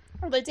war.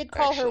 Well, they did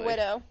call her Actually.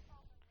 widow.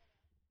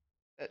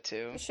 That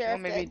too. The sheriff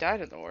Well, maybe he did.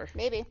 died in the war.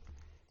 Maybe.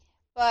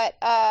 But,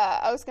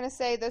 I was gonna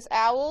say, those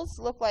owls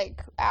look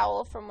like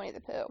Owl from Winnie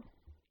the Pooh.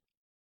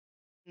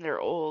 They're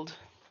old.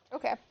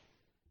 Okay.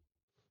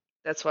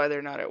 That's why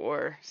they're not at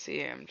war.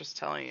 See, I'm just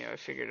telling you, I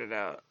figured it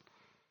out.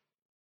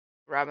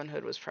 Robin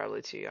Hood was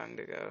probably too young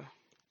to go.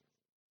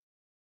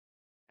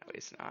 No,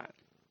 he's not.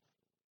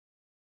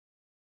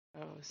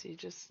 Oh, see,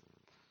 just...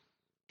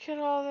 Look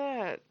at all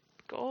that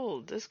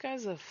gold. This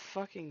guy's a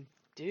fucking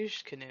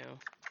douche canoe.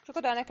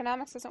 Trickle-down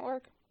economics doesn't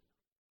work.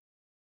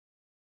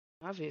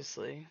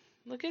 Obviously.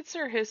 Look at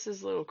Sir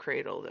Hiss's little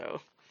cradle,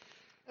 though.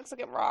 Looks like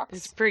it rocks.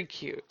 It's pretty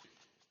cute.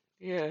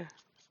 Yeah.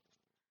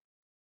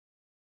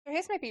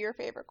 His might be your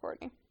favorite,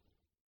 Courtney.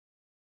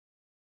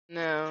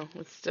 No,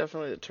 it's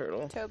definitely the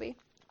turtle. Toby.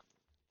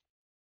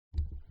 I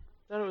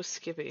thought it was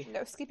Skippy.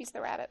 No, Skippy's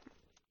the rabbit.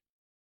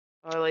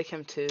 Oh, I like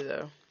him too,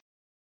 though.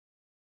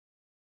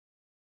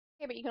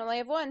 Okay, but you can only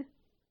have one.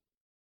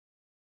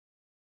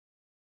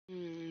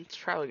 It's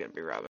probably gonna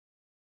be Robin.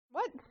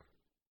 What?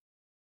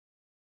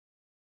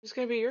 Who's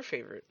gonna be your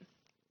favorite?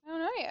 I don't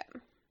know yet.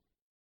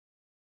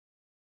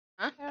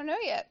 Huh? I don't know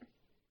yet.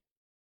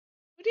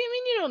 What do you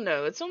mean you don't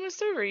know? It's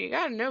almost over. You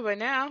gotta know by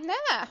now.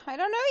 Nah, I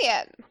don't know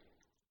yet.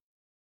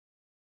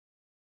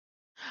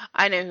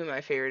 I know who my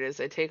favorite is.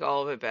 I take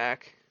all of it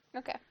back.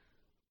 Okay.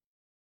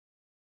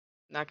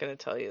 Not gonna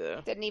tell you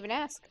though. Didn't even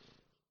ask.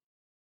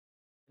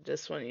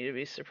 Just want you to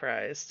be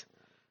surprised.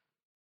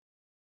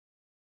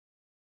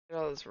 Look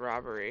at all this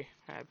robbery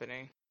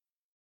happening.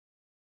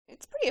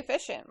 It's pretty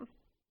efficient.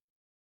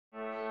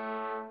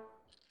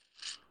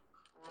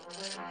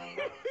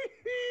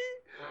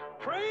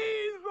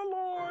 Praise the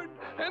Lord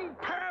and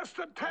pass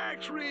the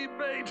tax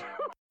rebate.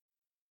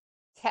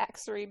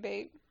 Tax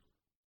rebate.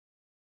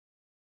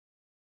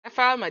 I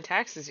filed my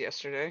taxes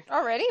yesterday.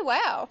 Already?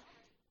 Wow.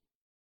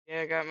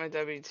 Yeah, I got my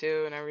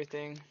W-2 and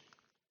everything.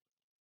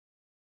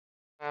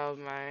 Filed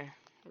my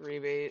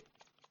rebate.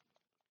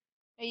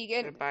 Are you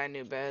good? Gonna buy a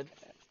new bed.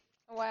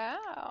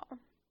 Wow.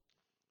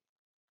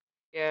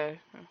 Yeah.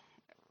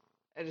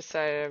 I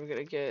decided I'm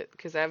gonna get,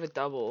 because I have a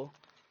double.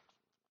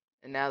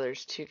 And now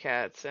there's 2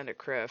 cats and a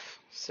criff.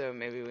 So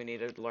maybe we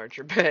need a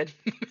larger bed.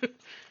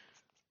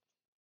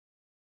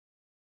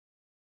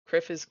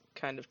 Criff is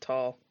kind of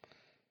tall.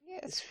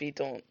 Yes.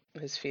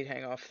 His feet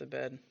hang off the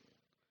bed.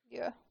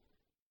 Yeah.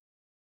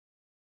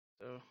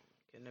 So,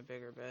 getting a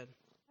bigger bed.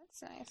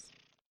 That's nice.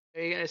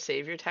 Are you gonna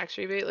save your tax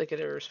rebate like a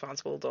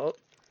responsible adult?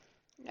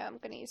 No, I'm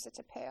gonna use it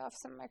to pay off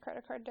some of my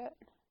credit card debt.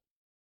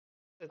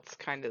 It's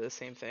kind of the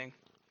same thing.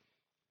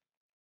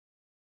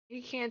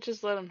 You can't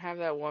just let him have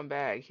that one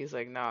bag. He's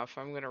like, nah, if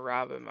I'm gonna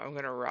rob him, I'm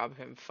gonna rob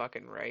him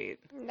fucking right.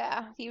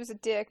 Nah, he was a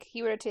dick.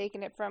 He would have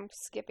taken it from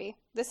Skippy.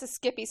 This is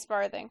Skippy's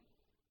farthing.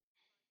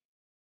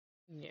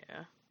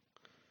 Yeah.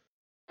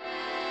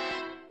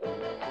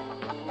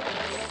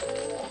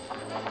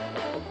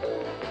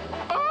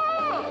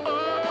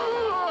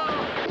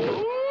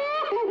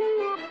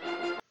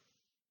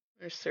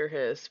 There's Sir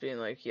Hiss being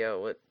like,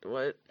 yo,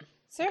 what?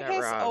 Sir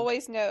Hiss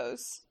always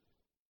knows.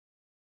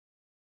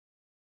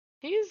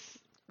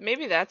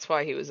 Maybe that's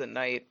why he was a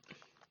knight.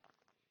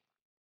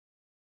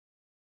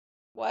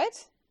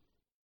 What?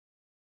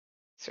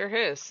 Sir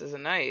Hiss is a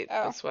knight.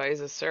 Oh. That's why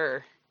he's a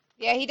sir.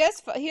 Yeah, he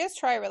does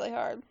try really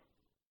hard.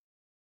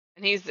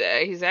 And he's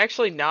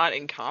actually not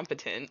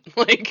incompetent.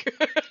 Like,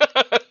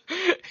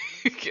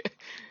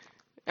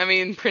 I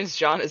mean, Prince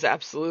John is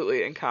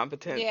absolutely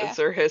incompetent. Yeah. But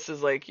Sir Hiss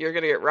is like, you're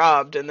gonna get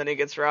robbed, and then he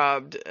gets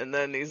robbed, and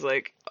then he's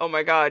like, oh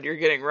my god, you're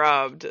getting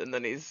robbed, and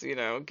then he's,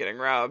 getting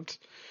robbed.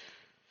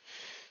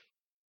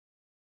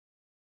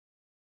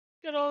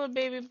 Got all the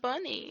baby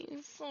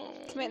bunnies. Oh,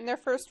 committing their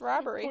first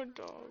robbery. Poor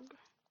dog.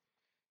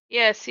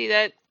 Yeah, see,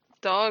 that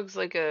dog's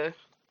like a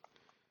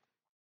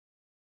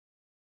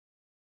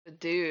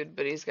dude,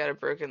 but he's got a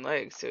broken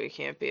leg, so he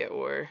can't be at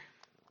war.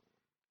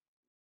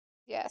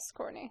 Yes,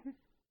 Courtney.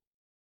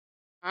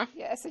 Huh?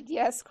 Yeah, I said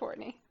yes,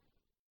 Courtney.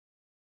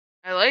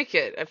 I like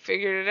it. I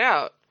figured it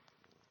out.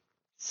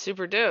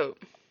 Super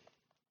dope.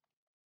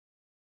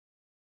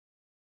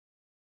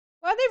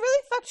 Well, they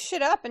really fucked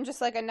shit up in just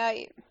like a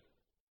night.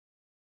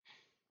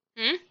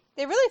 Hmm?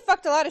 They really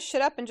fucked a lot of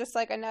shit up in just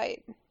like a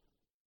night.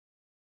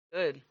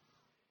 Good.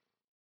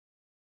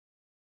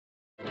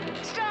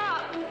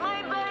 Stop!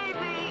 My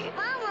baby!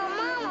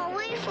 Mama,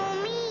 wait for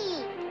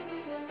me.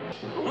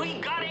 We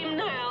got him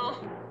now.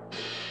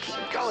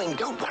 Keep going.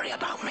 Don't worry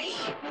about me.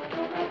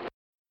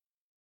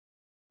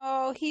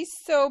 Oh, he's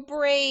so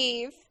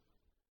brave.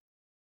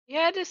 He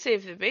had to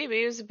save the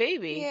baby. He was a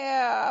baby.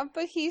 Yeah,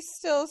 but he's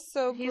still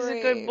so He's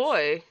brave. a good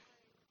boy.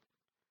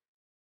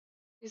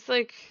 He's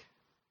like,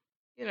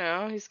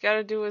 he's got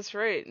to do what's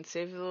right and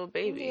save the little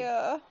baby.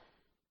 Yeah.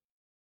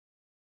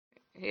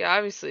 He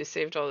obviously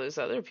saved all those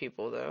other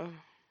people, though.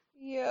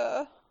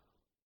 Yeah.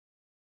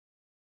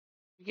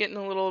 You getting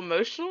a little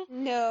emotional?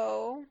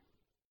 No.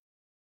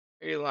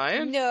 Are you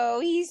lying? No,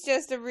 he's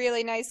just a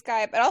really nice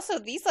guy. But also,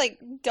 these,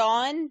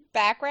 dawn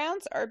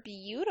backgrounds are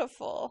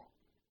beautiful.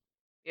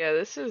 Yeah,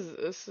 this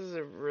is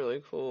a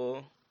really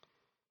cool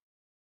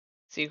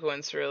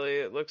sequence, really.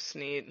 It looks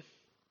neat.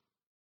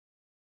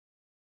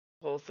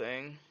 Whole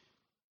thing.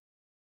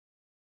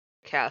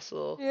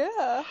 Castle.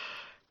 Yeah.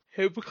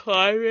 Him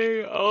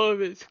climbing, all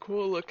of it's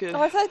cool looking.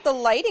 Oh, I feel like the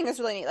lighting is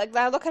really neat. Like,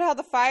 now look at how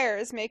the fire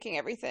is making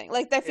everything.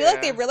 Like, I feel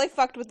like they really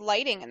fucked with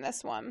lighting in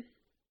this one.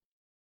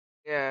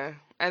 Yeah,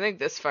 I think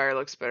this fire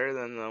looks better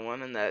than the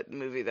one in that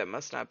movie that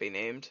must not be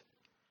named.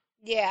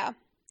 Yeah.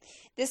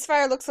 This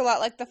fire looks a lot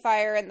like the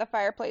fire in the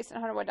fireplace in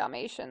 101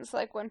 Dalmatians,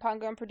 like when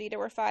Pongo and Perdita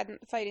were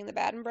fighting the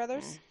Baden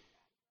brothers.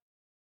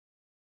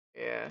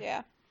 Yeah.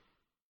 Yeah.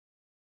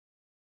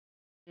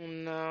 Oh,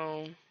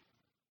 no.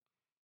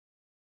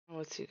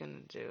 What's he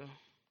gonna do?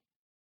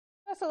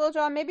 So, Little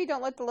John, maybe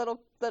don't let the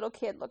little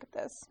kid look at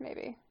this,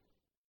 maybe.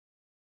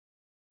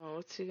 Oh,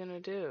 what's he gonna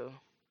do?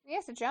 He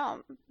has to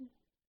jump.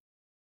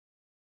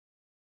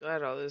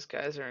 Glad all those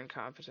guys are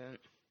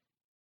incompetent.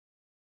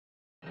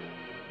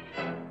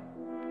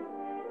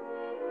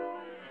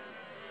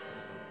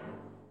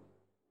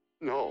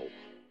 No.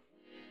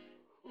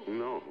 Oh,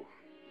 no.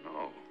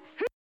 No.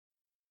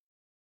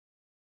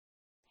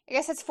 I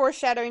guess it's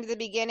foreshadowing to the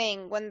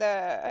beginning when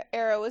the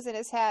arrow was in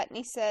his hat and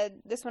he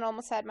said, "This one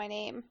almost had my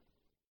name."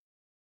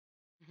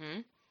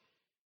 Mm-hmm.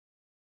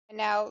 And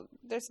now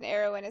there's an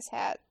arrow in his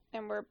hat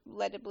and we're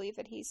led to believe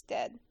that he's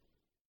dead.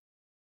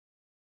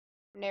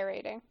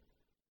 Narrating.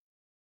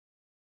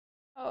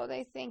 Oh,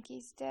 they think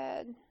he's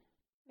dead.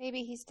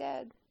 Maybe he's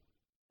dead.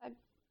 Look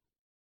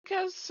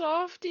how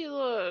soft he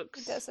looks.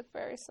 He does look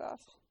very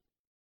soft.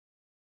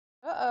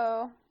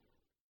 Uh-oh.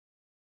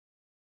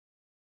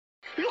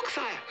 Look,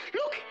 sire!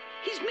 Look!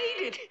 He's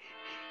made it!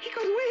 He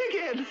got away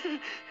again!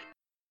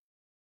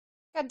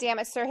 God damn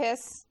it, Sir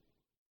Hiss.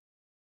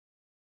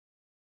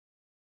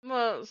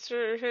 Well,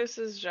 Sir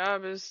Hiss's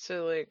job is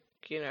to, like,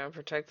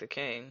 protect the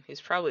king.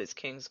 He's probably his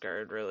king's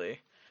guard, really.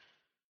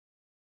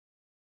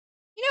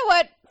 You know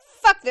what?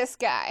 Fuck this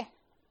guy.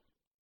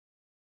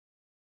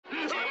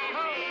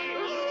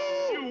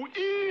 You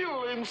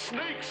eel in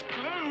snake's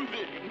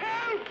clothing!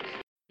 Help!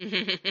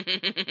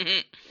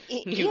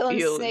 Eel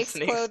in snake's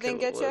clothing,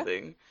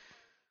 getcha?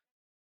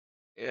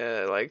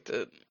 Yeah, I liked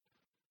it.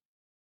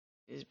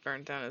 He's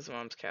burnt down his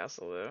mom's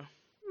castle, though.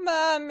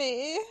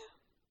 Mommy.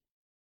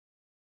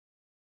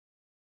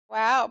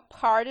 Wow,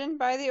 pardoned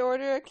by the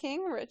order of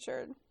King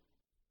Richard.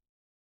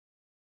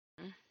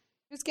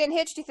 Who's getting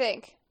hitched, you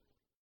think?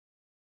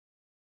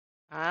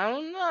 I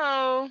don't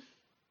know.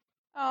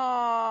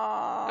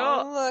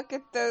 Aww, look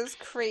at those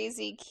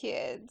crazy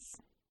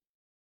kids.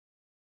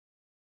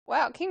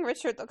 Wow, King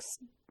Richard looks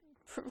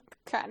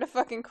kind of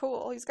fucking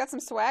cool. He's got some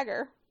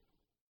swagger.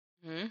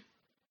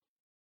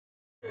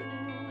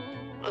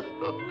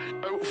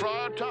 Oh,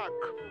 Friar Tuck,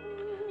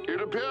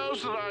 it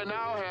appears that I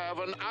now have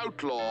an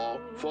outlaw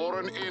for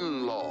an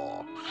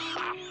in-law.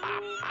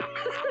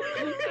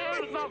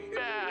 That's not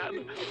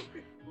bad.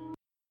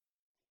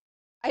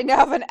 I now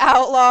have an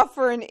outlaw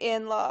for an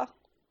in-law.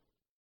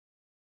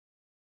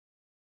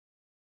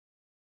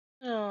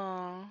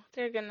 Oh,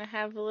 they're gonna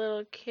have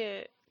little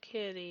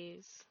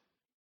kitties.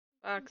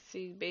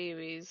 Foxy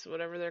babies,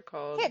 whatever they're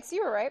called. Kits,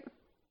 you were right.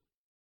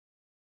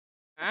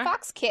 Huh?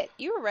 Fox kit,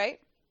 you were right.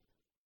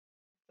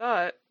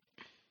 Thought.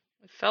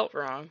 It felt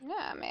wrong.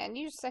 Nah, man,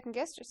 you just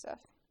second-guessed yourself.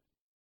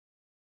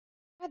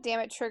 God damn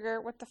it, Trigger,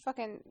 with the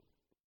fucking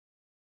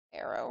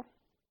arrow.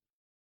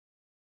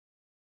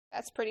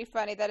 That's pretty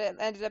funny that it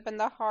ended up in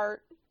the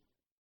heart.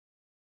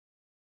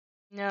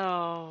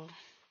 No.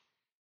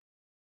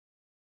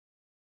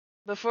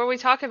 Before we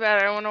talk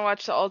about it, I want to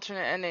watch the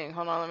alternate ending.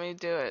 Hold on, let me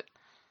do it.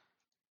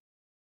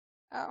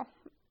 Oh.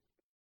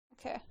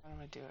 Okay. How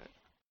do I do it?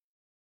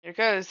 Here it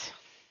goes.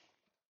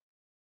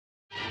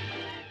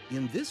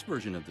 In this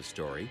version of the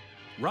story,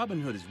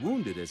 Robin Hood is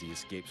wounded as he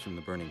escapes from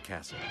the burning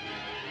castle.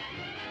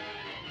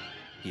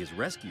 He is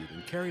rescued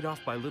and carried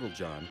off by Little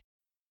John.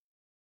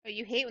 Oh,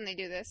 you hate when they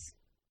do this.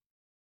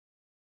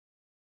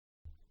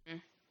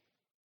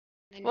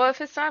 Well,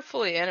 if it's not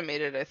fully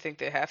animated, I think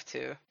they have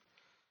to.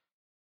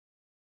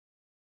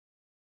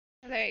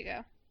 Oh, there you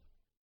go.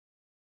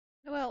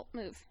 Well,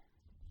 move.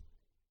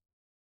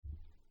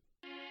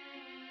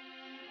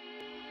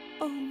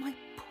 Oh, my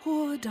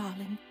poor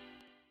darling.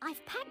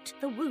 I've packed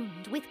the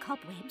wound with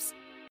cobwebs.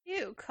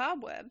 Ew,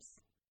 cobwebs.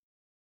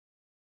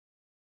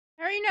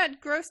 How are you not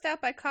grossed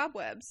out by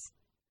cobwebs?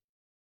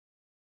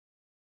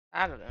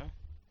 I don't know.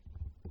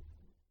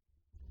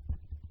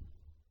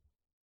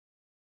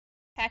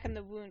 Packing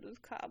the wound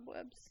with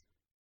cobwebs.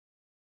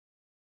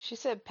 She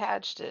said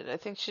patched it. I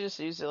think she just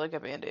used it like a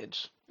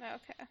bandage.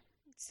 Okay.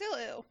 Still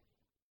ew.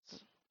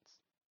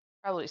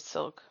 Probably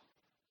silk.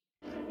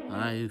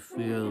 I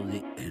feel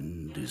the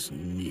end is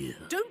near.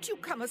 Don't you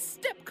come a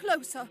step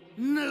closer.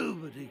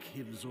 Nobody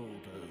gives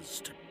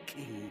orders to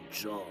King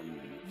John.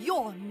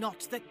 You're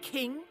not the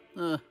king.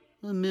 A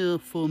mere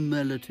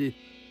formality.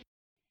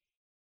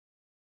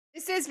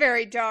 This is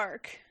very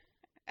dark.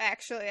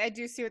 Actually, I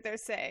do see what they're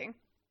saying.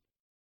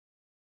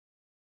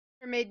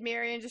 Or made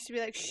Marion just to be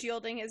like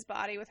shielding his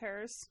body with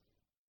hers.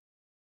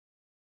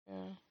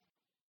 Yeah.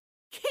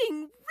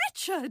 King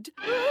Richard!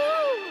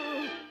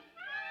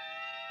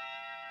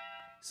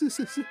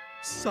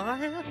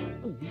 Sire?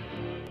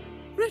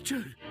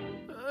 Richard!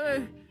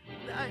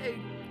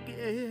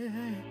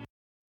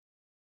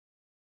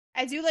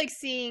 I do like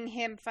seeing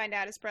him find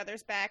out his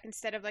brother's back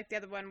instead of like the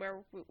other one where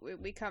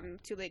we come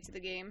too late to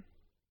the game.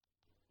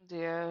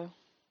 Yeah.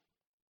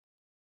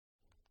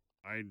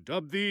 I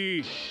dub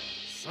thee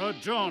Sir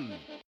John.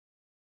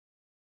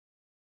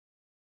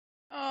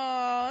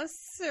 Oh,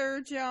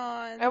 Sir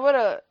John. I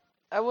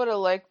would have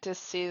liked to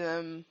see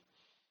them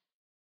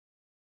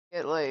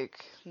get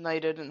like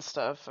knighted and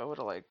stuff. I would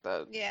have liked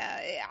that.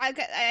 Yeah, I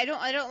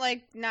don't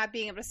like not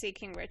being able to see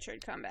King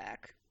Richard come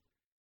back.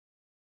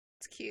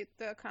 It's cute,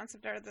 the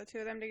concept art of the two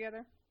of them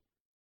together.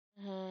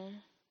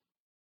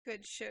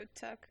 Good show,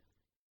 Tuck.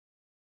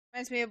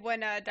 Reminds me of when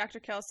Dr.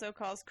 Kelso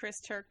calls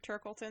Chris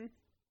Turkleton.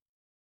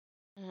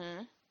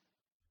 No,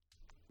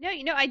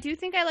 I do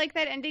think I like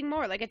that ending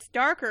more. Like, it's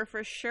darker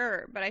for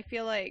sure, but I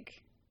feel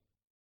like...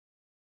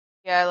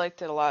 Yeah, I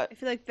liked it a lot. I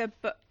feel like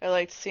I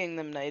liked seeing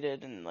them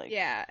knighted and like...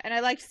 Yeah, and I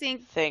liked seeing...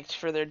 Thanked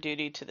for their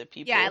duty to the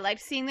people. Yeah, I liked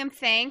seeing them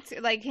thanked.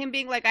 Like, him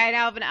being like, I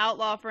now have an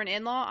outlaw for an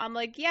in-law. I'm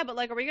like, yeah, but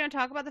like, are we going to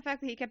talk about the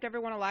fact that he kept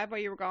everyone alive while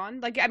you were gone?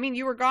 Like, I mean,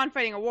 you were gone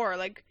fighting a war.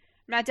 Like,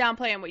 I'm not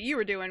downplaying what you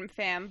were doing,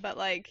 fam, but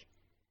like...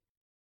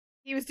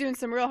 He was doing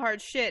some real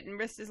hard shit and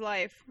risked his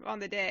life on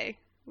the day,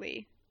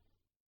 Lee.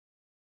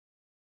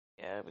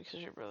 Yeah,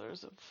 because your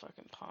brother's a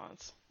fucking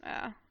ponce.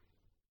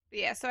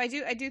 Yeah, so I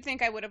do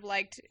think I would have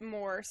liked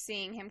more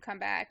seeing him come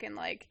back, and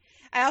like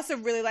I also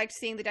really liked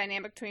seeing the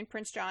dynamic between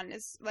Prince John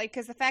is like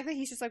because the fact that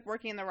he's just like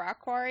working in the rock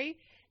quarry,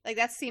 like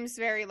that seems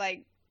very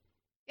like,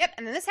 yep,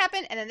 and then this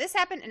happened, and then this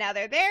happened, and now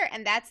they're there,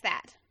 and that's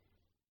that.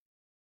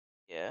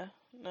 Yeah,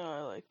 no,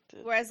 I liked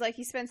it. Whereas like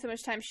he spends so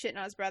much time shitting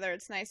on his brother,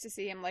 it's nice to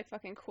see him like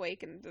fucking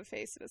quake in the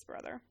face of his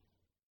brother.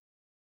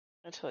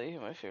 I'll tell you who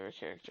my favorite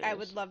character I is.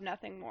 would love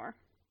nothing more.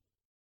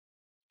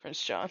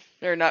 Prince John.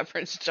 Or not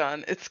Prince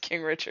John, it's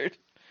King Richard.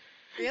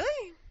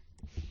 Really?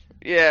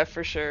 Yeah,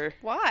 for sure.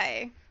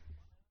 Why?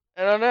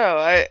 I don't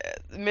know.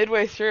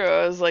 Midway through,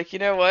 I was like, you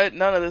know what?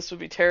 None of this would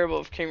be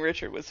terrible if King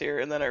Richard was here,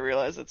 and then I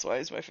realized that's why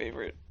he's my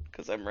favorite,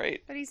 because I'm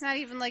right. But he's not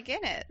even like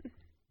in it.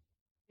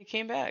 He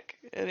came back,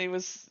 and he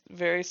was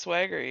very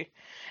swaggery.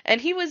 And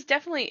he was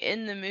definitely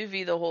in the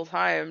movie the whole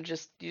time,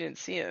 just you didn't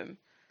see him.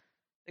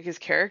 Like, his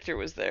character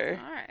was there.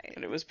 Alright.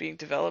 And it was being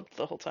developed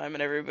the whole time,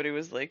 and everybody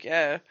was like,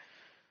 yeah,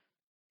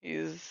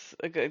 he's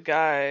a good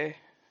guy.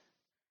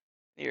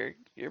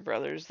 Your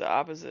brother's the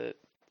opposite.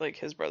 Like,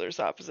 his brother's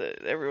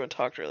opposite. Everyone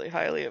talked really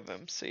highly of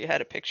him, so you had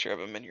a picture of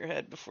him in your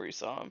head before you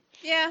saw him.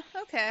 Yeah,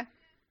 okay.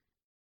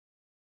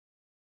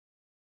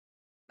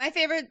 My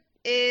favorite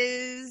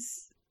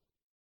is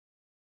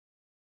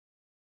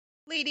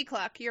Lady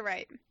Cluck, you're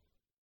right.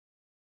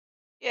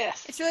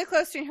 Yes. It's really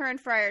close between her and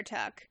Friar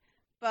Tuck,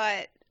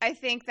 but I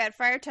think that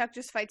Friar Tuck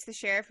just fights the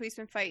sheriff who he's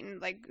been fighting,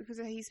 like,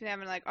 who he's been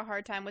having, like, a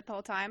hard time with the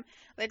whole time.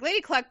 Like,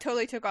 Lady Cluck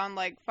totally took on,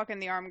 like, fucking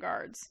the armed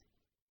guards.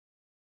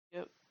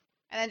 Yep.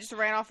 And then just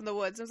ran off in the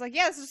woods. I was like,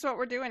 yeah, this is what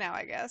we're doing now,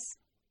 I guess.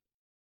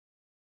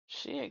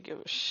 She didn't give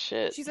a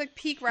shit. She's like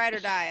peak ride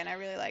or die, and I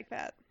really like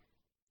that.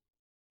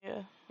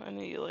 Yeah, I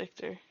knew you liked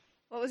her.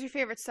 What was your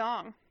favorite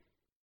song?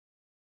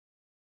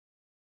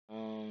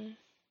 The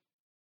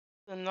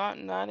Not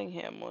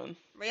Nottingham one.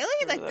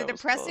 Really? Like the That was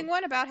depressing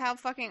called. one about how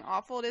fucking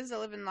awful it is to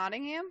live in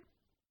Nottingham?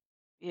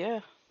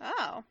 Yeah,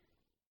 Oh.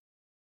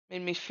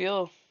 made me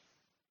feel.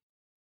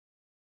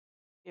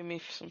 Give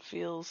me some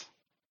feels.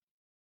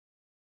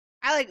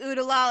 I like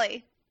Oodle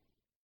Lolly.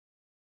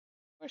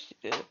 Of course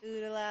you did.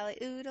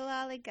 Oodle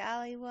lolly,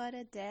 golly, what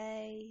a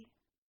day.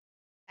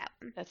 That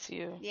one. That's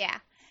you. Yeah.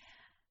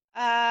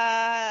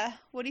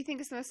 What do you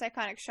think is the most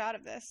iconic shot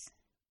of this?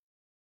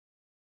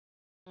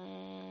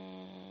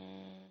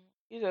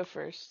 You go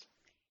first.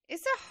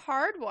 It's a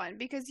hard one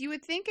because you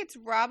would think it's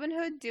Robin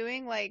Hood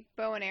doing like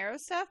bow and arrow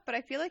stuff, but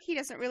I feel like he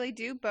doesn't really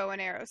do bow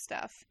and arrow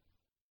stuff.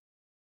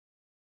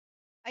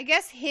 I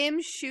guess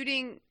him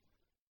shooting.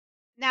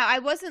 Now, I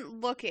wasn't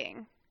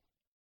looking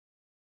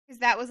because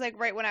that was like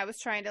right when I was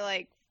trying to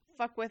like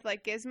fuck with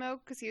like Gizmo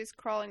because he was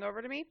crawling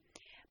over to me.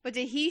 But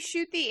did he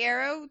shoot the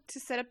arrow to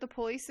set up the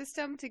pulley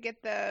system to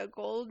get the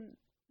gold,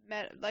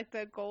 like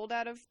the gold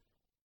out of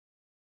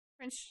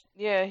Prince?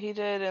 Yeah, he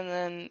did, and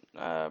then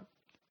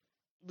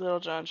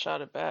Little John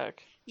shot it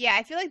back. Yeah,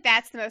 I feel like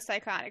that's the most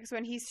iconic, is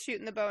when he's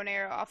shooting the bow and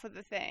arrow off of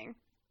the thing.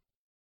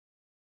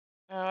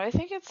 No, I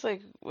think it's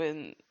like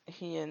when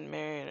he and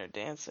Marion are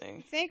dancing.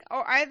 You think?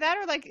 Or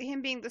like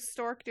him being the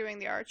stork doing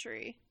the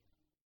archery.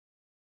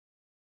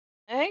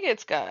 I think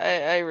it's got.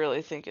 I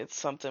really think it's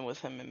something with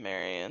him and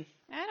Marion.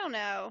 I don't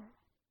know.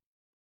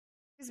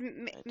 Because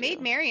Maid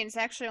Marian's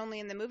actually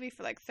only in the movie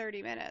for like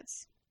 30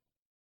 minutes.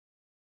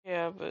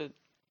 Yeah, but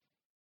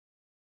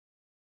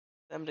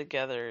them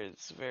together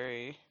is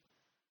very.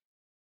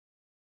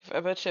 I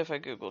bet you if I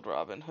googled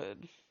Robin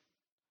Hood,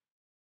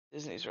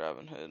 Disney's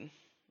Robin Hood,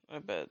 I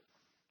bet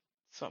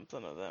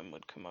something of them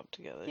would come up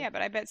together. Yeah,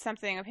 but I bet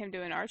something of him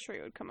doing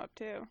archery would come up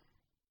too.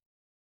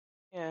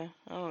 Yeah,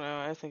 I don't know.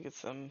 I think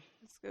it's them.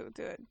 Let's go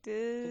do it.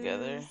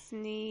 Together.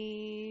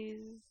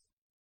 Disney's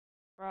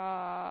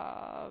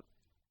Robin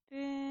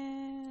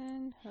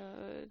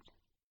Hood.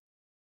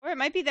 Or it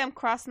might be them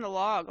crossing the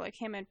log, like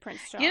him and Prince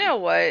John. You know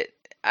what?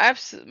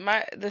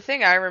 The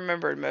thing I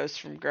remembered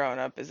most from growing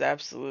up is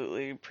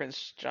absolutely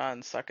Prince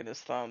John sucking his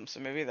thumb. So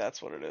maybe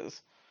that's what it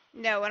is.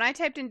 No, when I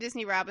typed in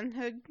Disney Robin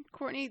Hood,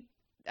 Courtney,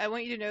 I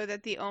want you to know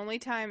that the only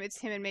time it's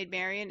him and Maid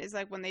Marian is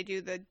like when they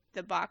do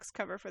the box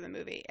cover for the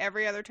movie.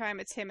 Every other time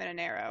it's him and an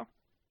arrow.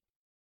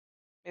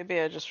 Maybe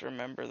I just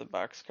remember the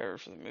box cover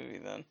for the movie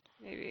then.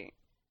 Maybe.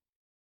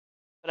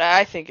 But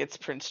I think it's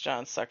Prince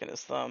John sucking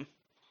his thumb.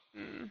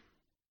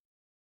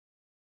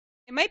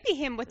 It might be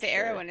him with For the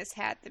arrow sure. in his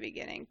hat at the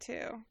beginning,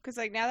 too. Because,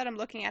 like, now that I'm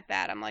looking at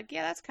that, I'm like,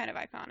 yeah, that's kind of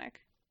iconic.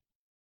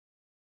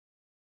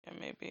 Yeah,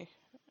 maybe.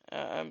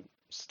 I'm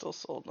still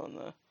sold on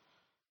the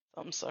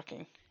thumb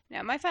sucking.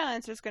 Now, my final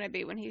answer is going to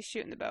be when he's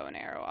shooting the bow and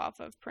arrow off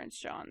of Prince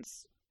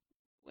John's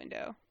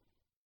window.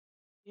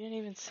 You didn't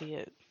even see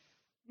it.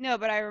 No,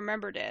 but I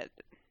remembered it.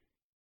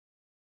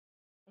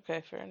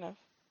 Okay, fair enough.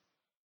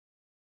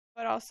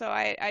 But also,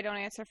 I don't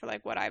answer for,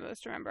 like, what I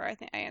most remember. I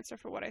answer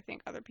for what I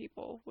think other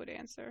people would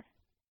answer.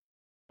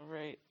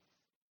 Right.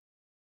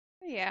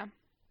 But yeah.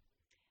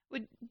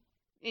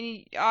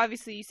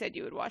 Obviously, you said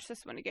you would watch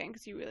this one again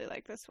because you really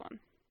like this one.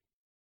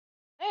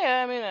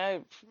 Yeah, I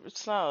mean,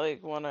 it's not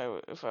like one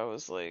if I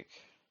was like,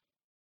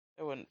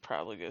 I wouldn't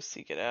probably go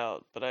seek it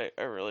out, but I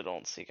really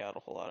don't seek out a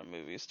whole lot of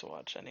movies to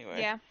watch anyway.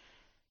 Yeah.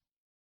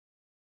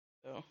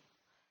 So,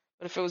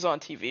 but if it was on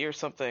TV or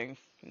something,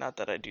 not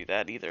that I do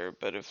that either,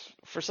 but if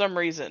for some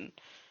reason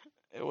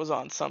it was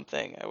on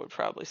something, I would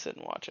probably sit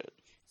and watch it.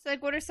 So,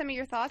 like, what are some of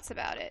your thoughts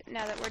about it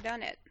now that we're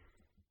done it?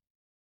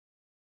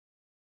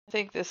 I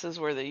think this is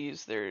where they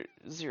use their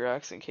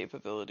Xeroxing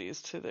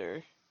capabilities to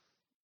their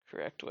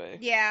correct way.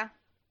 Yeah.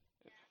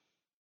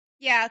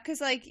 Yeah, because,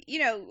 like, you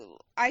know,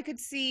 I could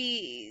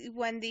see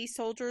when the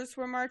soldiers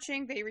were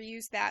marching, they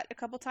reused that a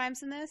couple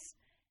times in this.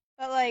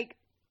 But, like,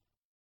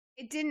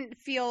 it didn't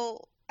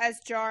feel as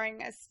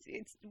jarring as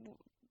it's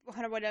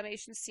what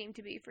animations seemed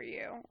to be for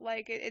you.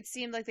 Like, it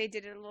seemed like they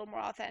did it a little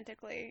more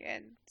authentically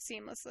and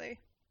seamlessly.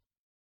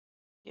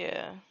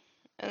 Yeah,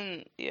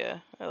 and yeah,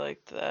 I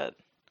liked that.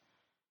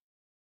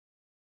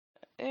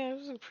 Yeah, it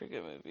was a pretty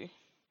good movie.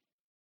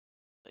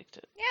 Liked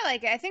it. Yeah,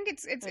 like, I think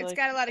it's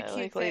got a lot of cute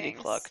like things. Lady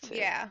Cluck too.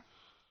 Yeah.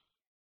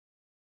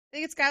 I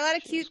think it's got a lot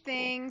of cute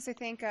things. I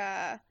think,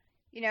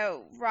 you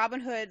know,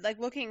 Robin Hood, like,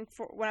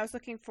 when I was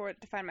looking for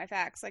it to find my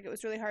facts, like, it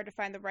was really hard to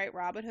find the right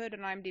Robin Hood on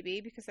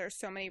IMDb because there are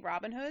so many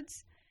Robin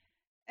Hoods.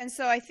 And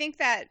so I think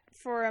that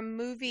for a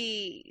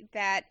movie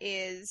that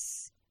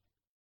is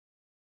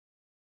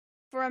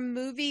a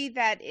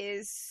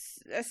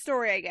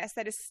story, I guess,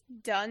 that is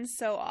done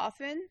so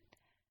often,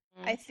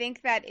 I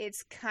think that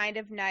it's kind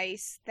of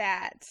nice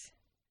that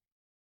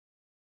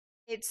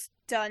it's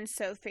done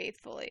so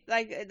faithfully.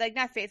 Like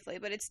not faithfully,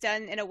 but it's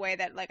done in a way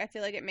that, like, I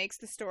feel like it makes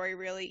the story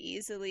really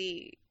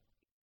easily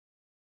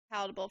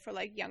palatable for,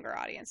 like, younger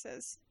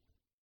audiences.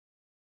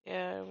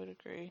 Yeah, I would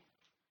agree.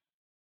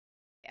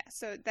 Yeah,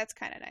 so that's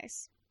kind of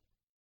nice.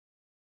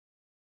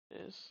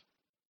 It is.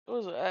 It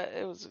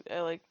was.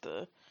 I like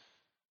the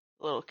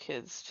little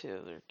kids too.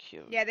 They're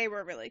cute. Yeah, they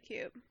were really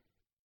cute.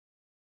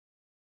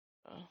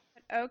 Oh.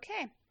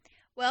 Okay.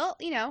 Well,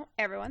 you know,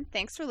 everyone,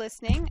 thanks for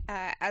listening.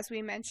 As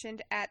we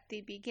mentioned at the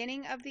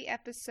beginning of the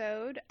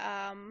episode,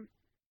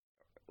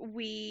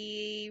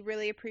 we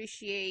really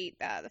appreciate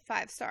the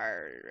 5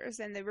 stars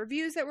and the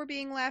reviews that were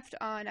being left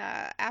on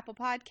Apple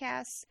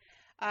Podcasts.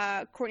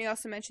 Courtney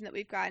also mentioned that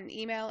we've got an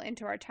email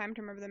into our time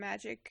to remember the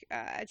magic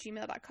at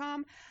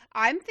gmail.com.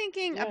 I'm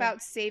thinking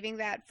about saving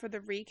that for the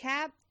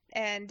recap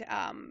and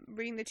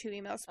reading the 2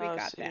 emails we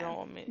got so then. You don't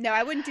want me... No,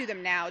 I wouldn't do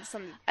them now. Just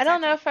on the I don't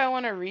know if I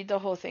want to read the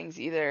whole things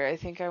either. I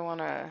think I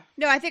want to...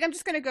 No, I think I'm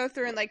just going to go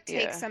through and, like,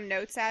 take some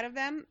notes out of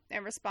them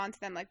and respond to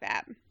them like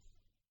that.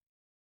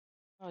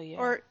 Oh, yeah.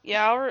 Or,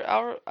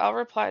 I'll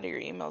reply to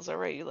your emails. I'll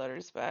write you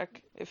letters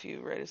back if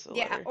you write us a letter.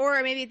 Yeah,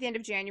 or maybe at the end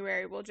of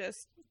January we'll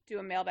just do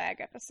a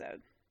mailbag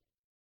episode.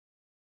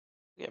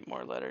 Get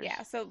more letters.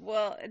 Yeah, so,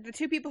 well, the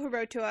 2 people who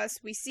wrote to us,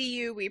 we see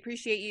you, we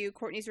appreciate you,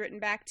 Courtney's written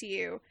back to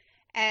you,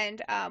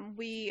 and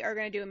we are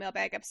going to do a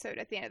mailbag episode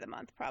at the end of the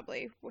month,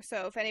 probably.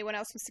 So if anyone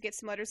else wants to get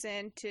some letters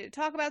in to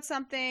talk about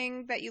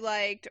something that you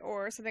liked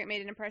or something that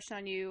made an impression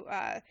on you,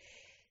 the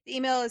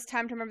email is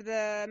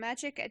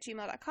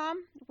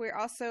timetorememberthemagic@gmail.com. We're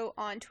also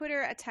on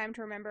Twitter at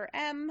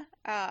timetorememberm.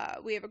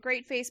 We have a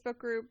great Facebook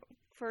group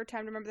for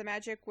Time to Remember the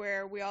Magic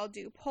where we all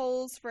do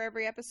polls for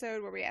every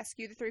episode where we ask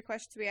you the 3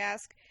 questions we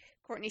ask.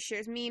 Courtney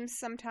shares memes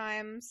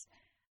sometimes.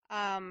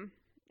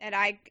 And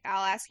I'll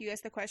ask you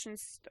guys the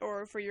questions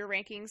or for your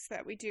rankings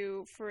that we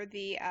do for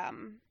the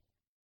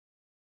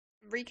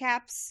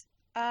recaps.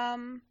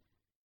 And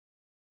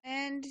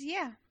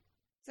yeah.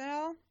 Is that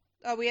all?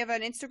 Oh, we have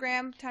an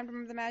Instagram, Time to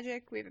Remember the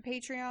Magic. We have a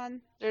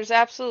Patreon. There's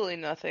absolutely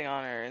nothing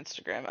on our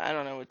Instagram. I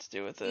don't know what to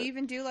do with it. Do you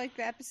even do, like,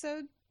 the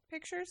episode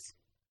pictures?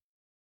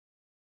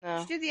 No.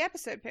 Just do the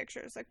episode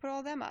pictures. Like, put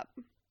all them up.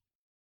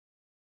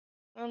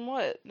 On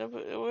what? No,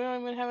 we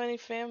don't even have any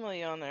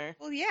family on there.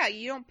 Well, yeah,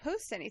 you don't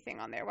post anything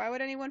on there. Why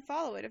would anyone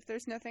follow it if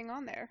there's nothing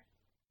on there?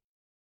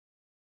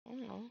 I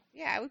don't know.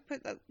 Yeah, I would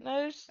put at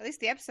least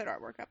the episode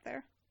artwork up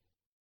there.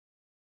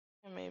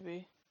 Yeah,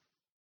 maybe.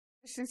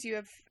 Since you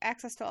have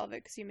access to all of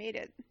it because you made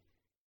it.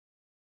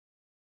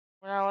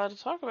 We're not allowed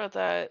to talk about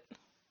that.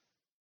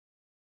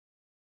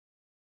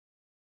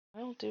 I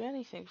don't do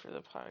anything for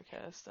the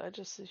podcast. I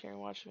just sit here and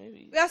watch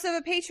movies. We also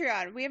have a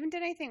Patreon. We haven't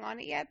done anything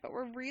on it yet, but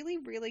we're really,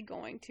 really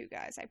going to,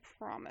 guys. I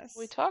promise.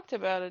 We talked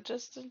about it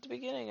just at the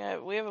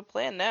beginning. We have a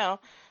plan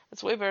now.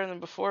 It's way better than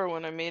before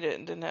when I made it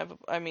and didn't have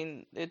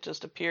it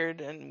just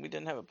appeared and we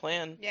didn't have a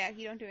plan. Yeah,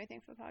 you don't do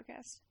anything for the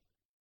podcast.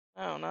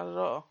 No, not at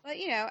all. But,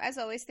 you know, as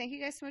always, thank you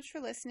guys so much for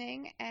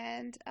listening,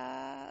 and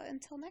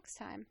until next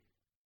time.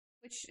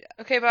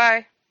 Okay,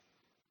 bye.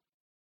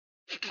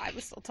 I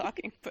was still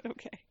talking, but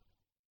okay.